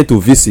when they came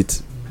to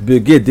visit, Bill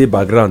Gates dey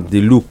background,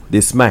 they look,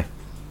 they smile.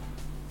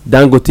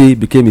 Dangote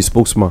became his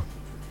spokesman.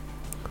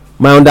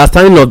 My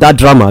understanding of that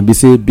drama be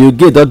say Bill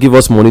Gates don't give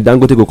us money,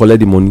 Dangote go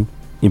collect the money,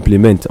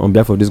 implement on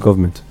behalf of this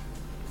government.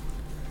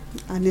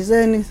 And is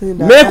there anything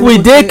that make we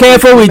dey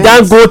careful with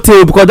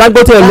Dangote, because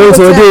Dangote alone is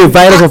already a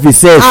virus of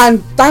itself. And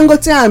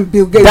Dangote and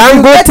Bill Gates.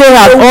 Dangote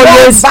has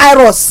always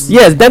virus.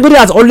 Yes, Dangote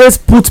has always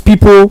put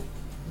people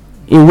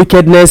in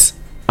wickedness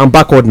and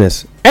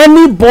backwardness.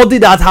 Anybody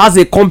that has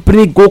a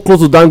company go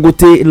close to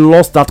Dangote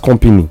lost that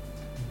company,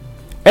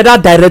 either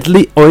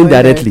directly or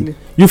indirectly.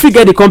 You fit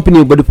get the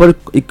company, but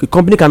the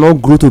company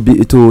cannot grow to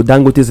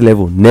Dangote's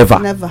level.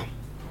 Never.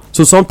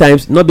 So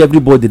sometimes not be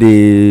everybody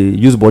dey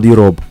use body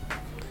rub.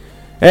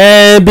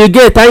 Bill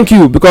Gates, thank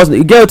you, because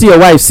you get to your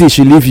wife see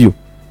she leave you.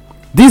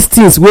 These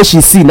things wey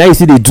she see now you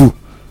see they do.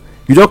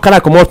 You don't carry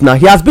come out now.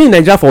 He has been in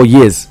Nigeria for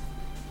years,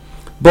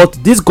 but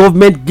this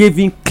government gave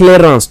him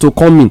clearance to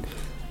come in.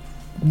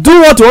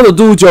 Do what you want to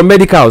do with your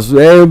medicals.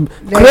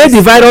 Create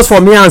the virus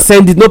for me and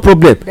send it, no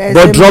problem.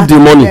 But drop the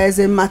money. There is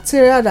a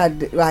material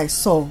that I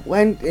saw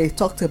when they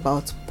talked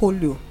about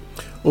polio.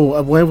 Oh,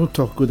 I won't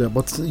talk good,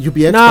 but you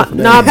be expert.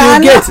 Now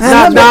Bill Gates,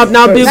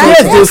 now Bill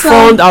Gates they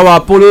fund our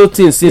polio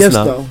thing since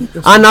now,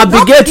 and now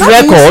Bill Gates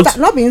record.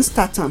 Not being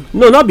started.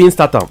 No, not being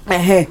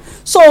started.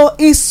 So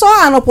he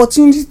saw an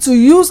opportunity to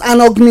use an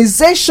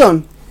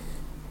organization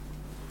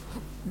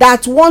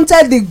that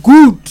wanted the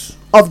good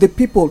of the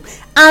people,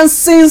 and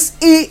since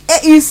he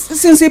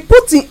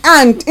put his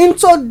hand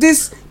into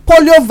this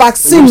polio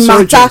vaccine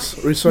matter,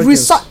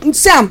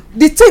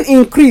 the thing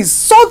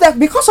increased, so that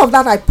because of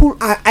that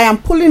I am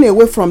pulling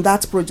away from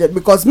that project,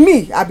 because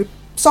I be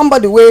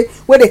somebody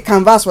where they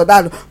canvas for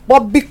that, but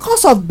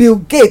because of Bill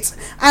Gates,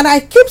 and I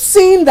keep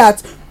seeing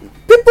that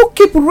people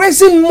keep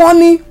raising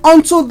money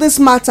onto this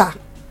matter,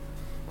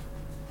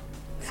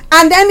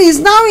 and then he's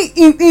now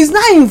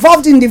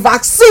involved in the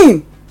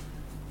vaccine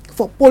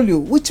for polio,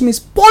 which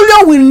means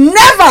polio will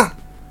never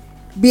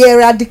be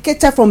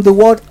eradicated from the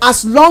world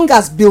as long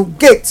as Bill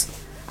Gates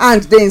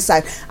and they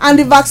inside. And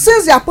the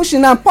vaccines they are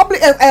pushing now,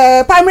 public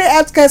primary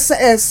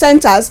healthcare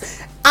centers,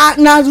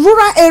 na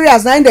rural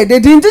areas na dey the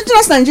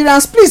indigenous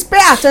Nigerians, please pay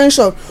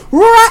attention.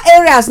 Rural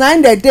areas na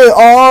dey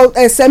or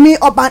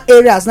semi-urban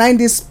areas na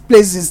these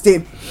places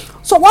dey.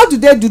 So what do?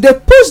 They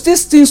push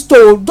these things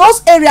to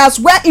those areas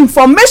where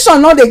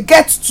information no dey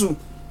get to,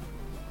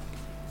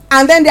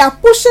 and then they are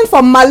pushing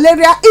for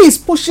malaria. He is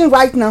pushing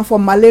right now for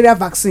malaria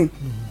vaccine.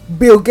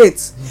 Bill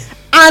Gates,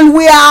 and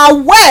we are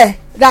aware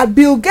that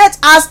Bill Gates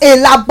has a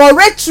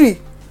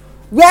laboratory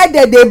where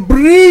they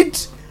breed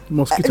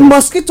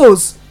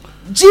mosquitoes,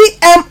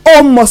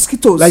 GMO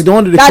mosquitoes, like the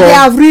one that they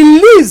have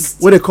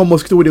released. What they call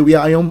mosquito, where they wear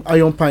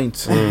iron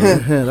pints.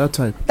 That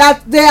type.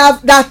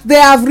 That they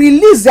have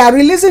released. They are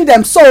releasing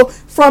them. So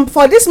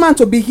for this man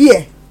to be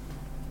here,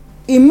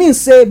 it means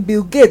say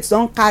Bill Gates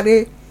don't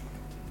carry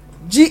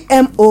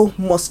GMO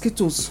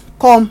mosquitoes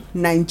come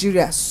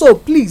Nigeria. So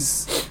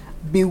please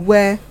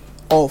beware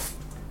of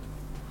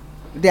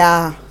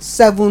their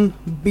 $7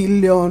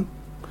 billion.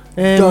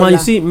 Man, you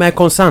see my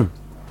concern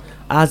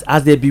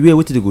as they beware,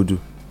 what did they go do?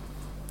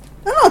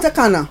 No, take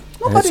now.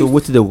 So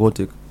what did they go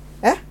take?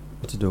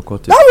 What did they go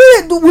take?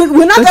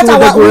 We not get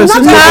our.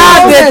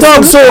 They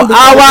talk. So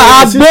our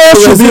agbo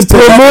should be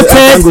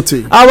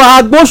promoted.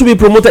 Our agbo should be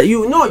promoted.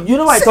 You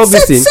know why I talk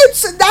this thing.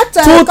 That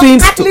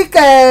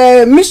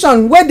Catholic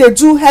mission where they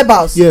do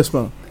herbals. Yes,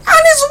 ma'am. And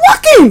it's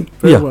working.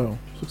 Very well,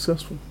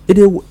 successful.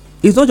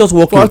 It's not just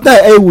working.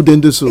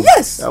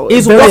 Yes,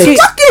 it's working.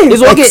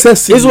 It's working.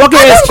 It's working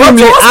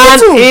extremely,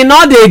 and he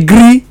not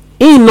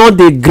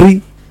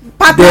agree.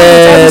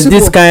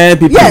 This kind of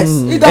people. Yes,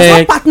 he does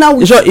not partner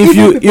with. Sure,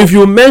 if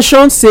you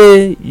mention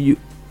say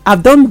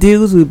I've done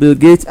deals with Bill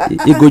Gates,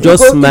 he go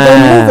just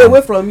smile. Move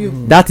away from you.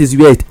 That is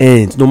where it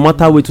ends. No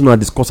matter what you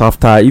discuss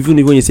after,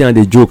 even when you say and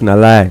they joke na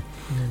lie,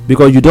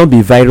 because you don't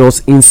be virus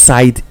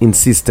inside in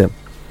system.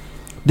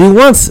 The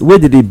ones where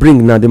did they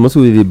bring now? The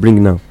mosquitoes they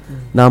bring now.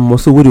 Now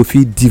mosquitoes where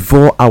they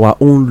devour our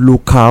own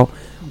local.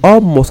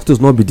 All mosquitoes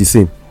not be the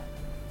same.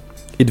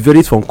 It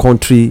varies from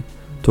country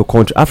to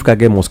country. Africa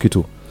get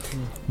mosquito,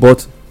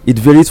 but it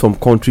varies from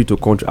country to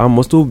country. And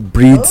mosquito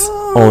breeds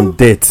on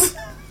death.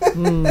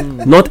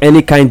 Not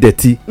any kind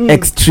dirty,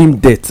 extreme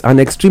death. And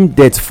extreme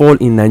death fall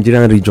in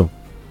Nigerian region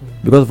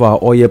because of our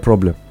oil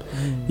problem.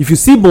 If you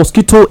see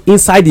mosquito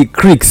inside the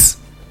creeks,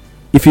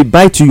 if it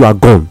bite you, you are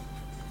gone.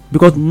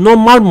 Because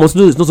normal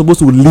mosquito is not supposed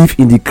to live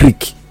in the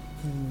creek.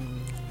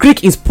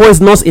 Creek is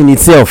poisonous in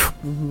itself.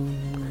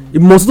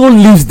 If mosquito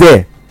lives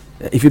there,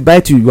 if it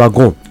bite you, you are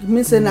gone.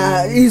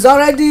 He's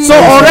already. So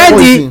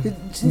already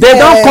they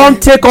don't come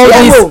take all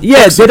these.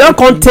 Yes, they don't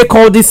come take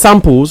all these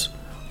samples.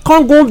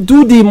 Can't go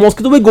do the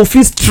mosquito wey go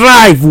fit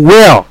strive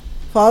well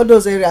for all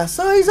those areas.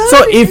 So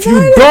if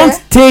you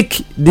don't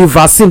take the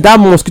vaccine, that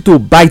mosquito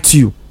bite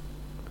you.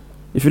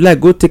 If you like,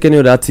 go take any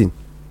other thing,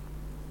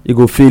 it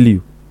go fail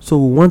you. So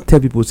we want tell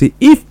people, say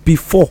if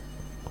before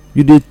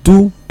you dey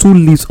do 2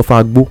 leaves of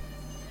agbo,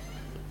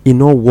 e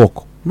no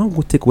work, no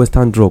go take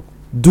western drug,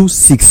 do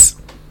 6.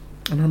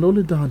 And not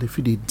only that, if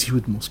they deal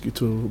with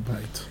mosquito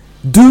bite,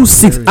 do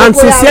 6. And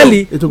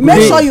sincerely,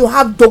 make sure you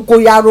have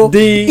dogoyaro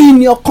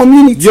in your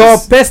community. Your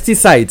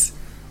pesticides,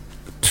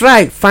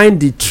 try find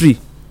the tree,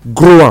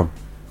 grow am,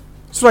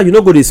 so that you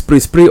no go dey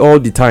spray all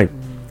the time.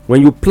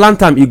 When you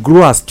plant am, e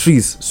grow as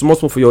trees, small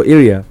for your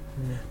area.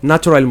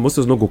 Naturally,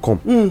 mosquitoes no go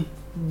come.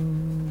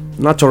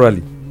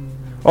 Naturally,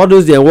 all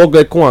those dey work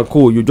get corn and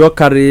co, you just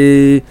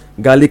carry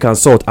garlic and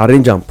salt,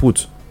 arrange and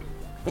put,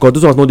 because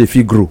those ones no dey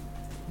fit grow.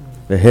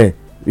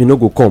 You no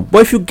go come.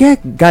 But if you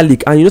get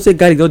garlic, and you know say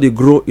garlic no dey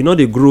grow, e no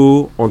dey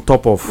grow on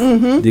top of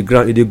the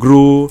ground, e dey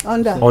grow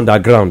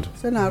underground.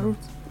 So na root.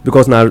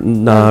 Because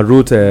na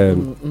root.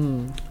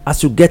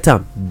 As you get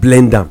am,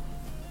 blend am,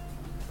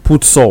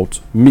 put salt,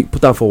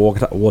 put am for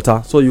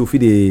water, so you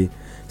fit dey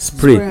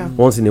spray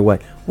once in a while.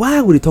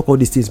 Why we dey talk all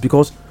these things?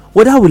 Because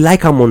whether we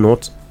like am or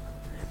not,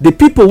 the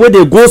people wey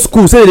dey go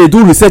school say they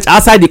do research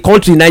outside the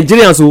country,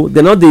 Nigerians, so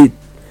they no dey.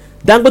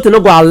 Dangote no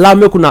go allow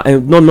make una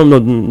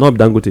no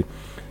Dangote.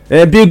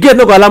 Bill Gates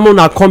no go allow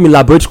una come in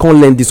laboratory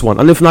come learn this one.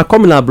 And if una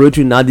come in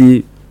laboratory, na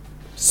the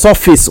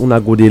surface una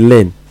go dey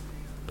learn.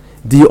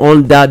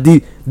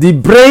 The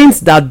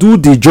brains that do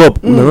the job,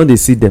 una no dey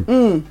see them.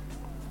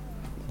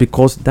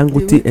 Because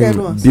Dangote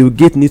and Bill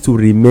Gates need to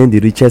remain the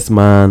richest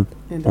man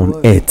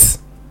on earth.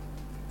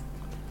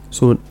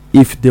 So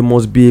if there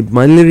must be a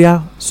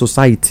malaria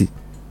society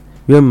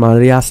where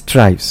malaria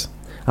strives,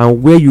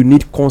 and where you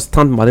need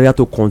constant malaria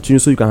to continue,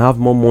 so you can have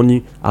more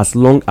money, as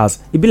long as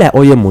it be like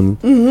oil money.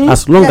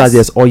 As long as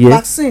there's oil,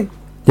 vaccine,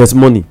 there's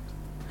money.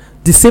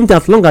 The same thing,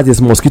 as long as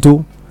there's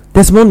mosquito,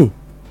 there's money.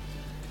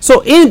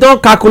 So he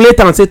don't calculate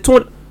and say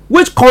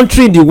which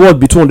country in the world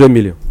be 200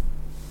 million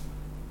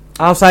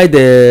outside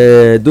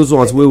those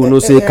ones where we know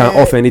say can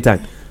off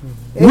anytime.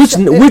 Which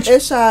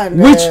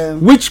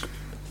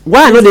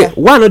why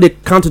not they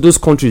count those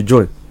countries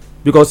join?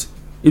 Because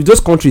if those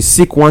countries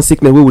sick one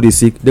sickness, where would they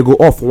sick? They go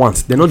off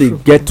once. They know they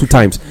get 2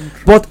 times.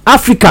 But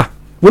Africa,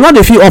 we know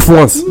they feel off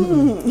once.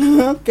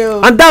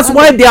 And that's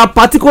why they are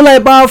particular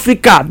about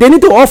Africa. They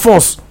need to off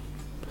us.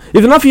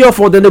 If you not feel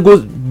off us, then they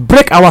go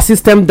break our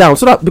system down.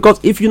 So that, because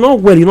if you know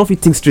well, you not fit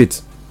think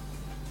straight.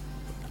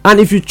 and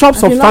if you chop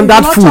And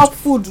substandard chop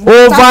food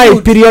without over a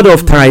food, period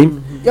of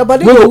time, your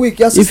body no, go weak,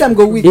 your system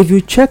go weak. if you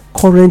check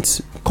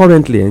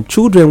currently and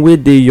children wey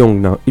dey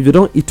young now, if you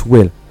don eat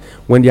well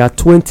when they are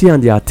 20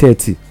 and they are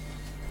 30,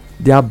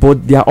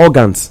 their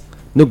organs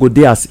no go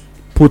dey as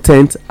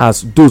potent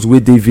as those wey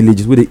dey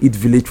villages wey dey eat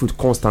village food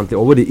constantly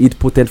or wey dey eat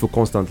potent food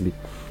constantly.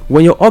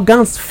 When your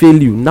organs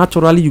fail you,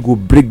 naturally you go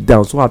break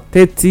down. So at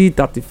 30,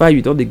 35,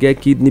 you don dey get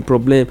kidney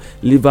problem,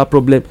 liver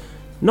problem,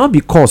 not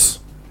because.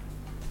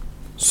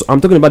 So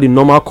I'm talking about the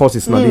normal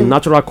causes now, the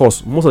natural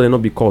cause. Most of them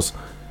not because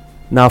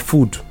na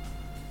food.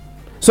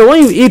 So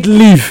when you eat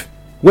leaf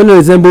wey no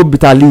resemble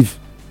bitter leaf,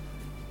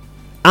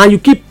 and you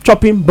keep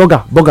chopping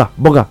burger, you just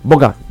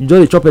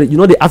dey chop it. You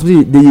know, they ask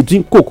me, they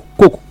drink coke,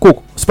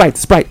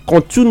 sprite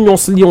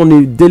continuously on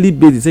a daily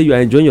basis. Say you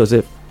are enjoying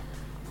yourself.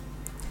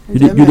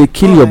 You dey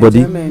kill your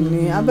body.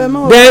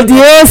 Then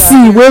the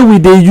AC wey we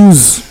dey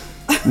use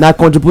na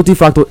contributing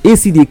factor.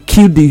 AC dey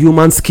kill the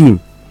human skin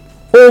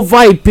over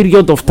a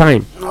period of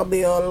time. Not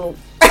the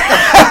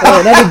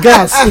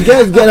gas. You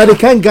get the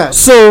can gas.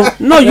 So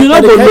no, you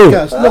no go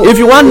know. If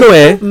you wan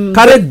know,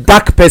 carry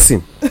dark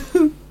person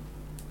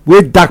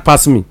wey dark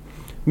pass me,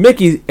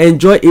 make e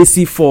enjoy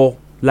AC for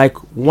like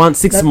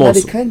 6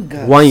 months,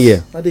 1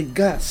 year. Na the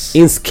gas.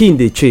 In skin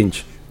dey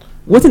change.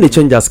 Wetin dey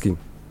change that skin?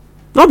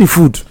 Not be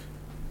food.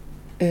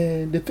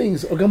 The thing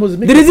is, the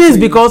reason is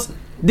because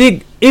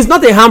it's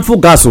not a harmful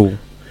gas.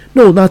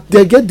 No, now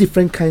they get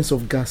different kinds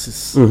of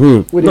gases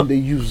wey they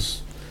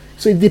use.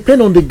 So it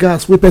depends on the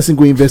gas wey person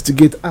go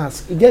investigate.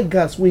 Ask, you get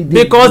gas wey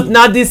dey because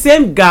na the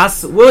same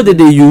gas wey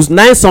they use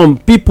na some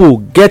people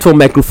get for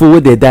microphone wey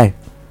dey die.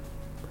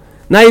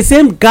 Na the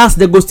same gas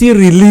they go still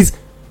release.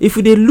 If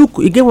you dey look,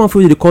 you get one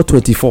film they call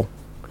 24.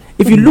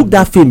 If you look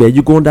that film,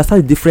 you go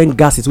understand the different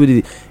gases wey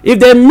dey. If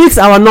they mix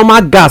our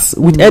normal gas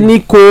with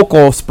any Coke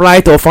or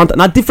Sprite or Fanta,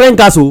 na different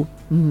gas.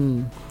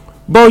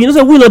 But you know,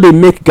 say we no dey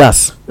make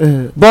gas,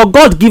 but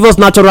God give us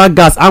natural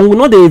gas, and we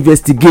no dey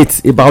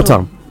investigate about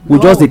am. We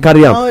just dey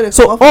carry am.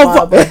 So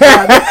over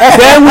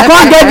then we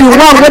can't get the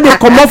one wey dey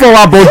comot for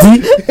our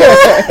body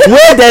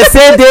wey dey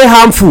say dey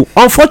harmful.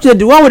 Unfortunately,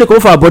 the one wey dey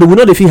comot for our body, we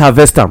no dey fit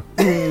harvest am.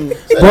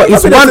 But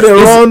it's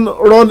one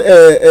run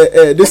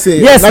this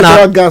yes,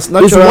 natural gas.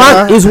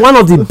 It's one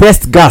of the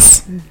best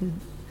gas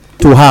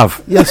to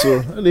have. Yes,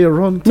 sir. They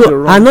run.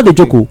 No, I know the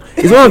joke.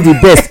 It's one of the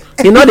best.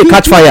 It not dey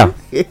catch fire.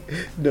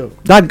 No,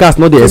 that gas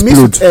not dey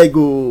explode. It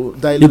go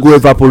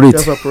evaporate.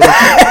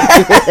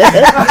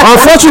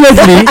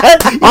 Unfortunately,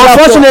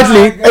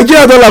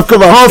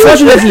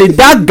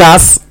 that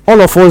gas,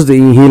 all of us dey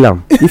inhale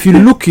am. If you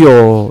look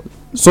your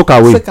soak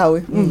away,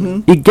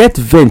 it get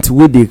vent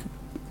wey dey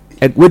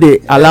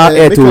allow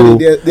air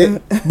to.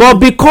 But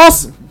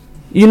because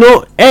you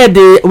know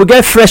we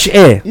get fresh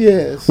air.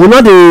 Yes. We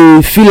no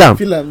dey feel am.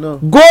 No.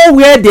 Go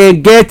where they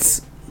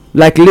get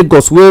like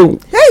Lagos wey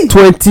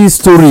 20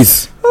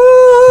 stories.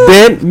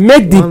 Then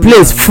make the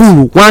place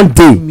full one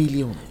day.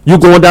 You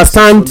go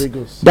understand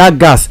that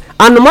gas.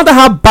 And no matter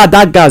how bad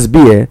that gas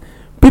be,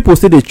 people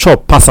say they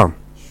chop pass am.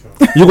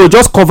 You go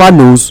just cover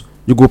nose,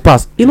 you go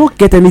pass. You don't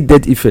get any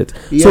dead effect.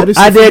 So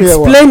I dey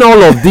explain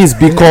all of this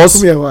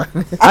because the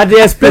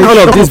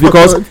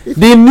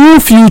new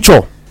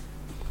future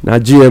na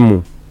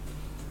GMO.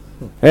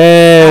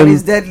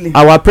 It's deadly.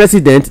 Our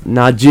president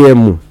na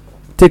GMO.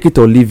 Take it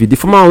or leave it. The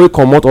former wey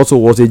comot also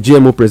was a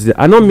GMO president.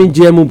 I don't mean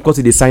GMO because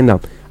he dey sign am.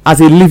 As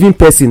a living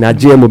person na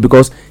GMO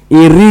because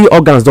im real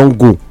organs don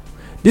go.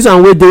 This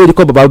one wey dey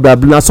call baba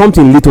na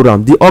something little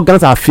am. The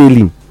organs are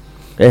failing.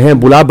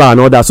 Bulaba and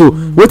all that. So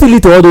wetin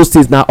lead to all those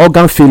things na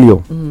organ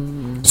failure.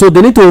 So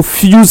they need to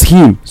fuse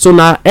him. So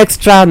na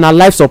extra na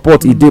life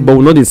support e dey, but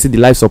we no dey see the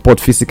life support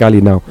physically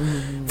now.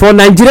 For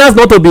Nigerians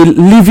not to be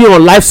living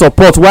on life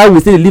support while we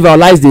still live our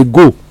lives dey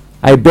go,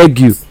 I beg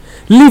you,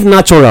 live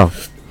natural.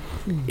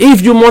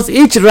 If you must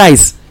eat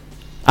rice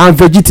and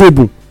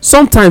vegetable,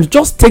 sometimes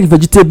just take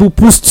vegetable,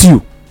 put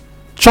stew,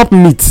 chop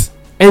meat,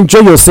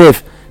 enjoy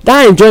yourself.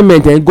 That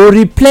enjoyment go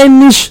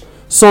replenish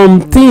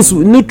some things,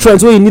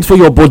 nutrients wey you need for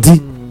your body.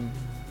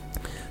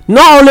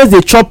 Not always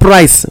dey chop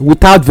rice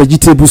without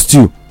vegetable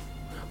stew,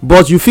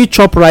 but you fit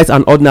chop rice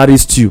and ordinary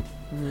stew.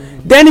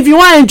 Then if you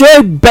wan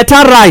enjoy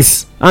better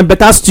rice and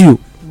better stew,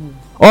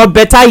 or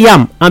better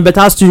yam and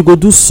better stew, you go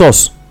do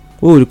sauce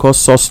wey we call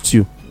sauce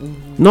stew.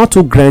 Not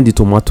to grind the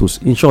tomatoes,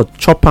 in short,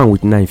 chop am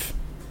with knife,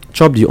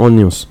 chop the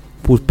onions,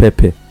 put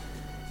pepper,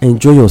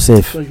 enjoy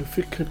yourself. So you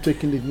keep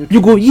taking the nutrients.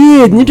 You go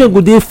nutrient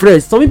go dey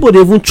fresh. Some people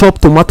dey even chop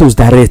tomatoes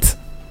direct.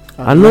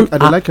 I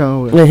like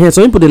am.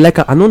 Some people dey like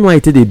am. I no know how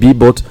it dey be,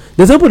 but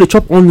there's some people dey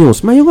chop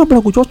onions. My younger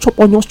brother go just chop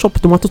onions, chop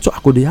tomatoes. I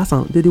go dey ask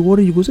am, dey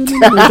worry you go say no,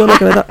 don't like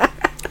that.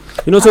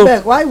 You know, so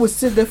abeg, why we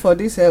still dey for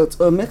this health?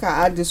 Make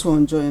I add this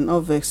one join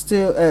of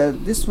still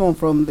this one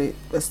from the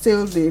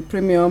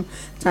Premium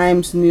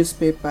Times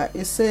newspaper.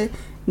 It say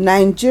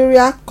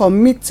Nigeria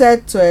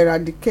committed to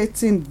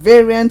eradicating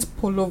variant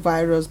polio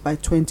virus by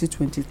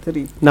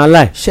 2023. na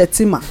lie.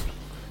 Shetima.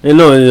 No,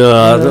 no, we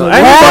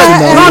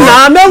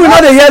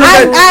no dey hear.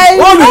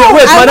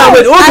 Wait, madam,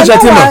 wait. Who be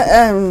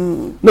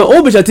Shetima? No,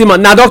 who be Shetima?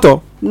 Na doctor.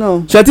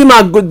 No.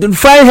 Shetima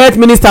find health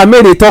minister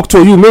make dey talk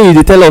to you, make you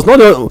dey tell us.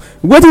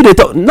 Wetin dey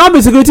talk, not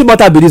be security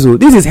matter be this o.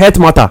 This is health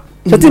matter.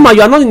 Shetima,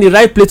 you are not in the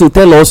right place to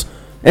tell us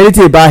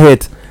anything about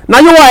health. Now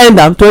you wan end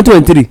am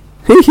 2023.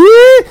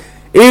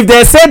 If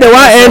they say they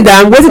wan end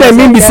am, wetin dem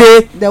mean be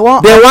say they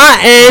wan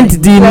end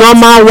the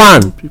normal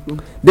one.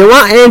 They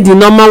wan end the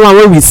normal one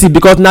wey we see,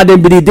 because na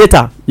dem be the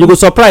data. You go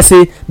surprise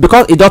say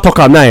because e don talk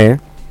am now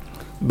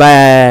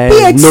by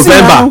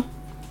November.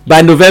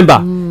 By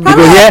November, you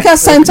go hear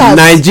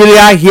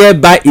Nigeria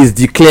hereby is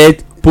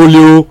declared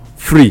polio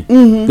free.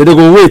 Then they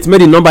go wait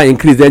make the number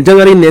increase. Then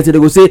January next they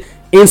go say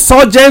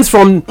insurgents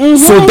from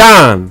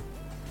Sudan,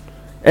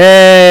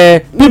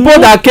 people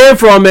that came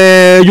from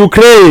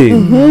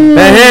Ukraine,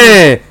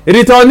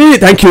 returnees.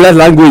 Thank you, that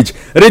language.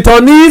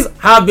 Returnees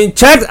have been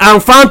checked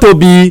and found to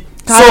be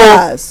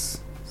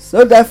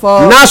so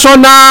therefore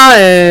national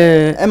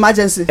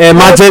emergency. Then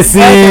we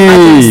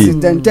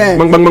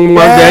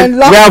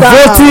are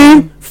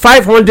voting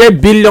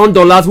 $500 billion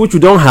which we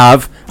don't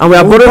have, and we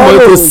are borrowing money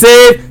to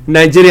save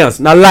Nigerians.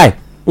 Na lie.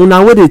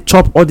 Una wey dey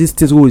chop all these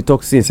things wey we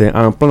talk since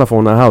and plan for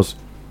una house,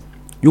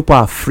 you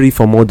are free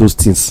from all those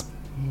things.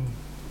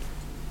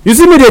 You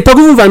see me dey talk,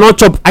 even if I not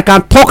chop, I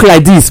can talk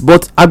like this,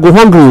 but I go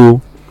hungry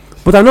o,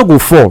 but I no go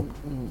fall.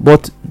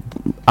 But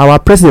our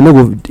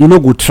president no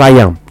go try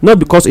am, not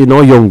because he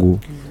no young o,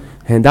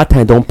 and that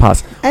time don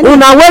pass.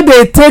 Una wey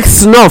dey take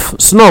snuff,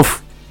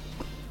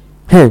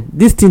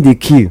 this thing dey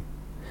kill.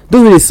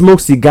 Those wey dey smoke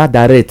cigar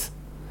direct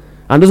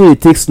and those wey dey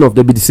take snuff,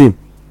 dey be the same.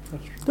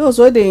 Those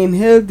wey dey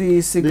inhale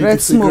the cigarette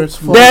smoke.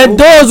 Then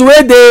those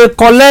wey dey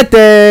collect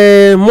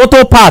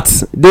motor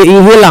parts, dey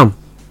inhale am,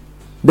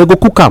 dey go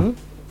cook am,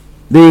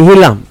 dey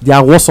inhale am, they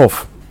are worse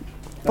off.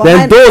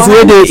 Then those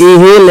wey dey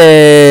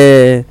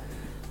inhale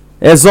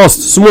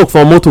exhaust smoke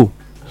for motor,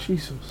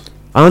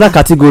 another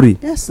category.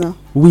 Yes, sir.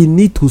 We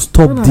need to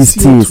stop these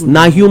things.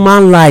 Na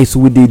human lives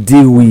we dey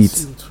deal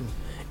with.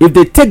 If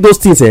they take those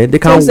things, they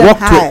can walk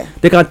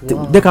they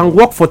can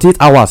walk 48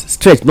 hours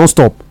straight, non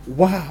stop.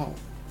 Wow.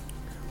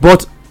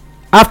 But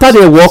after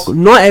they walk,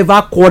 not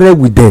ever quarrel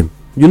with them.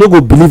 You no go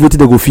believe wetin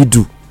they go fit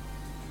do.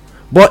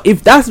 But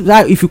if that's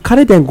like, if you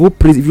carry them go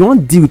praise, if you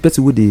want deal with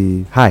person with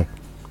the high,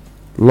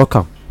 lock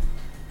am,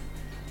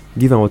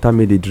 give am water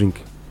make they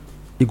drink,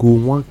 e go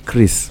one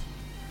craze.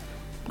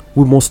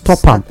 We must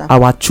stop am.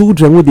 Our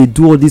children when they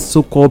do all this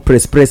so-called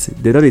press,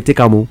 they don't take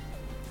am o.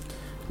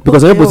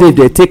 Because some people say if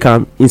they take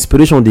am,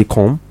 inspiration dey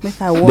come,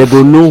 they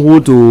go know who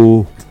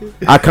to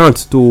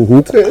account to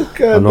hook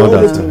and all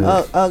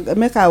that.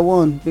 Make I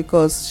warn,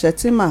 because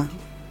Shetima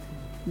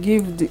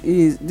give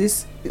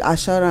this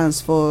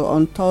assurance for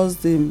on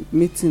Thursday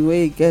meeting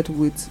wey he get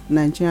with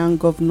Nigerian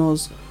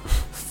Governors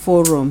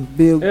Forum,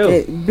 Bill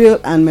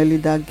and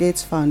Melinda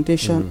Gates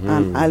Foundation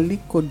and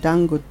Aliko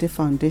Dangote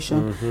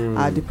Foundation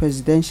at the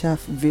Presidential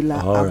Villa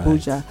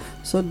Abuja.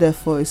 So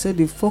therefore, he said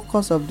the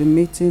focus of the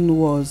meeting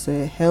was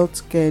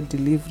healthcare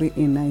delivery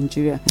in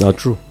Nigeria. Not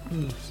true.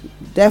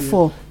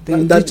 Therefore, the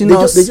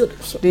indigenous,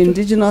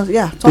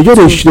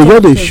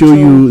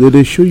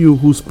 they show you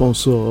who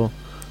sponsor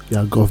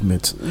their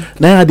government.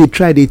 Now they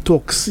try, they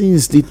talk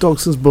since,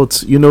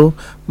 but you know,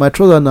 my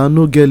trouser now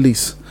no get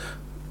list.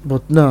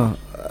 But now,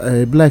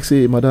 Black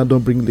say, Madam,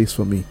 don't bring list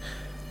for me.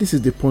 This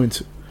is the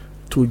point,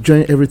 to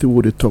join everything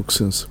with the talk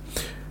since.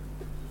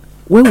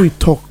 When we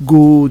talk,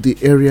 go the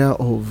area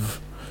of,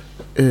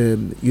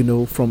 you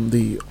know, from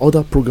the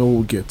other program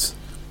we'll get.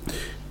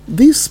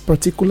 This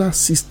particular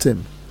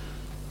system,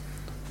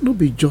 no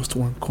be just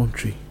one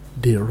country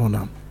they run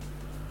them.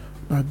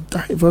 Now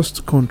diverse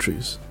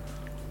countries,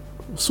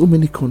 so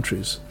many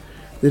countries,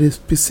 that is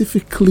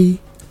specifically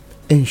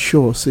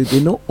ensure say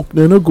they not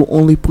go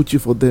only put you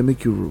for them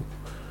make you rule,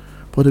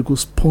 but they go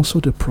sponsor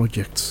the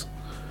projects.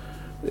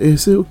 They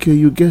say okay,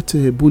 you get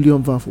a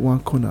bullion van for one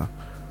corner,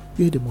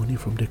 where the money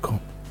from they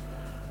come.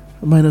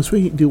 Minus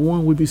where the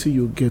one will be say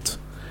you get,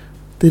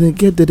 they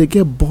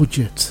get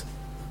budget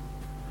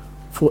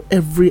for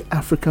every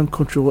African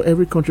country or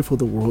every country for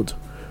the world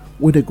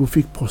where they go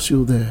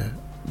pursue their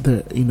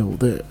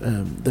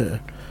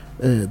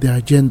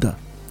agenda.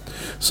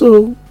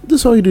 So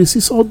this is how you see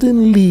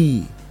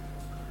suddenly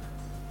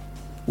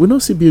we don't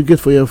see Bill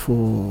Gates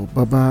for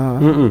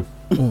Baba.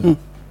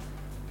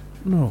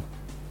 No.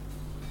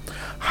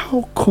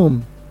 How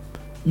come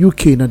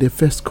UK na the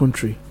first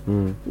country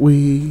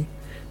we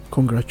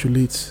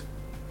congratulate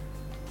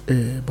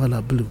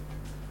Bala Blue?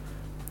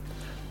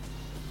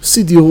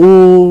 See the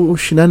whole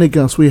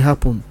shenanigans we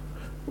happen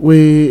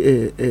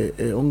where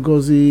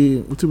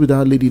Ngozi, what be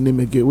that lady name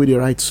again, where they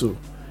write so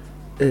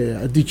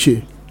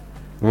Adiche.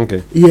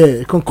 Okay.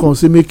 Yeah, come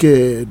say make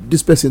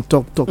this person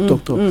talk.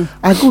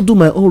 I go do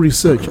my own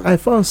research. I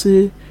found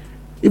say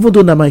even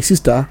though na my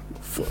sister,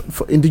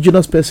 for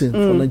indigenous person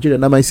from Nigeria,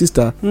 na my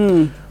sister,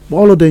 but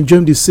all of them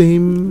join the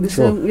same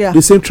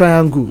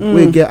triangle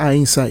where you get eye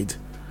inside.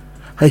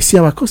 I see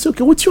am, I say,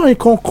 okay, what you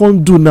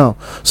can do now?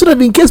 So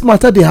that in case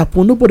matter they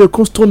happen, nobody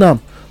can stone them.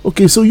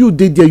 Okay, so you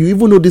did there, you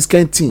even know this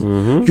kind of thing.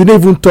 You don't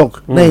even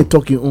talk. Now you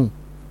talking.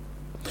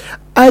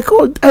 I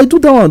do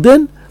that one.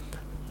 Then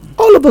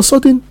all of a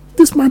sudden,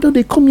 this man don't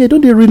they come here,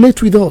 don't they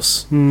relate with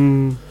us?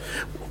 When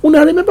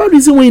I remember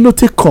reason why you not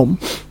take come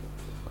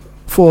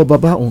for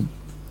Baba on,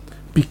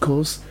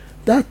 because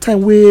that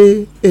time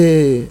where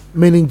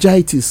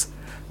meningitis,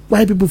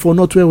 why people for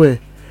not where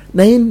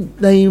name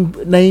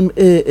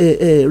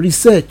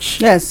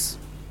research. Yes.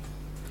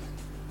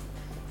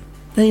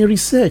 Name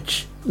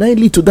research. Name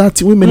lead to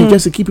that when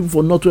meningitis keep people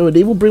for not where they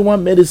even bring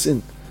one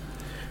medicine.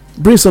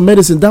 Bring some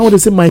medicine. That what they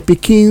say my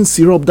Pekin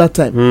syrup that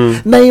time.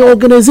 Now in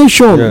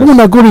organization, Yes. we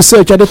wanna go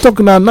research and they talk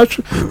now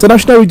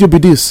international radio be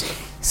this.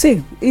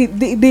 See,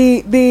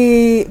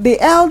 the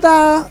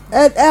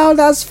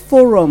elders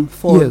forum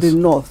for Yes. the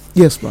north.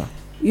 Yes, ma'am.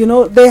 You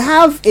know, they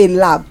have a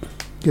lab.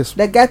 Yes.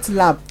 They get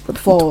lab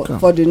for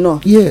the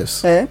north.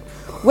 Yes.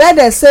 Where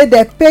they say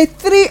they pay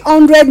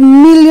 $300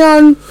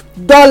 million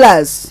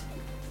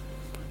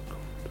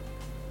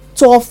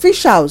to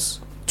officials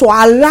to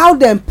allow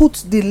them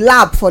put the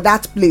lab for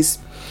that place.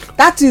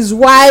 That is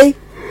why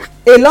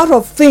a lot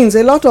of things,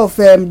 a lot of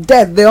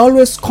death, they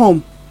always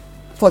come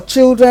for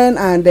children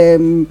and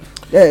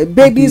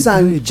babies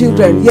and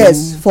children.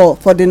 Yes, for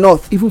the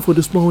north. Even for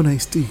the small one I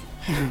stay.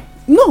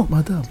 No,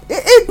 Madam.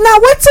 now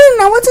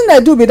wetin they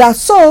do be that,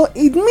 so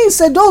it means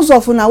say those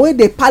of una wey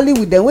dey pally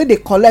with them, wey dey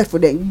collect for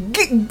them,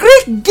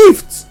 great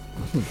gifts.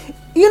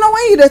 You know,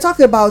 when you dey talk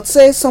about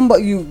say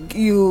somebody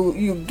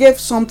you gave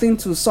something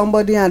to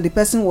somebody and the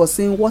person was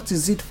saying what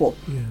is it for?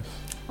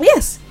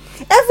 Yes,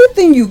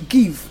 everything you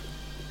give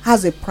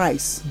has a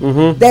price.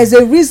 There's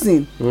a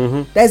reason.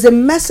 There's a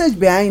message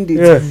behind it.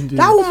 Yeah.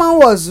 That woman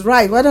was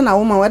right, whether na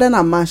woman, whether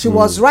na man, she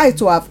was right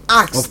to have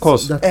asked. Of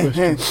course. That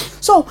question.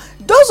 So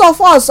those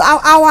of us,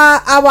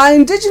 our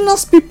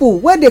indigenous people,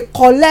 where they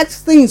collect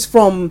things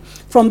from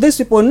these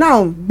people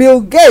now,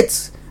 Bill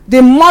Gates,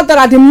 the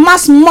murderer, the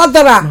mass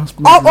murderer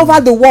all over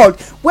the world,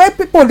 where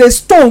people they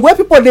stone, where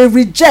people they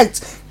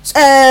reject.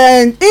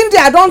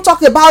 India don't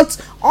talk about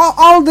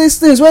all these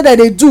things where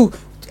they do.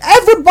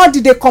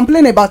 Everybody they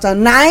complain about a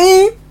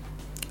nine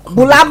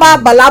bulaba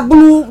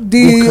balabulu,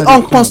 the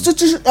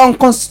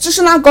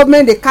unconstitutional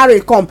government they carry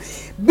come.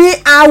 Be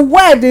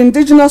aware, the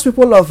indigenous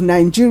people of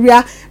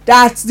Nigeria,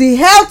 that the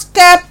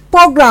healthcare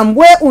program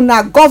where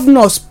una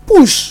governors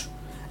push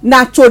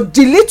na to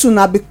delete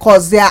una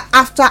because they are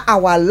after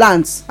our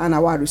lands and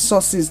our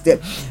resources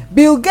there.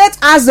 Bill Gates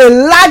has the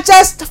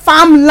largest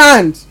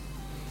farmland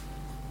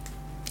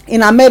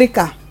in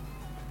America.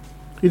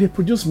 They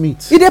produce meat.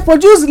 They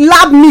produce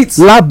lab meat.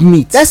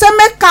 They say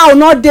make cow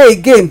not dey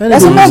again. They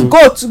say make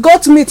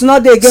goat meat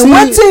not dey again.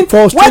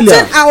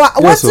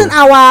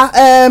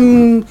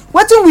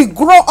 Wetin we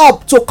grow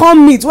up to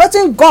come meet.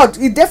 Wetin God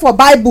e dey for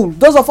Bible.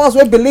 Those of us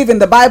wey believe in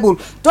the Bible,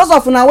 those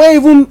of una wey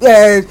even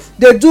dey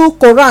do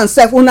Quran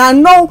sef, una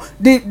know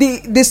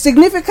the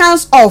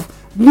significance of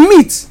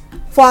meat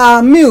for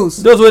our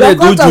meals. Those wey dey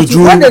do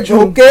juju, na dey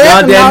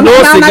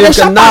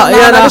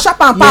shop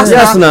am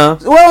pass now.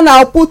 Wey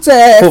una put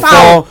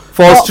fowl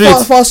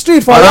for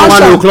street for around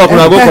 1 o'clock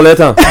una go collect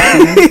am.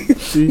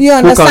 You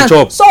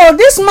understand? So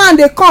this man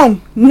dey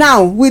come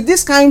now with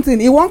this kind thing.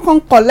 He wan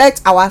come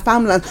collect our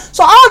farmland.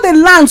 So all the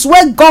lands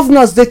wey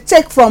governors dey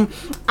take from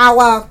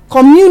our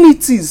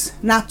communities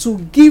na to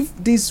give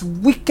these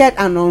wicked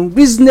and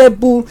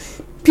unreasonable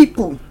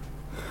people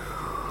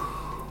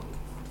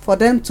for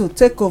them to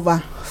take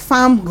over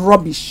farm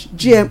rubbish,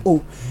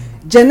 GMO,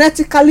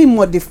 genetically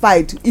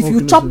modified. If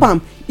you chop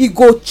am, e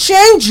go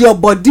change your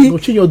body. E go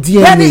change your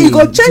DNA. E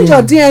go change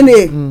your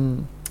DNA.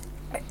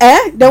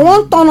 They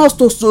wan turn us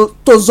to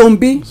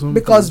zombie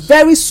because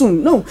very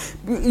soon, no,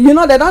 you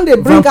know, they don dey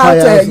bring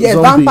out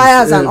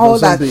vampires and all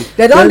that.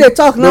 They don dey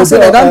talk now, say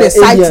they don dey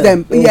cite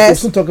them.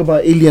 Yes, talk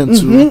about alien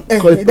too.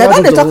 They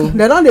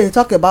don dey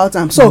talk about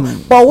them. So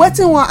but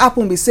wetin wan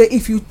happen be say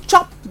if you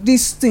chop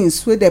these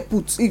things wey they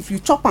put, if you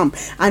chop am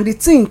and the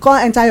thing come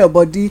enter your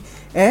body,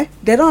 they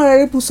don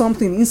already put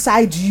something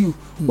inside you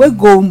wey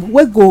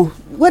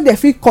they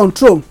fit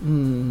control.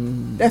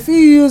 They fit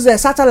use a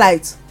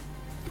satellite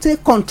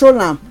take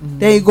control am,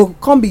 then you go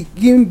come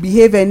begin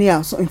behave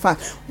anyhow. So in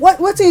fact,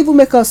 wetin even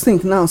make us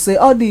think now say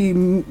all the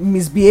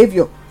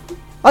misbehaviour,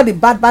 all the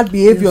bad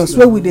behaviours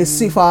wey we dey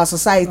see for our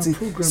society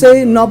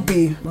say not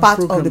be part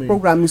of the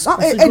program.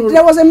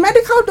 There was a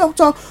medical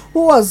doctor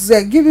who was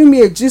giving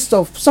me a gist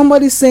of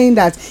somebody saying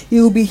that he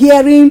will be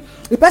hearing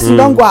the person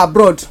don go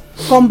abroad,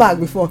 come back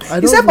before.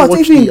 He said but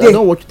if in dey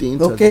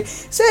okay,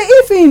 say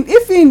if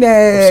in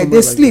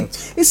dey sleep,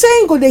 he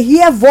say he go dey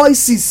hear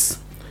voices.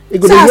 He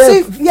go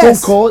dey hear phone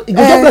call. He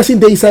go just like him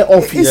dey inside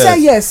office. He say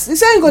yes. He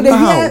say he go dey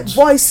hear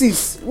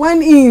voices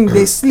when him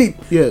dey sleep.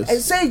 Yes. He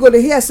say he go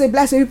dey hear say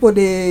blessed people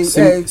dey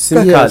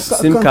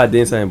SIM card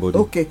dey inside him body.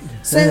 Okay.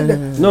 Say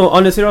no,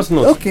 on a serious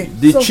note. Okay.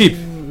 The chip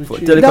for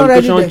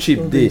telecommunication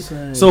chip dey.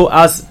 So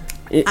as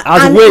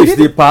waves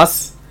dey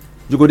pass,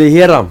 you go dey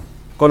hear am.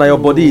 Cause na your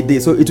body dey,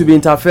 so it will be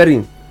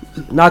interfering.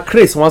 Na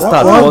craze wan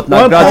start, but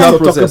na gradual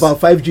process. Talk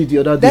about 5G the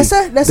other day. They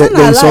say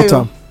na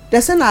lie. They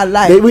say na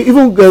lie.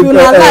 Even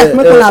una life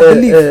make una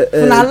believe.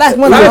 Una life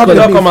make una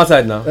believe. Come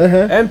outside now.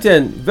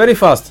 MTN very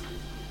fast.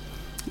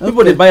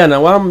 People dey buy am na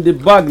one the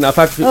bag na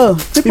 550. Oh,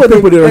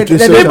 People dey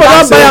register. People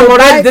don buy am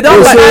already. They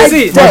don buy.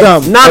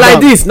 See,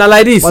 na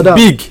like this,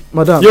 big.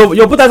 Madam.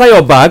 You put inside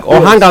your bag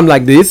or hang am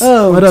like this,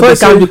 Oh. so it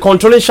can be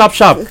controlling sharp.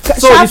 So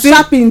you see,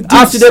 sharp indeed.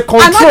 as you dey I no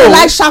dey control,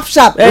 like sharp.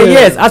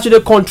 yes, as you dey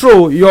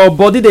control, your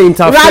body dey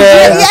interfere.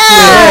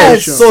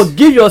 Yes. So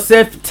give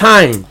yourself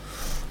time.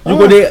 You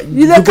go dey.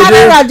 You dey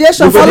carry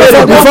radiation follow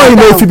Before for you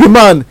know, if you be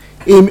man,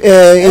 him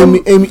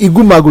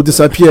iguma go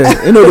disappear.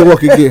 You know they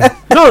work again.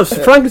 No,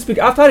 frankly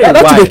speaking, after a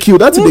That's while. the kill.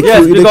 That's the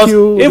Yes, kill. because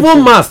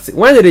even mast,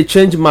 when they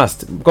change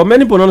mast, because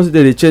many people don't say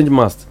they change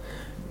mast.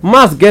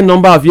 Mast get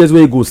number of years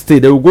where you go stay,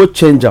 they will go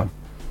change them.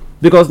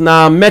 Because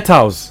now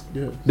metals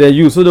they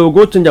use, so they will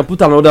go change and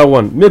put another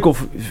one. Make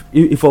of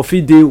if a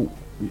feed they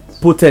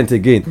potent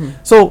again.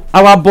 So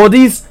our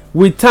bodies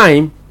with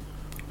time,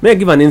 may I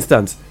give an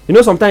instance. You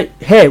know, sometimes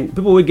hair,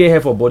 people will get hair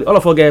for body, all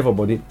of us get hair for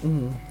body.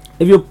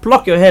 If you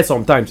pluck your hair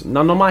sometimes,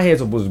 now normal hair is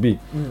supposed to be.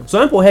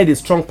 Some people hair is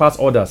strong past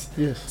others.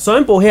 Yes.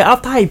 Some people hair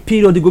after a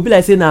period, they go be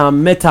like say now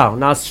metal,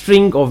 now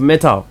string of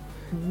metal.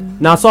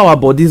 Now so our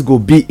bodies go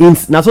be in,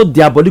 now so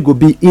their body go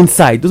be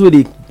inside. Those way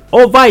they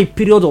over a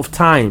period of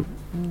time,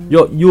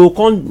 you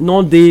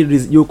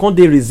can't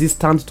be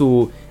resistant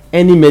to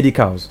any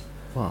medicals.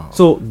 Wow.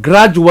 So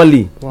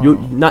gradually, Wow.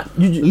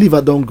 you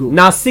Liver don't go.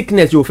 now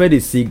sickness you feel the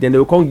sick, then they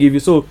will come give you.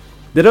 So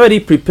they already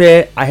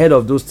prepare ahead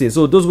of those things.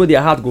 So those where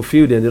their heart go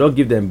feel, then they don't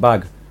give them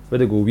bag where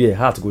they go wear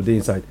heart go dey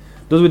inside.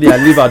 Those where their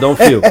liver don't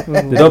feel,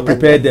 they don't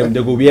prepare them,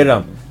 they go wear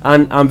them.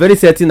 And I'm very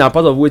certain that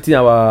part of waiting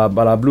our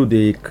balablu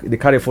they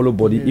carry follow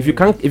body. If you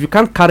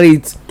can't carry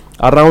it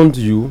around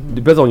you,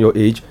 depends on your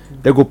age,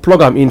 they go plug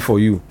them in for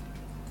you.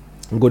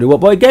 Go dey work,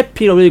 but you get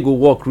period where you go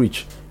work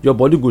reach, your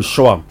body go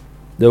show them.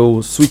 They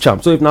will switch them.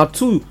 So if not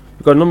two,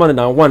 because normally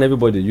now one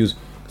everybody dey use.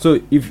 So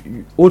if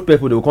old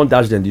people they will come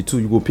dash them the two,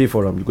 you go pay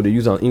for them. You go dey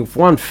use them. If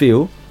one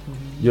fail,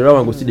 your other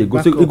one go still dey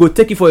go. So it go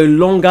take you for a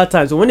longer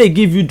time. So when they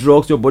give you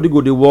drugs, your body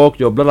go dey work,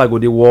 your blood go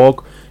dey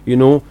work. You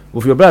know,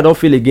 if your blood don't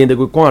fail again, they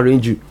go come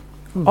arrange you.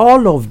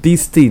 All of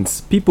these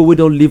things, people wey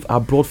don live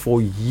abroad for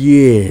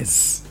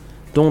years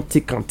don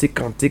take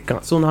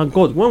am. So now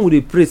God, when we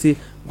dey pray say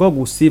God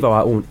will save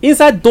our own.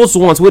 Inside those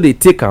ones where they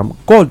take am,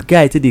 God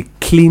guide they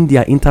clean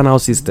their internal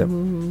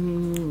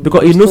system.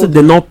 Because he knows that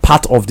they're not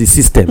part of the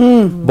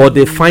system, but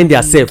they find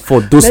themselves for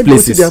those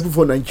places. They happen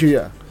for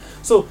Nigeria.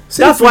 So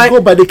That's why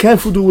go by the kind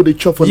of food wey they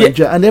chop for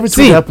Nigeria, and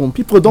everything happen.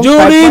 People don't.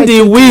 During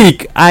the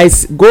week, I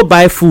go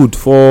buy food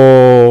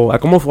for. I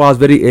come off house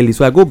very early,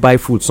 so I go buy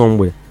food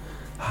somewhere.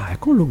 I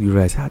can't look the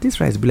rice. This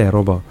rice be like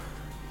rubber.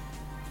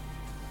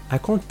 I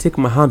can't take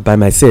my hand by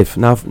myself.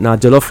 Now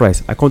jollof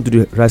rice. I can't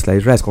do the rice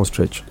like rice can't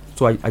stretch.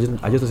 So I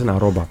just say na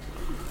rubber.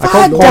 I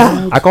can't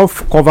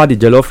cover the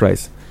jollof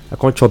rice. I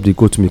can't chop the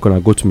goat meat.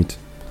 Goat meat.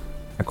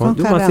 I can't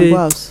do my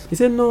say. He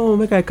said no,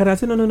 make I carry. I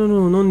said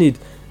no need.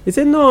 He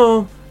said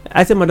no.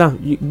 I said madam,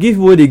 you give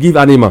where they give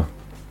animal.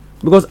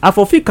 Because I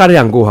for fit carry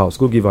and go house,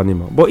 go give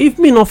animal. But if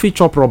me not fit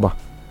chop rubber,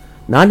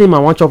 now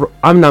animal want chop.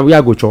 I'm now where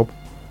I go chop,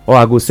 or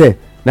I go say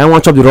now I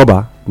want chop the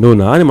rubber. No,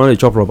 animal they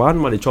chop rubber.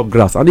 Animal they chop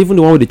grass, and even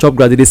the one with the chop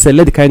grass, they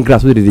select the kind of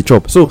grass where they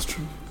chop. So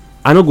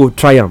I no go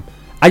try them.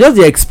 I just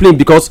dey explain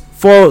because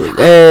for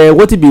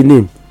what it be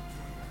name,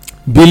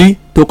 Billy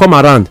to come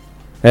around,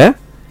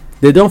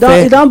 they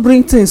don't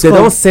bring things. They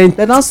don't send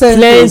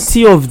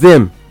plenty of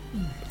them.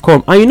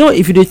 Come and you know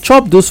if you dey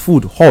chop those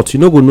food hot, you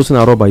no go know say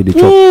na rubber you dey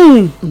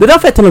chop. They don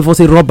first tell me for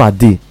say rubber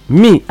dey.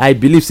 Me I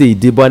believe say e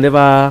dey, but I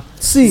never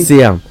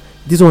see am.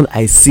 This one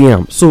I see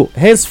am. So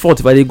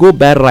henceforth if I dey go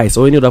buy rice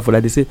or any other food, I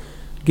dey say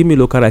give me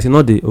local rice. E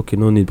no dey okay,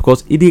 no need,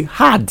 because e dey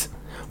hard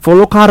for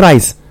local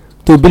rice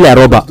to be like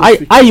rubber.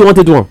 How you want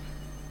to do am?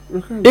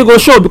 E go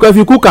show because if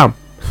you cook am,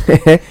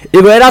 e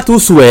go either too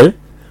swell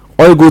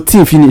or e go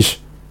thin finish.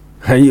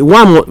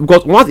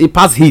 Because once e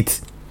pass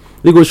heat,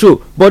 e go show.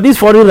 But this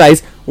foreign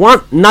rice,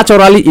 one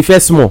naturally e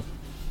first small,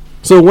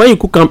 so when you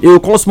cook am e go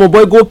come small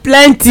but e go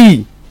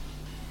plenty.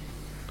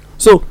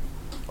 So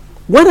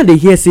when I dey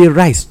hear say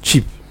rice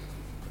cheap,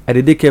 I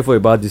dey careful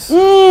about this.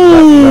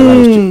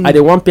 I dey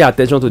wan pay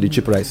attention to the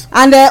cheap rice.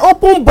 And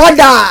open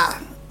border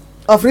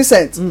of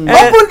recent. Open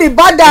the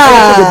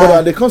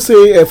border. They can't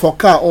say for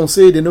car on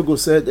say they no go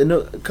sell. They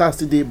no car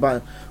still dey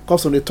buy.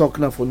 Cause on they talk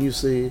now for news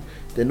say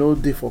they no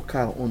dey for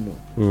car on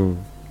no.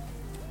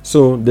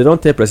 So they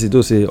don't tell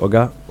Presido say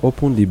oga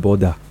open the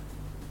border.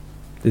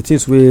 The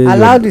things where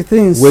allow the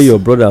things where your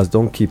brothers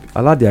don't keep,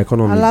 allow the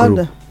economy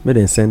grow. Make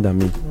them send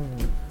them in.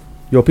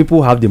 Your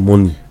people have the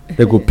money,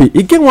 they go pay.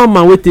 E get one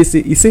man wey they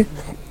say, he say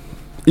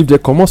if they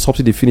comot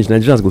subsidy finish,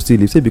 Nigerians go still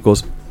live. Say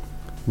because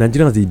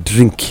Nigerians they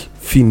drink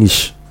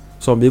finish,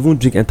 some even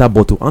drink enter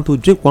bottle, and to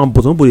drink one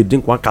bottle nobody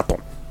drink one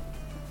carton.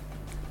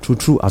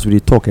 True as we dey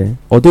talk,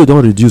 although e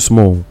don reduce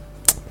more,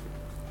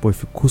 but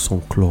if you go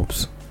some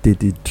clubs, they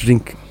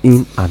drink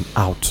in and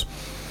out.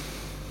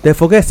 They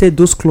forget say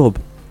those club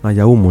na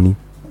yahoo money,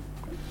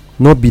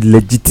 not be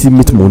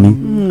legitimate money.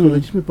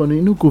 Legitimate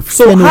money, no go.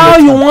 So how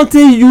you want to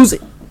use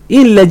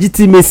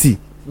illegitimacy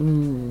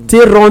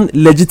to run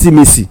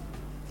legitimacy?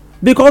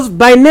 Because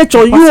by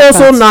nature you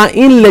also na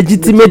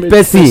illegitimate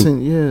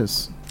person.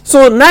 Yes.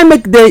 So now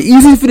make them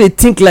easy for they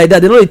think like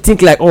that. They don't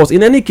think like us.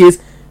 In any case,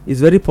 it's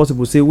very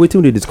possible say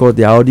waiting they discuss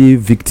they are already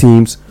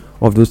victims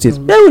of those things.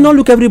 They will not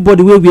look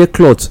everybody wey wear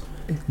cloth.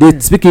 They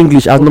speak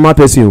English as normal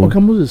person. Okay,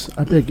 Moses,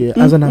 I beg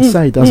as an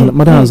aside,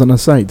 as an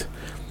aside.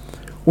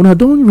 When I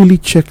don't really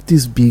check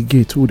this big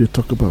gate who they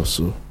talk about,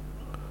 so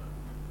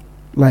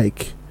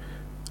like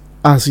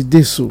as it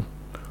is, so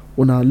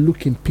when I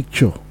look in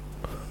picture,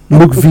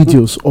 look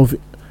videos of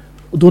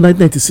though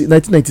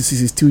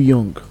 1996 is still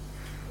young.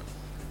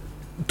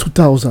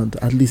 2000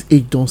 at least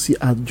age don't see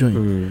art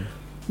join.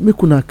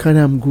 Make una carry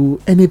am go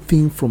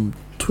anything from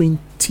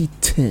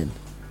 2010,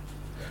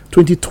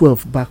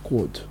 2012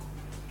 backward.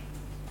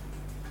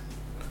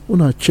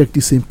 Una check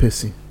the same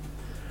person.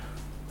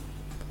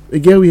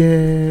 Again,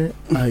 where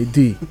I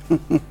did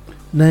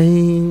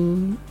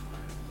 9,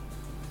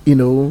 you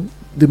know,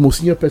 the most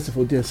senior person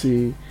for there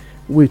say,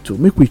 wait to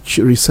make we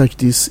research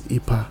this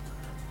IPA,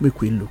 make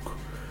we look.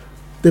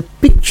 The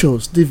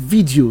pictures, the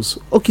videos.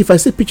 Okay, if I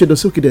say picture, they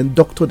say okay, then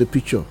doctor the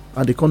picture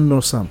and they can't know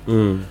some.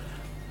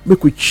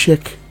 Make we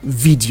check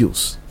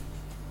videos.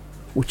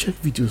 We check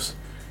videos.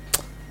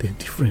 They're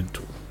different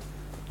too.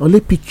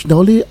 Only picture,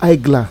 only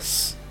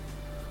eyeglass.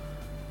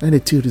 And they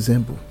still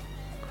resemble.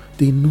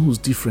 They nose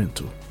different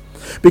too.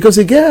 Because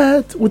they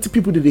get with the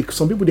people that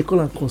some people they call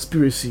it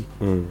conspiracy.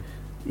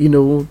 You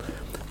know,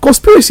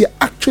 conspiracy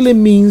actually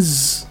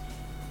means,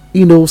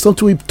 you know,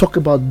 something we talk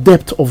about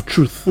depth of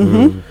truth.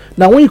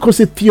 Now, when you call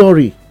it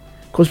theory,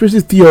 conspiracy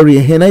theory,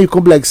 and now you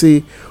come like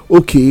say,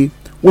 okay,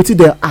 what did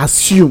they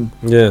assume?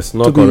 Yes,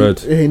 not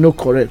correct. No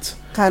correct.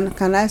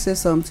 Can I say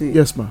something?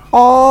 Yes, ma'am.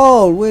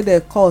 All where they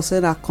call say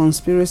that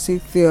conspiracy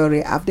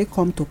theory have they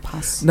come to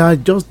pass? Now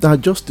just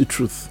the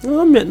truth.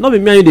 Not be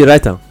me and you the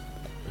writer.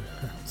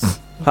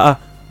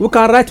 We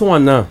can write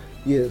one now.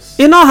 Yes.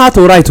 You know how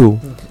to write too.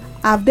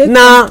 Have they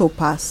come to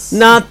pass?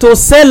 Now to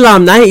sell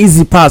them na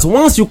easy pass.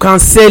 Once you can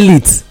sell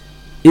it,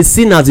 it's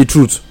seen as the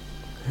truth.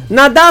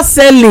 Now that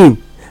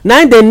selling,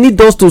 now they need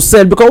those to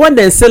sell because when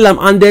they sell them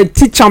and they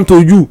teach them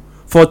to you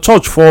for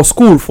church, for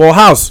school, for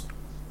house,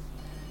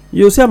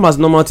 you see them as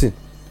normal thing.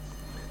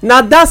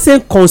 Now that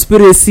same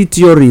conspiracy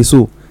theory,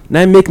 so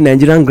now make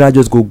Nigerian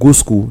graduates go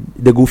school,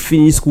 they go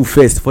finish school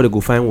first before they go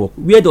find work.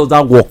 Where does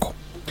that work?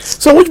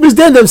 So which means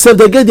they themselves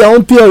they get their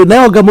own theory.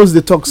 Now Gamos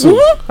they talk so.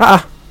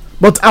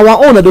 But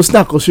our own those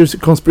not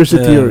conspiracy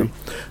theory.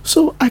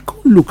 So I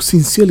can't look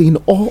sincerely in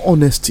all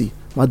honesty,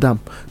 madam.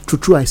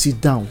 True, I sit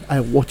down,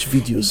 I watch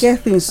videos. You get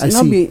things,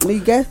 you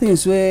get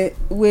things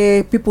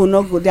where people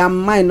not go, their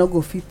mind not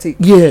go fit take.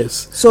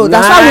 Yes. So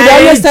that's why we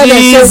always tell them.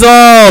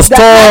 Jesus,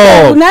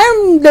 stop.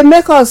 Now they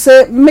make us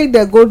say, make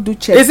them go do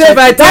check. He say if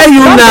I tell you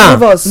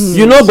now,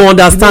 you no go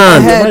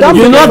understand.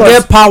 You not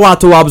get power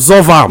to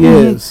absorb am.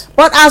 Yes.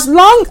 But as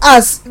long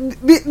as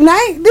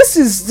this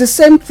is the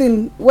same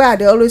thing where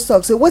they always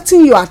talk. Say,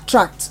 wetin you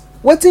attract,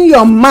 wetin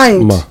your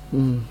mind.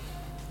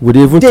 We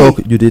dey even talk.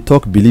 You dey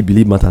talk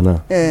believe matter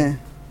now. Yeah.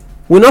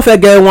 We not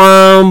forget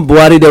one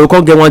Buhari. They will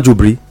come get one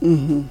Jubri.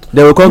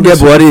 They will come get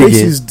Buhari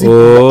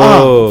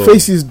again.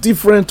 Face is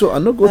different too. I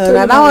no go tell you.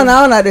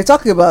 That one they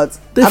talk about.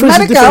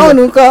 America That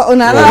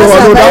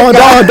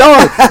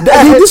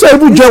this one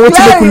even join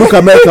wetin make we look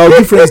America. How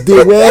difference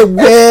dey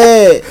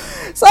where.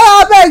 So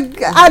I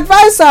beg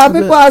advice our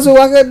people as we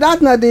work.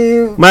 That not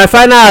the my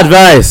final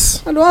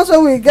advice. And also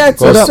we get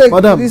to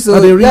madam, are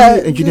the real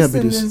engineer be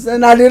this?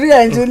 Na the real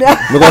engineer.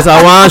 Because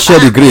I want share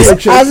the grace.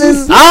 I don't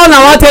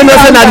want to tell you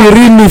say na the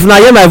real me. If na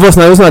hear my voice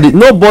na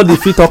nobody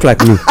fit talk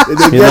like me.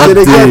 They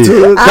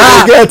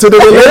get to they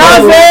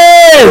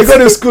go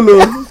to school.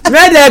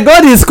 When they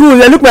go to school,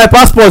 they look my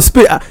passport.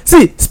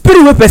 Spirit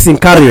wey person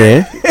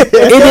carry,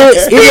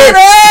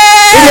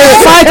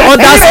 It fight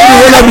other spirit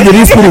wey no be the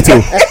real spirit.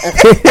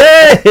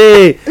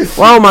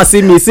 One woman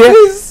see me say,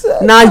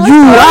 "Na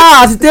you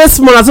as it is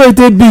small as so it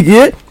is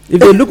big." If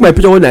they look my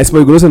picture when I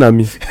small, you go know say na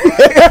me.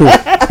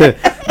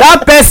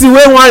 That person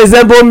wey wan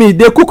resemble me,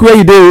 dey cook where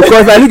you dey.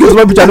 Because if I look your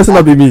small picture, I know say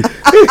na be me.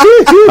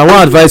 I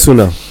wan advise you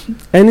now.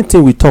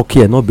 Anything we talk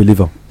here, not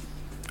believe am.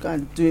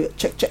 Can do it.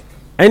 Check.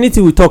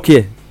 Anything we talk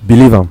here,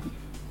 believe am.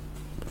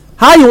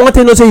 How you want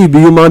to know say you be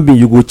human being?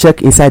 You go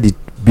check inside the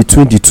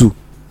between the two.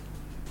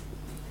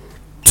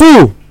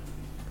 2,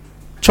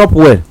 chop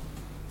well.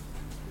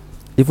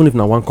 Even if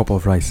na 1 cup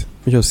of rice,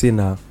 make sure say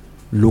na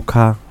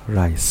local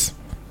rice.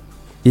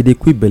 E dey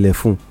quick belle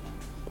full.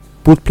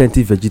 Put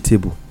plenty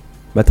vegetable.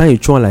 By the time you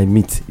chew like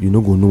meat, you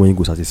no go know when you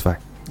go satisfy.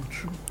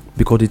 True.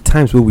 Because the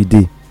times wey we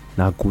dey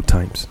na good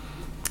times.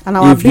 And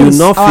our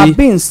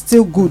beans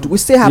still good. We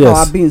still have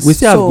our beans. We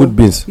still have good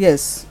beans.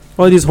 Yes.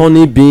 All these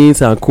honey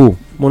beans and co.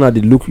 One of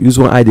the look. Use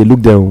one eye. They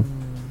look there.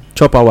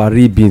 Chop our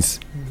real beans.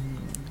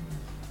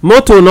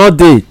 Motor not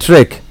dey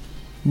trek,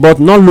 but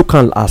not look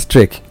as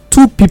trek.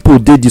 2 people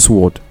dey this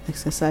world.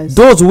 Exercise.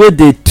 Those wey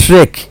dey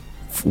trek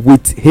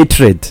with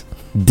hatred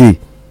dey,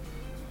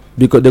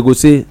 because they go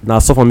say na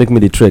suffer make me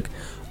dey trek.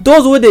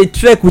 Those wey dey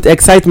trek with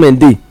excitement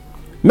dey.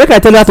 make I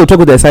tell you how to talk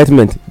with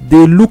excitement.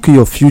 They look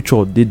your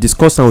future, they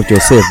discuss am with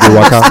yourself, they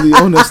waka.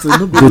 Honestly,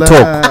 no be They lie,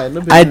 talk.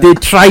 no be I lie. dey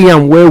try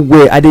am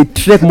well. I dey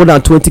trek more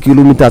than 20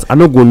 kilometers. I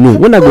no go know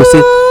when I go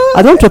say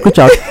I don trek reach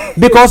out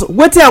because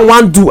wetin I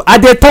wan do, I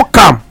dey talk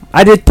am.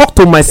 I dey talk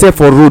to myself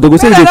for road. They go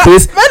say you dey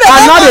craze.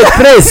 I no dey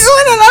craze.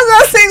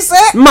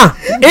 Ma,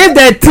 if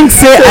they think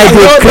say I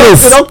dey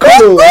craze,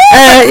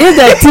 if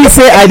they think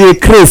say I dey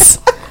craze,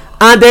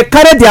 and they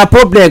carry their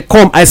problem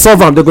come, I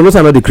solve am. They go know say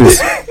I no dey craze.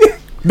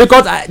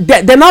 Because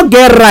they no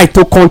get right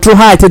to control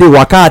how I take dey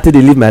waka, how I take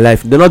dey live my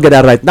life. They no get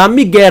that right. Na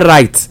me get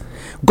right.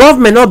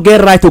 Government no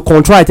get right to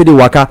control how I take dey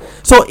waka.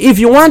 So if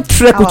you wan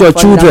trek with your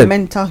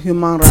children,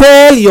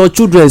 tell your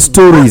children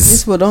stories.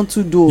 This one don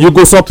too do. You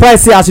go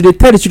surprise say as you dey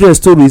tell the children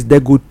stories, they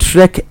go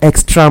trek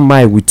extra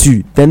mile with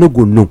you. They no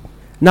go know.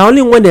 Na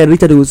only when they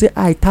reach there, they go say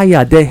I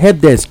tire. Then help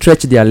them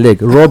stretch their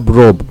leg, rub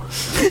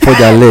for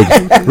their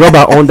leg, rub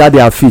am under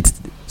their feet,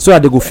 so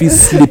that they go fit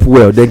sleep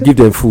well. Then give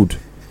them food.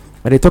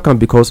 And they talk am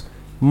because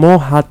more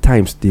hard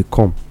times dey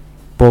come,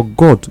 but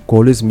God go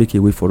always make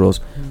a way for us.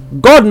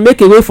 God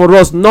make a way for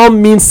us no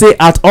mean say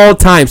at all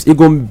times e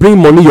go bring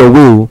money your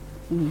way.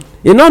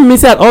 E no mean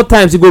say at all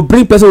times e go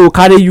bring person who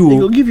carry you. E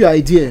go give you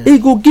idea. E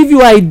go give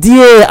you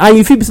idea, and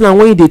you fit be say na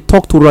when you dey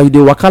talk to her, you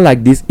dey waka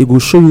like this, e go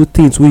show you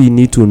things wey you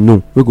need to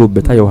know wey go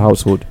better your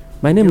household.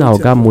 My name na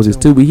Oga Moses.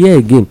 Till we hear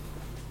again.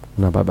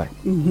 Una bye bye.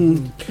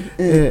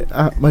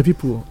 My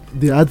people,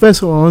 the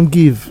advice I wan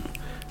give.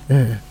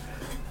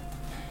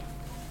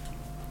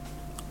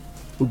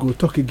 We go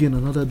talk again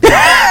another day.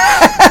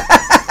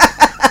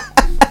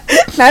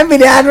 That be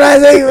the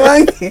advice that you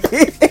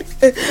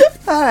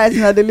want. All right,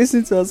 now they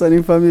listen to us on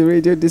Informe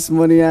Radio this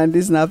morning, and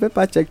this now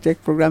paper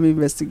check program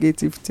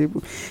investigative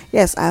table.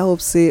 Yes, I hope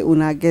say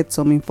una get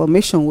some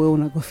information where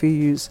una go fit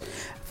use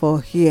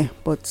for here.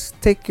 But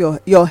take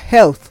your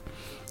health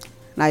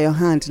na your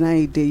hand, na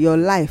it dey. Your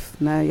life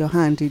na your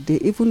hand it dey.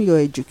 Even your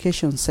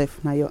education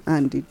self na your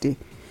hand it dey.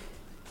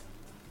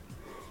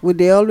 We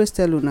dey always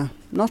tell una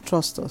not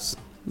trust us,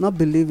 not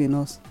believe in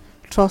us.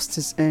 Trust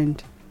is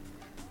earned.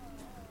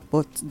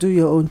 But do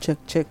your own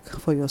check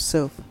for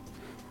yourself.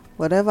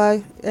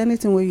 Whatever,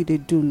 anything where you dey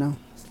do now,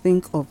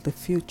 think of the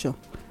future,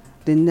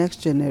 the next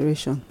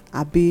generation.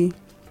 Abi,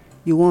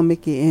 you won't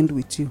make it end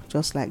with you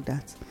just like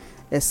that.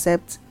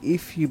 Except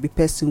if you be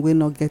person will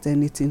not get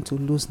anything to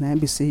lose. Now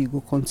be say you go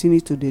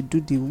continue to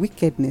do the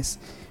wickedness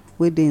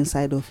wey dey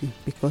inside of you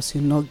because you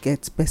not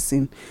get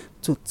person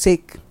to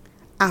take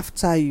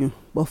after you.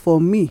 But for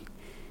me,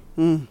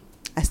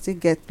 I still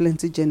get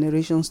plenty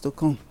generations to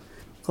come.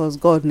 Because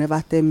God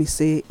never tell me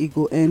say it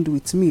go end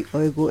with me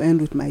or it go end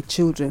with my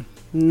children.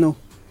 No.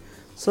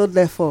 So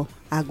therefore,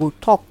 I go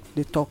talk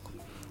the talk.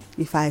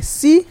 If I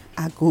see,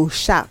 I go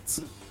shout.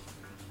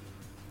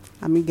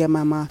 I me get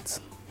my mouth.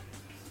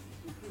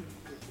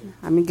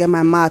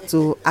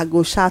 So I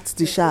go shout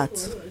the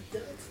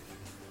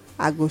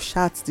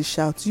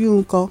shout. You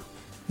uncle,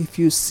 if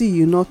you see,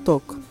 you not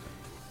talk,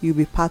 you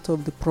be part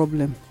of the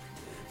problem.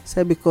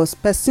 Say because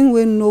person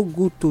wey no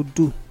good to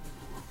do,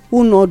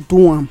 who not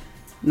do am,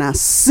 na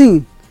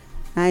sin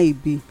na e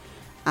be.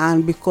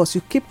 And because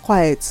you keep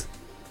quiet,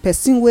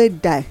 person wey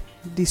die,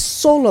 the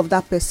soul of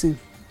that person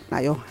na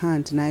your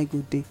hand na e go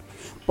dey.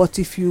 But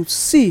if you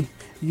see,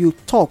 you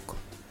talk,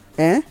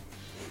 the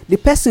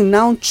person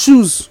now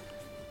choose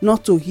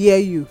not to hear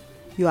you,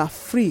 you are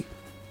free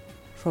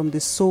from the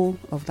soul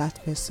of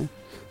that person.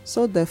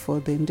 So therefore,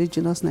 the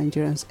indigenous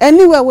Nigerians,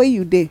 anywhere where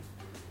you dey,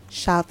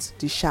 shout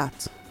the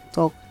shout,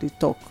 talk the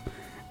talk,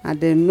 and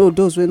then know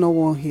those wey no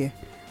wan hear.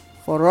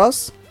 For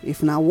us,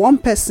 if na one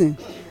person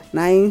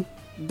na im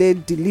dey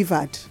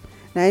delivered,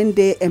 na im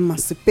dey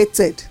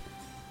emancipated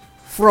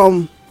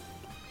from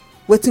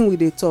wetin we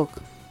dey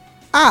talk,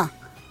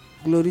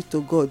 glory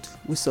to God,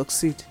 we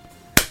succeed.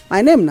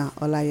 My name na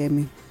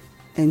Olayemi.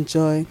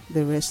 Enjoy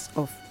the rest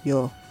of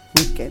your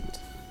weekend.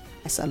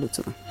 I salute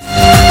you.